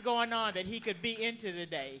much is going on that he could be into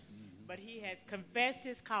today, but he has confessed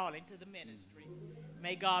his calling to the ministry.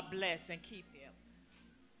 May God bless and keep him.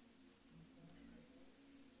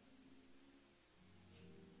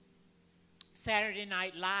 Saturday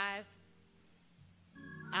Night Live.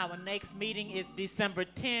 Our next meeting is December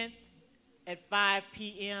 10th at 5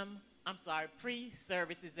 p.m.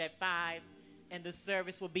 Pre-service is at 5, and the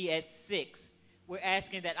service will be at 6. We're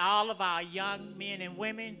asking that all of our young men and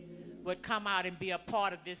women would come out and be a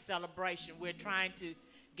part of this celebration. We're trying to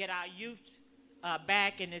get our youth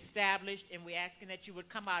back and established, and we're asking that you would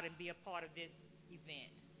come out and be a part of this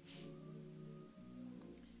event.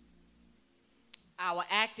 Our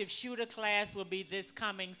active shooter class will be this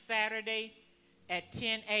coming Saturday at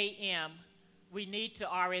 10 a.m. We need to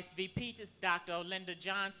RSVP to Dr. Olinda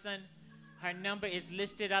Johnson. Her number is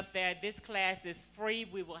listed up there. This class is free.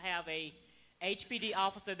 We will have a HPD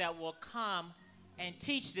officer that will come and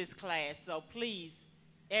teach this class. So please,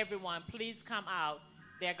 everyone, please come out.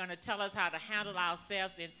 They're going to tell us how to handle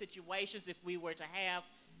ourselves in situations if we were to have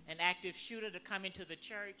an active shooter to come into the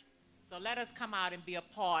church. So let us come out and be a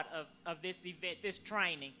part of this event, this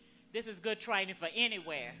training. This is good training for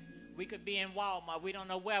anywhere. We could be in Walmart. We don't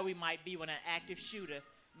know where we might be when an active shooter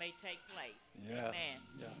may take place. Yeah. Amen.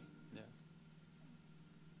 Yeah. Yeah.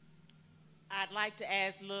 I'd like to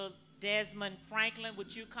ask little Desmond Franklin,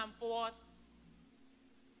 would you come forth?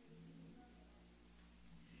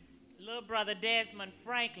 Little brother Desmond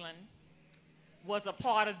Franklin was a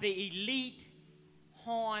part of the elite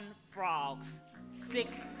Horned Frogs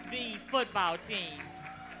 6B football team.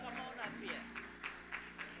 Come on up here.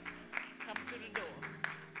 Come to the door.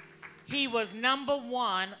 He was number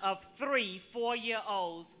 1 of 3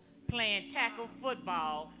 4-year-olds playing tackle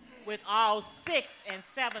football with all 6th and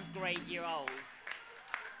 7th grade year-olds.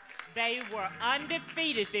 They were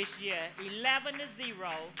undefeated this year, 11-0,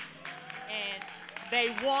 and they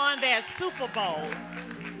won their Super Bowl.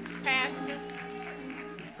 Pastor,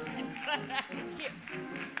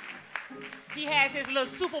 he has his little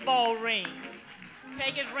Super Bowl ring.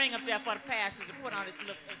 Take his ring up there for the pastor to put on his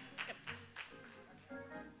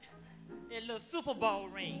little Super Bowl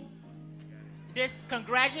ring. This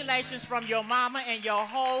congratulations from your mama and your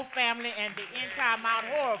whole family and the entire Mount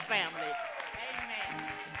Horeb family. Amen.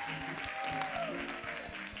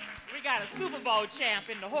 We got a Super Bowl champ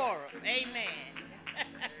in the Horeb. Amen.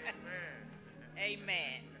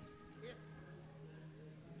 Amen.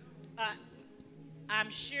 I'm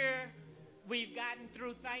sure we've gotten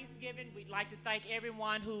through Thanksgiving. We'd like to thank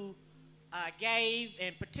everyone who gave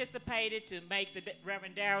and participated to make the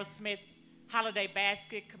Reverend Darrell Smith Holiday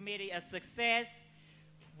Basket Committee a success.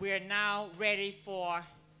 We're now ready for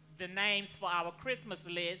the names for our Christmas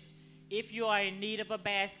list. If you are in need of a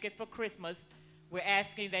basket for Christmas, we're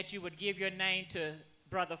asking that you would give your name to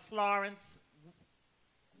Brother Florence,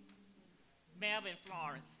 Melvin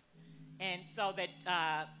Florence. And so that,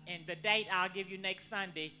 and the date I'll give you next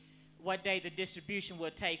Sunday, what day the distribution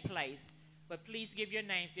will take place. But please give your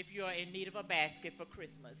names if you are in need of a basket for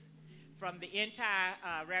Christmas. From the entire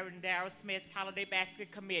Reverend Darrell Smith Holiday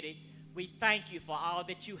Basket Committee, we thank you for all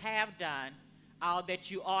that you have done, all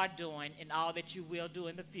that you are doing, and all that you will do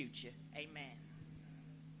in the future. Amen.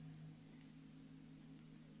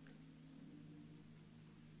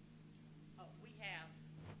 Oh, we have.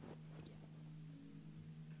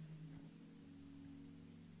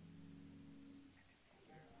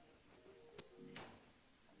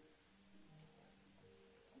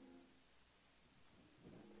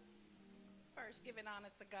 First, giving honor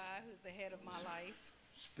to God, who's the head of my life.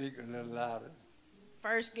 Speak a little louder.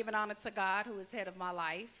 First, giving honor to God, who is head of my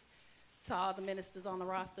life. To all the ministers on the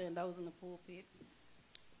roster and those in the pulpit.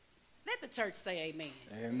 Let the church say amen.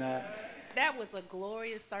 Amen. That was a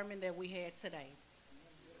glorious sermon that we had today.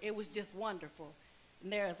 It was just wonderful.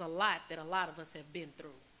 And there is a lot that a lot of us have been through.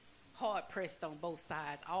 Hard pressed on both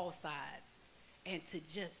sides, all sides. And to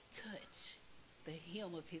just touch the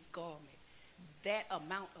hem of his garment, that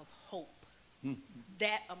amount of hope,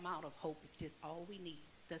 that amount of hope is just all we need.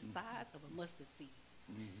 The size of a mustard seed.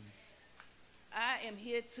 I am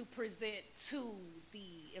here to present to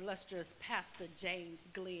the illustrious Pastor James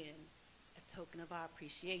Glynn a token of our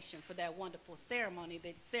appreciation for that wonderful sermon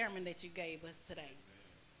that you gave us today.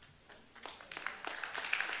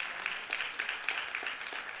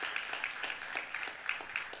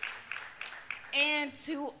 And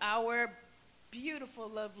to our beautiful,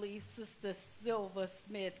 lovely Sister Silva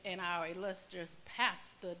Smith and our illustrious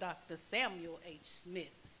Pastor Dr. Samuel H. Smith,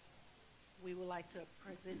 we would like to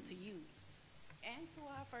present to you and to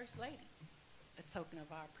our First Lady a token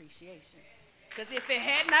of our appreciation. Because if it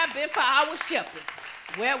had not been for our shepherds,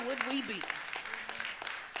 where would we be?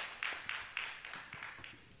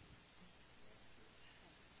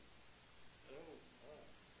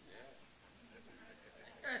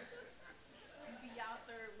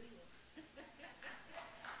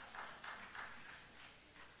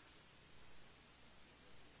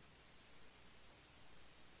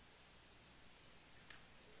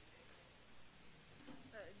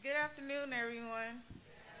 Good afternoon, everyone.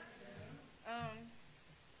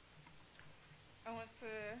 I want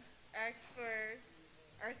to ask for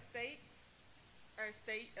our state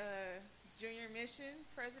junior mission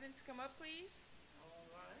president to come up, please. All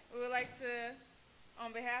right. We would like to,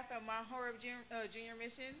 on behalf of Mount Horeb Junior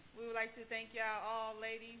Mission, we would like to thank y'all all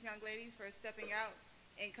ladies, young ladies, for stepping out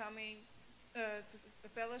and coming to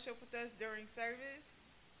fellowship with us during service.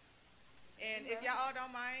 And if y'all all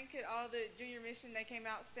don't mind, could all the junior mission that came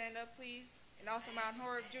out stand up, please? And also Mount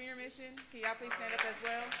Horeb Junior Mission, can y'all please stand up as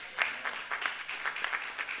well?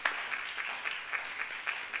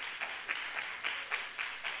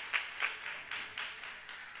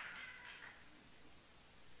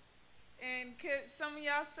 And could some of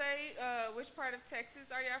y'all say which part of Texas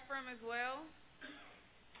are y'all from as well?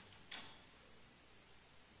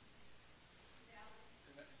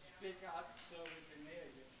 Speak out so we can hear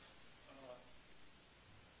you.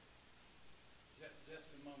 Just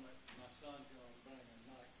a moment. My son's going to bring a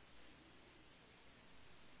mic.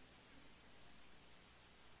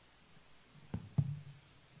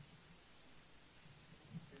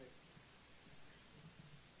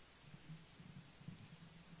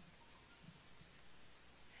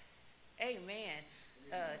 Amen.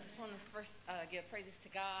 Just want to first give praises to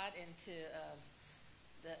God and to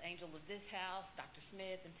the angel of this house, Dr.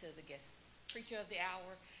 Smith, and to the guest preacher of the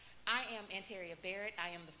hour. I am Antaria Barrett.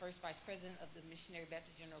 I am the first vice president of the Missionary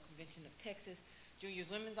Baptist General Convention of Texas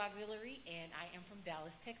Juniors Women's Auxiliary, and I am from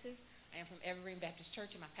Dallas, Texas. I am from Evergreen Baptist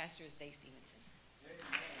Church, and my pastor is Dave Stevenson.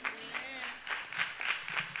 Amen.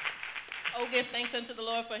 Oh, give thanks unto the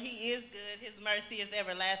Lord, for he is good. His mercy is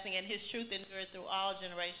everlasting, and his truth endureth through all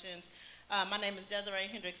generations. My name is Desiree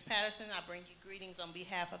Hendricks Patterson. I bring you greetings on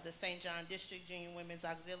behalf of the St. John District Junior Women's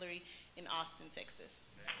Auxiliary in Austin, Texas.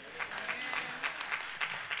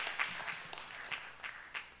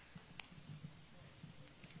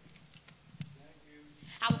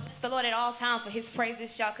 I will bless the Lord at all times, for his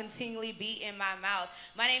praises shall continually be in my mouth.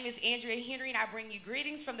 My name is Andrea Henry, and I bring you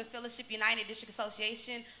greetings from the Fellowship United District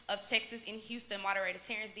Association of Texas in Houston. Moderator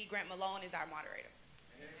Terrence D. Grant Malone is our moderator.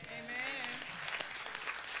 Amen.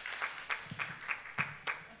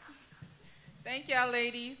 Thank y'all,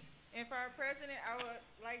 ladies. And for our president, I would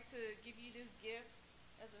like to give you this gift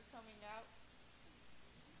as it's coming out.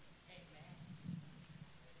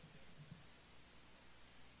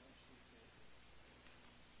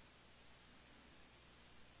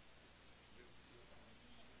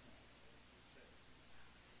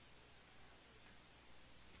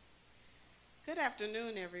 Good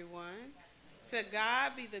afternoon, everyone. To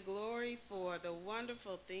God be the glory for the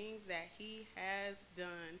wonderful things that he has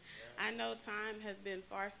done. I know time has been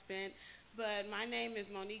far spent, but my name is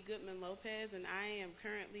Monique Goodman Lopez, and I am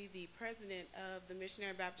currently the president of the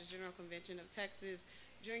Missionary Baptist General Convention of Texas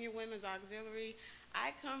Junior Women's Auxiliary.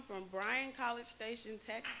 I come from Bryan College Station,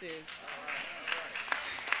 Texas.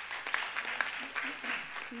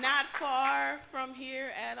 Not far from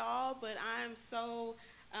here at all, but I'm so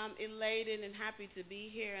elated and happy to be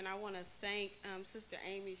here, and I want to thank Sister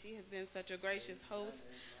Amy. She has been such a gracious host,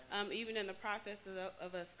 even in the process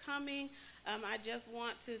of us coming. I just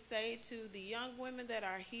want to say to the young women that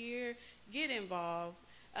are here, get involved.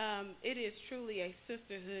 It is truly a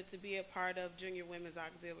sisterhood to be a part of Junior Women's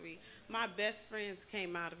Auxiliary. My best friends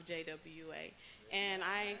came out of JWA, and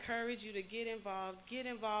I encourage you to get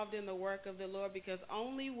involved in the work of the Lord, because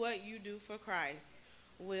only what you do for Christ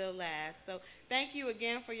will last. So thank you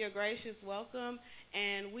again for your gracious welcome,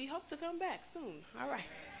 and we hope to come back soon. All right.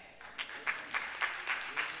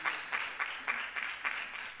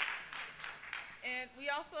 And we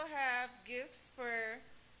also have gifts for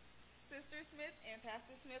Sister Smith and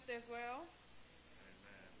Pastor Smith as well.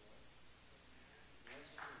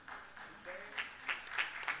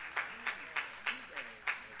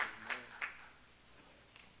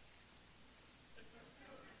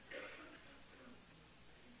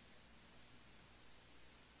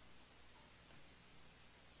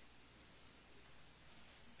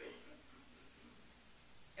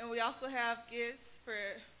 And we also have gifts for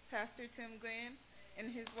Pastor Tim Glynn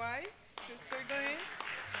and his wife, Sister Glynn.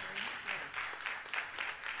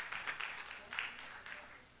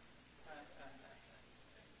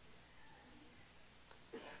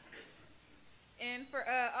 And for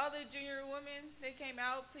all the junior women that came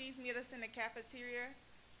out, please meet us in the cafeteria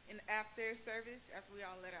after service, after we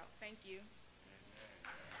all let out. Thank you.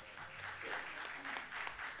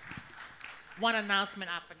 One announcement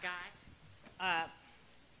I forgot.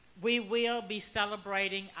 We will be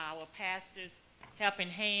celebrating our pastor's Helping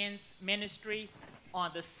Hands ministry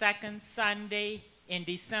on the second Sunday in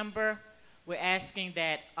December. We're asking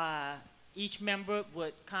that each member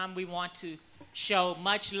would come. We want to show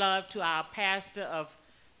much love to our pastor of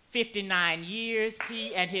 59 years,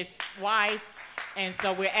 he and his wife. And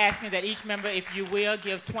so we're asking that each member, if you will,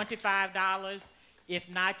 give $25. If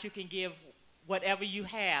not, you can give whatever you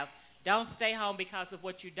have. Don't stay home because of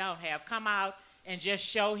what you don't have. Come out and just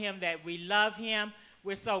show him that we love him.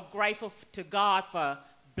 We're so grateful to God for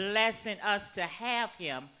blessing us to have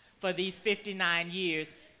him for these 59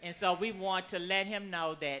 years. And so we want to let him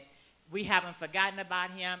know that we haven't forgotten about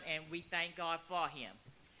him, and we thank God for him.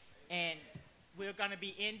 And we're going to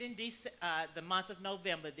be ending the month of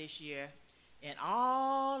November this year. And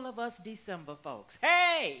all of us December folks,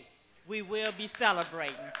 hey, we will be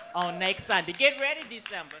celebrating on next Sunday. Get ready,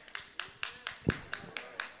 December.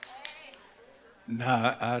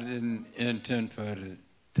 No, I didn't intend for her to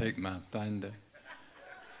take my thunder.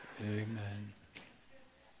 Amen.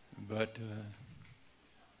 But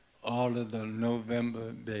all of the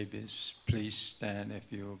November babies, please stand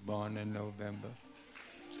if you were born in November.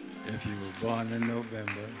 If you were born in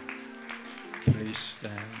November, please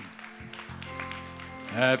stand.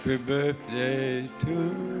 Happy birthday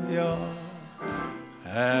to you.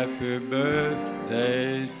 Happy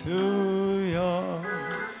birthday to you.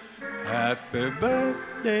 Happy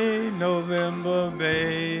birthday, November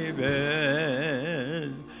babies.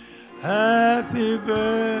 Happy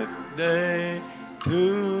birthday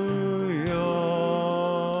to you.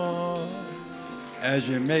 As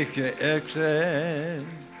you make your exit,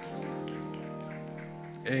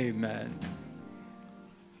 amen.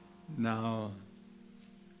 Now,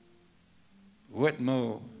 what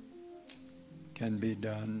more can be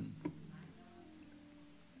done?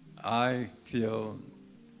 I feel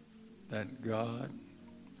that God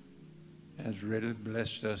has really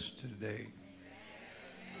blessed us today.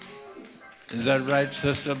 Is that right,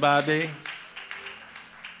 Sister Bobby?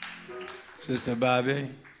 Sister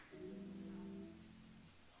Bobby?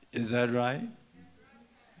 Is that right?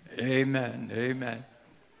 Amen, amen.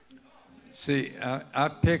 See, I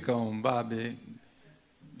pick on Bobby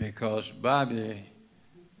because Bobby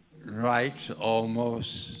writes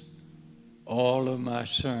almost all of my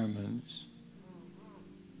sermons,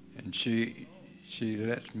 and she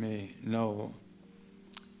lets me know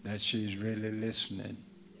that she's really listening,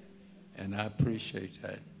 and I appreciate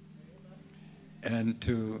that. And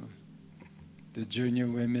to the junior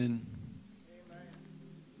women,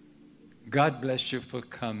 God bless you for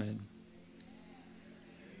coming.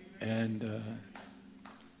 And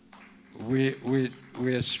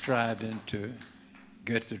we're striving to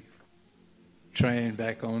get the train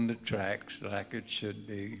back on the tracks like it should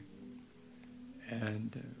be.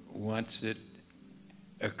 And once it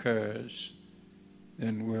occurs,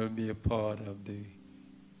 then we'll be a part of the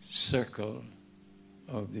circle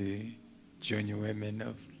of the junior women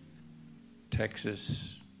of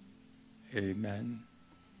Texas. Amen.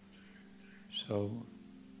 So,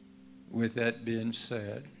 with that being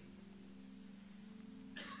said,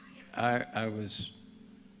 I was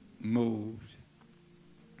moved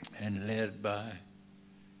and led by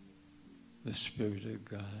the Spirit of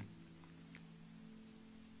God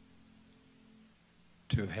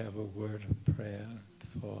to have a word of prayer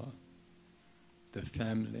for the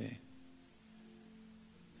family.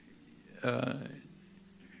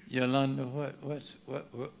 Yolanda,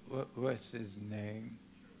 what's his name?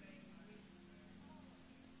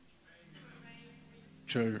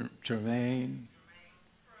 Tremaine.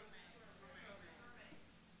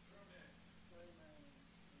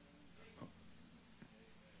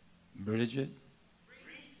 Bridget?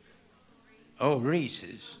 Oh,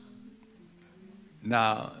 Reese's.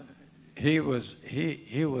 Now, he was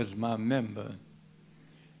my member,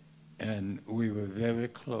 and we were very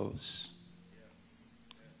close.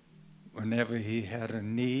 Whenever he had a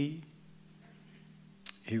need,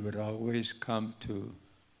 he would always come to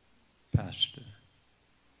Pastor.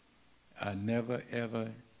 I never,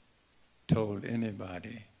 ever told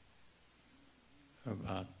anybody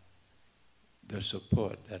about the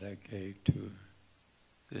support that I gave to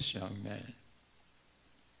this young man.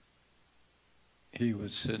 He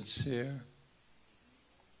was sincere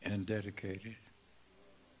and dedicated,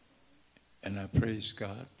 and I praise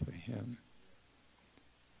God for him.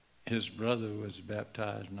 His brother was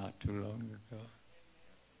baptized not too long ago.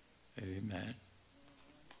 Amen.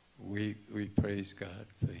 We praise God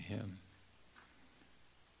for him.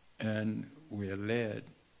 And we are led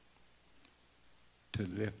to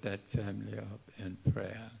lift that family up in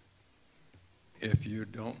prayer. If you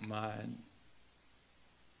don't mind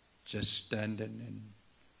just standing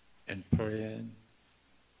and praying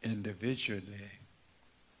individually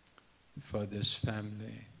for this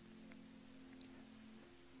family,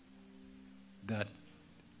 that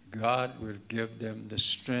God will give them the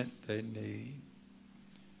strength they need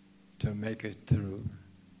to make it through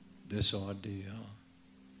this ordeal.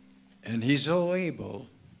 And he's so able.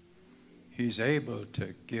 He's able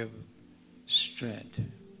to give strength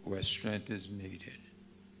where strength is needed.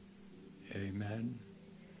 Amen.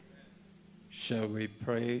 Shall we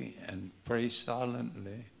pray, and pray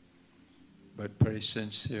silently, but pray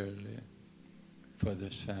sincerely for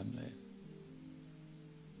this family?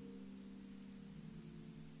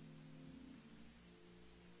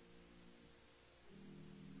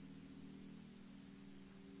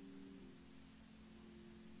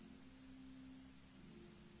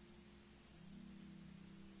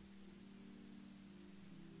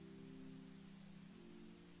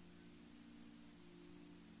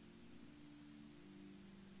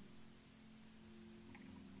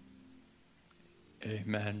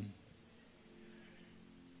 Amen.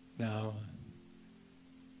 Now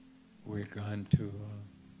we're going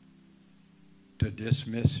to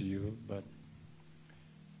dismiss you, but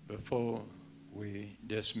before we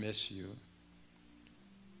dismiss you,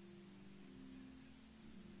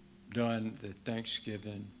 during the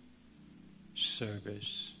Thanksgiving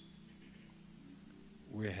service,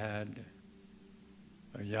 we had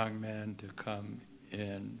a young man to come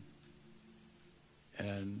in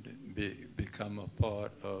and become a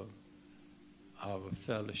part of our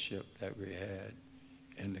fellowship that we had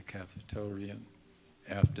in the cafeteria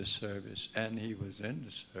after service, and he was in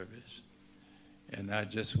the service. And I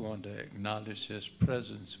just want to acknowledge his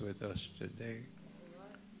presence with us today.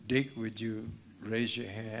 Dick, would you raise your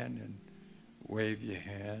hand and wave your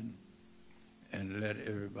hand and let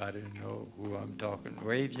everybody know who I'm talking?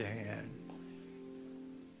 Wave your hand.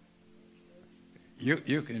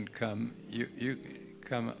 You can come. You can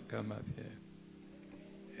come up here.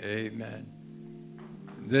 Amen.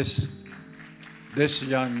 This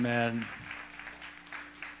young man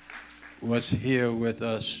was here with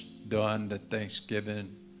us during the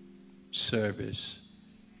Thanksgiving service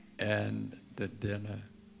and the dinner.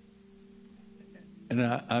 And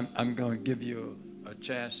I'm going to give you a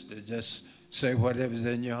chance to just say whatever's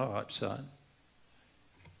in your heart, son.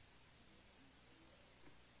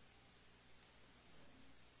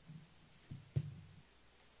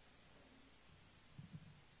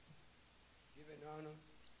 Giving honor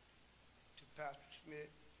to Pastor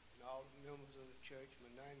Smith and all the members of the church. My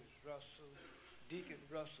name is Deacon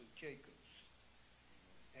Russell Jacobs.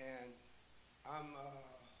 And I'm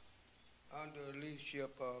under the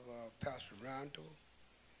leadership of Pastor Randall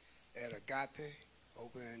at Agape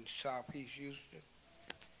over in Southeast Houston.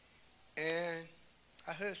 And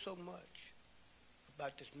I heard so much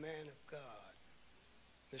about this man of God,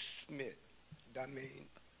 Mr. Smith,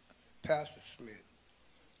 Pastor Smith.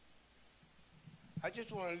 I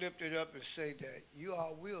just want to lift it up and say that you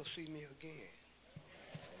all will see me again.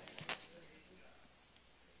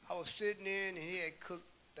 I was sitting in and he had cooked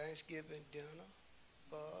Thanksgiving dinner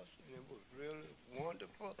for us, and it was really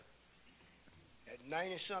wonderful. At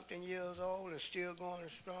 90-something years old and still going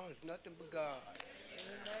strong, it's nothing but God.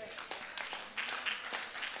 Amen.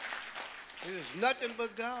 It is nothing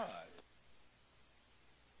but God.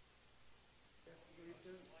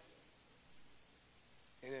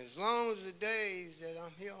 And as long as the days that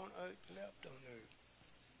I'm here on earth, left on earth,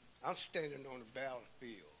 I'm standing on the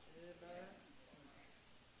battlefield.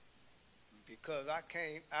 Because I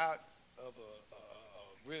came out of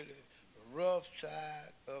a really rough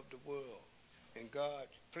side of the world. And God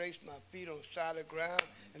placed my feet on solid ground.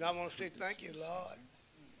 And I want to say thank you, Lord.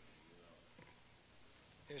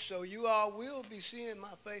 And so you all will be seeing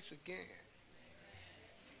my face again.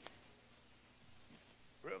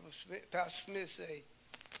 Reverend Smith, Pastor Smith say,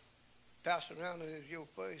 Pastor Randall is your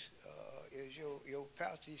first, is your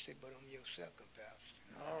pastor. He said, but I'm your second pastor.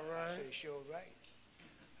 All right. I said, sure right.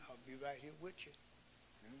 I'll be right here with you.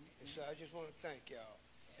 And so I just want to thank y'all.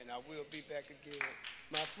 And I will be back again.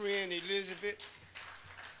 My friend Elizabeth,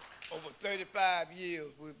 over 35 years,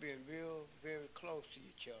 we've been real, very close to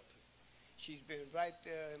each other. She's been right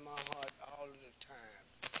there in my heart all of the time.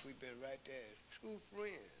 We've been right there as true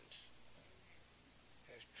friends.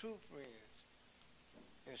 As true friends.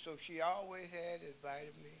 And so she always had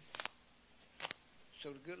invited me.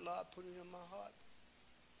 So the good Lord put it in my heart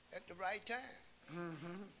at the right time.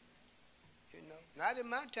 Mm-hmm. You know, not in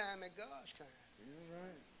my time, at God's time. You're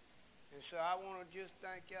right. And so I want to just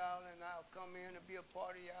thank y'all, and I'll come in and be a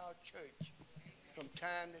part of y'all church from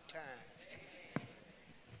time to time.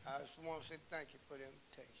 I just want to say thank you for the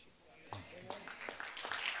invitation.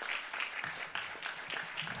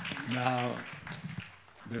 Now,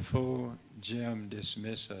 before Jim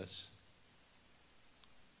dismisses us,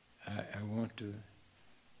 I want to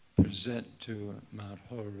present to Mount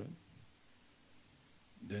Horeb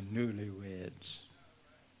the newlyweds.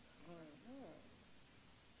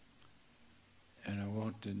 And I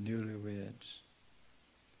want the newlyweds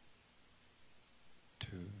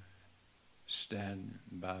to stand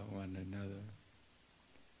by one another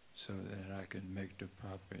so that I can make the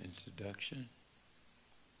proper introduction.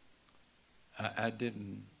 I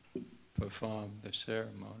didn't perform the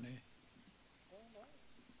ceremony,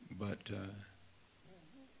 but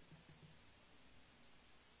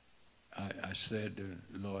I said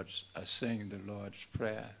I sang the Lord's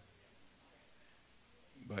Prayer.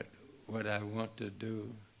 But what I want to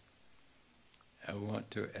do, I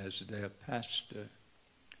want to, as their pastor,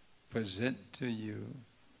 present to you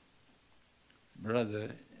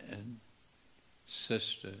brother and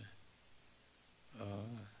sister,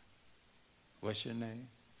 what's your name?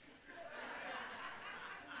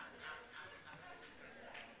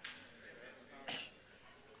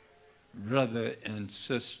 Brother and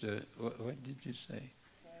sister, what did you say?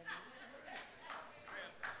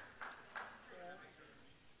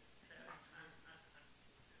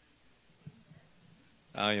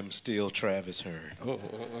 I am still Travis Hearn. Oh,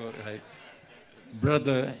 right.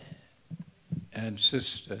 Brother and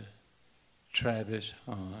sister Travis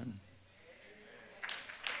Hearn.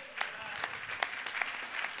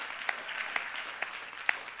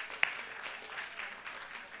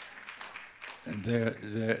 And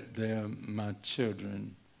they're my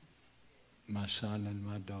children, my son and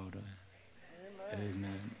my daughter. Amen.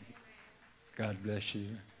 Amen. God bless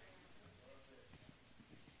you.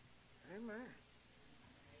 Amen.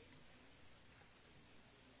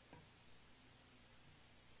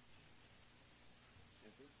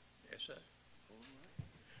 Yes, sir.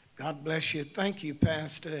 God bless you. Thank you,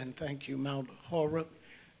 Pastor, and thank you, Mount Horeb,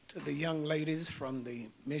 to the young ladies from the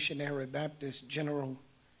Missionary Baptist General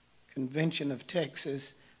Convention of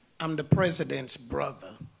Texas. I'm the president's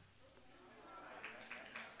brother,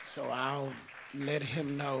 so I'll let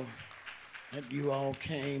him know that you all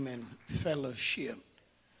came and fellowship.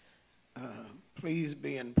 Please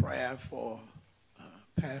be in prayer for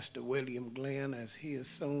Pastor William Glynn as he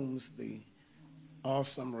assumes the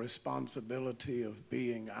awesome responsibility of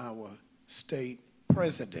being our state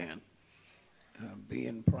president. Be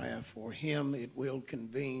in prayer for him. It will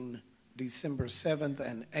convene December 7th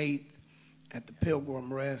and 8th at the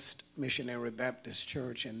Pilgrim Rest Missionary Baptist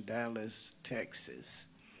Church in Dallas, Texas.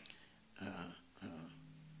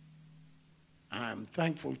 I'm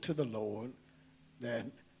thankful to the Lord that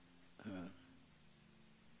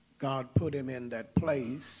God put him in that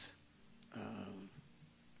place.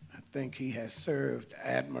 I think he has served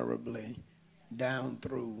admirably down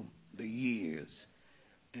through the years.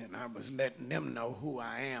 And I was letting them know who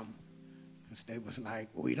I am. Because they was like,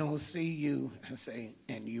 we don't see you. I say,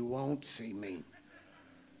 and you won't see me.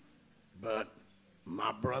 But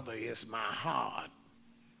my brother is my heart.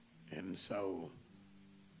 And so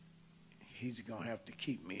he's going to have to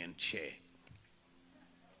keep me in check.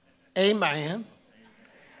 Amen.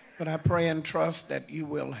 But I pray and trust that you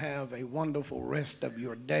will have a wonderful rest of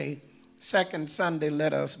your day. Second Sunday,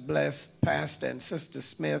 let us bless Pastor and Sister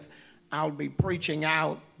Smith. I'll be preaching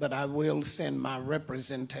out, but I will send my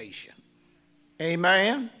representation.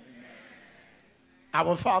 Amen.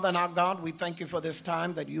 Our Father and our God, we thank you for this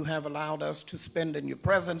time that you have allowed us to spend in your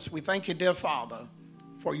presence. We thank you, dear Father,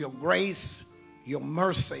 for your grace, your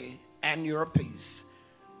mercy, and your peace.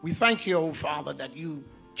 We thank you, O Father, that you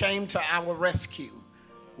came to our rescue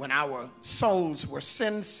when our souls were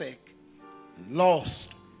sin sick,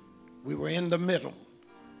 lost. We were in the middle,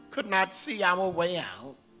 could not see our way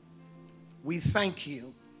out. We thank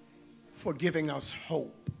you for giving us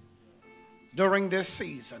hope. During this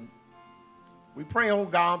season, we pray, oh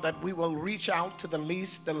God, that we will reach out to the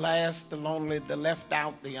least, the last, the lonely, the left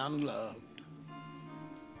out, the unloved.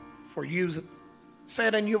 For you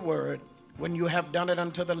said in your word, when you have done it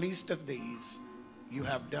unto the least of these, you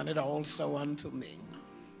have done it also unto me.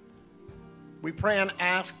 We pray and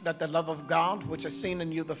ask that the love of God, which is seen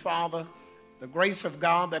in you the Father, the grace of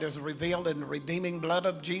God that is revealed in the redeeming blood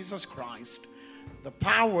of Jesus Christ, the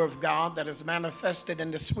power of God that is manifested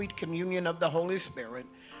in the sweet communion of the Holy Spirit,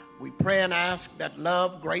 we pray and ask that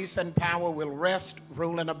love, grace, and power will rest,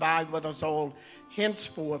 rule, and abide with us all,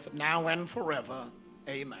 henceforth, now and forever.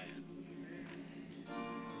 Amen.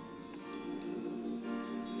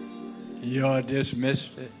 You're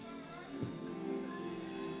dismissed.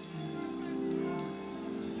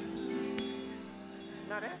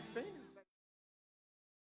 Now that's big.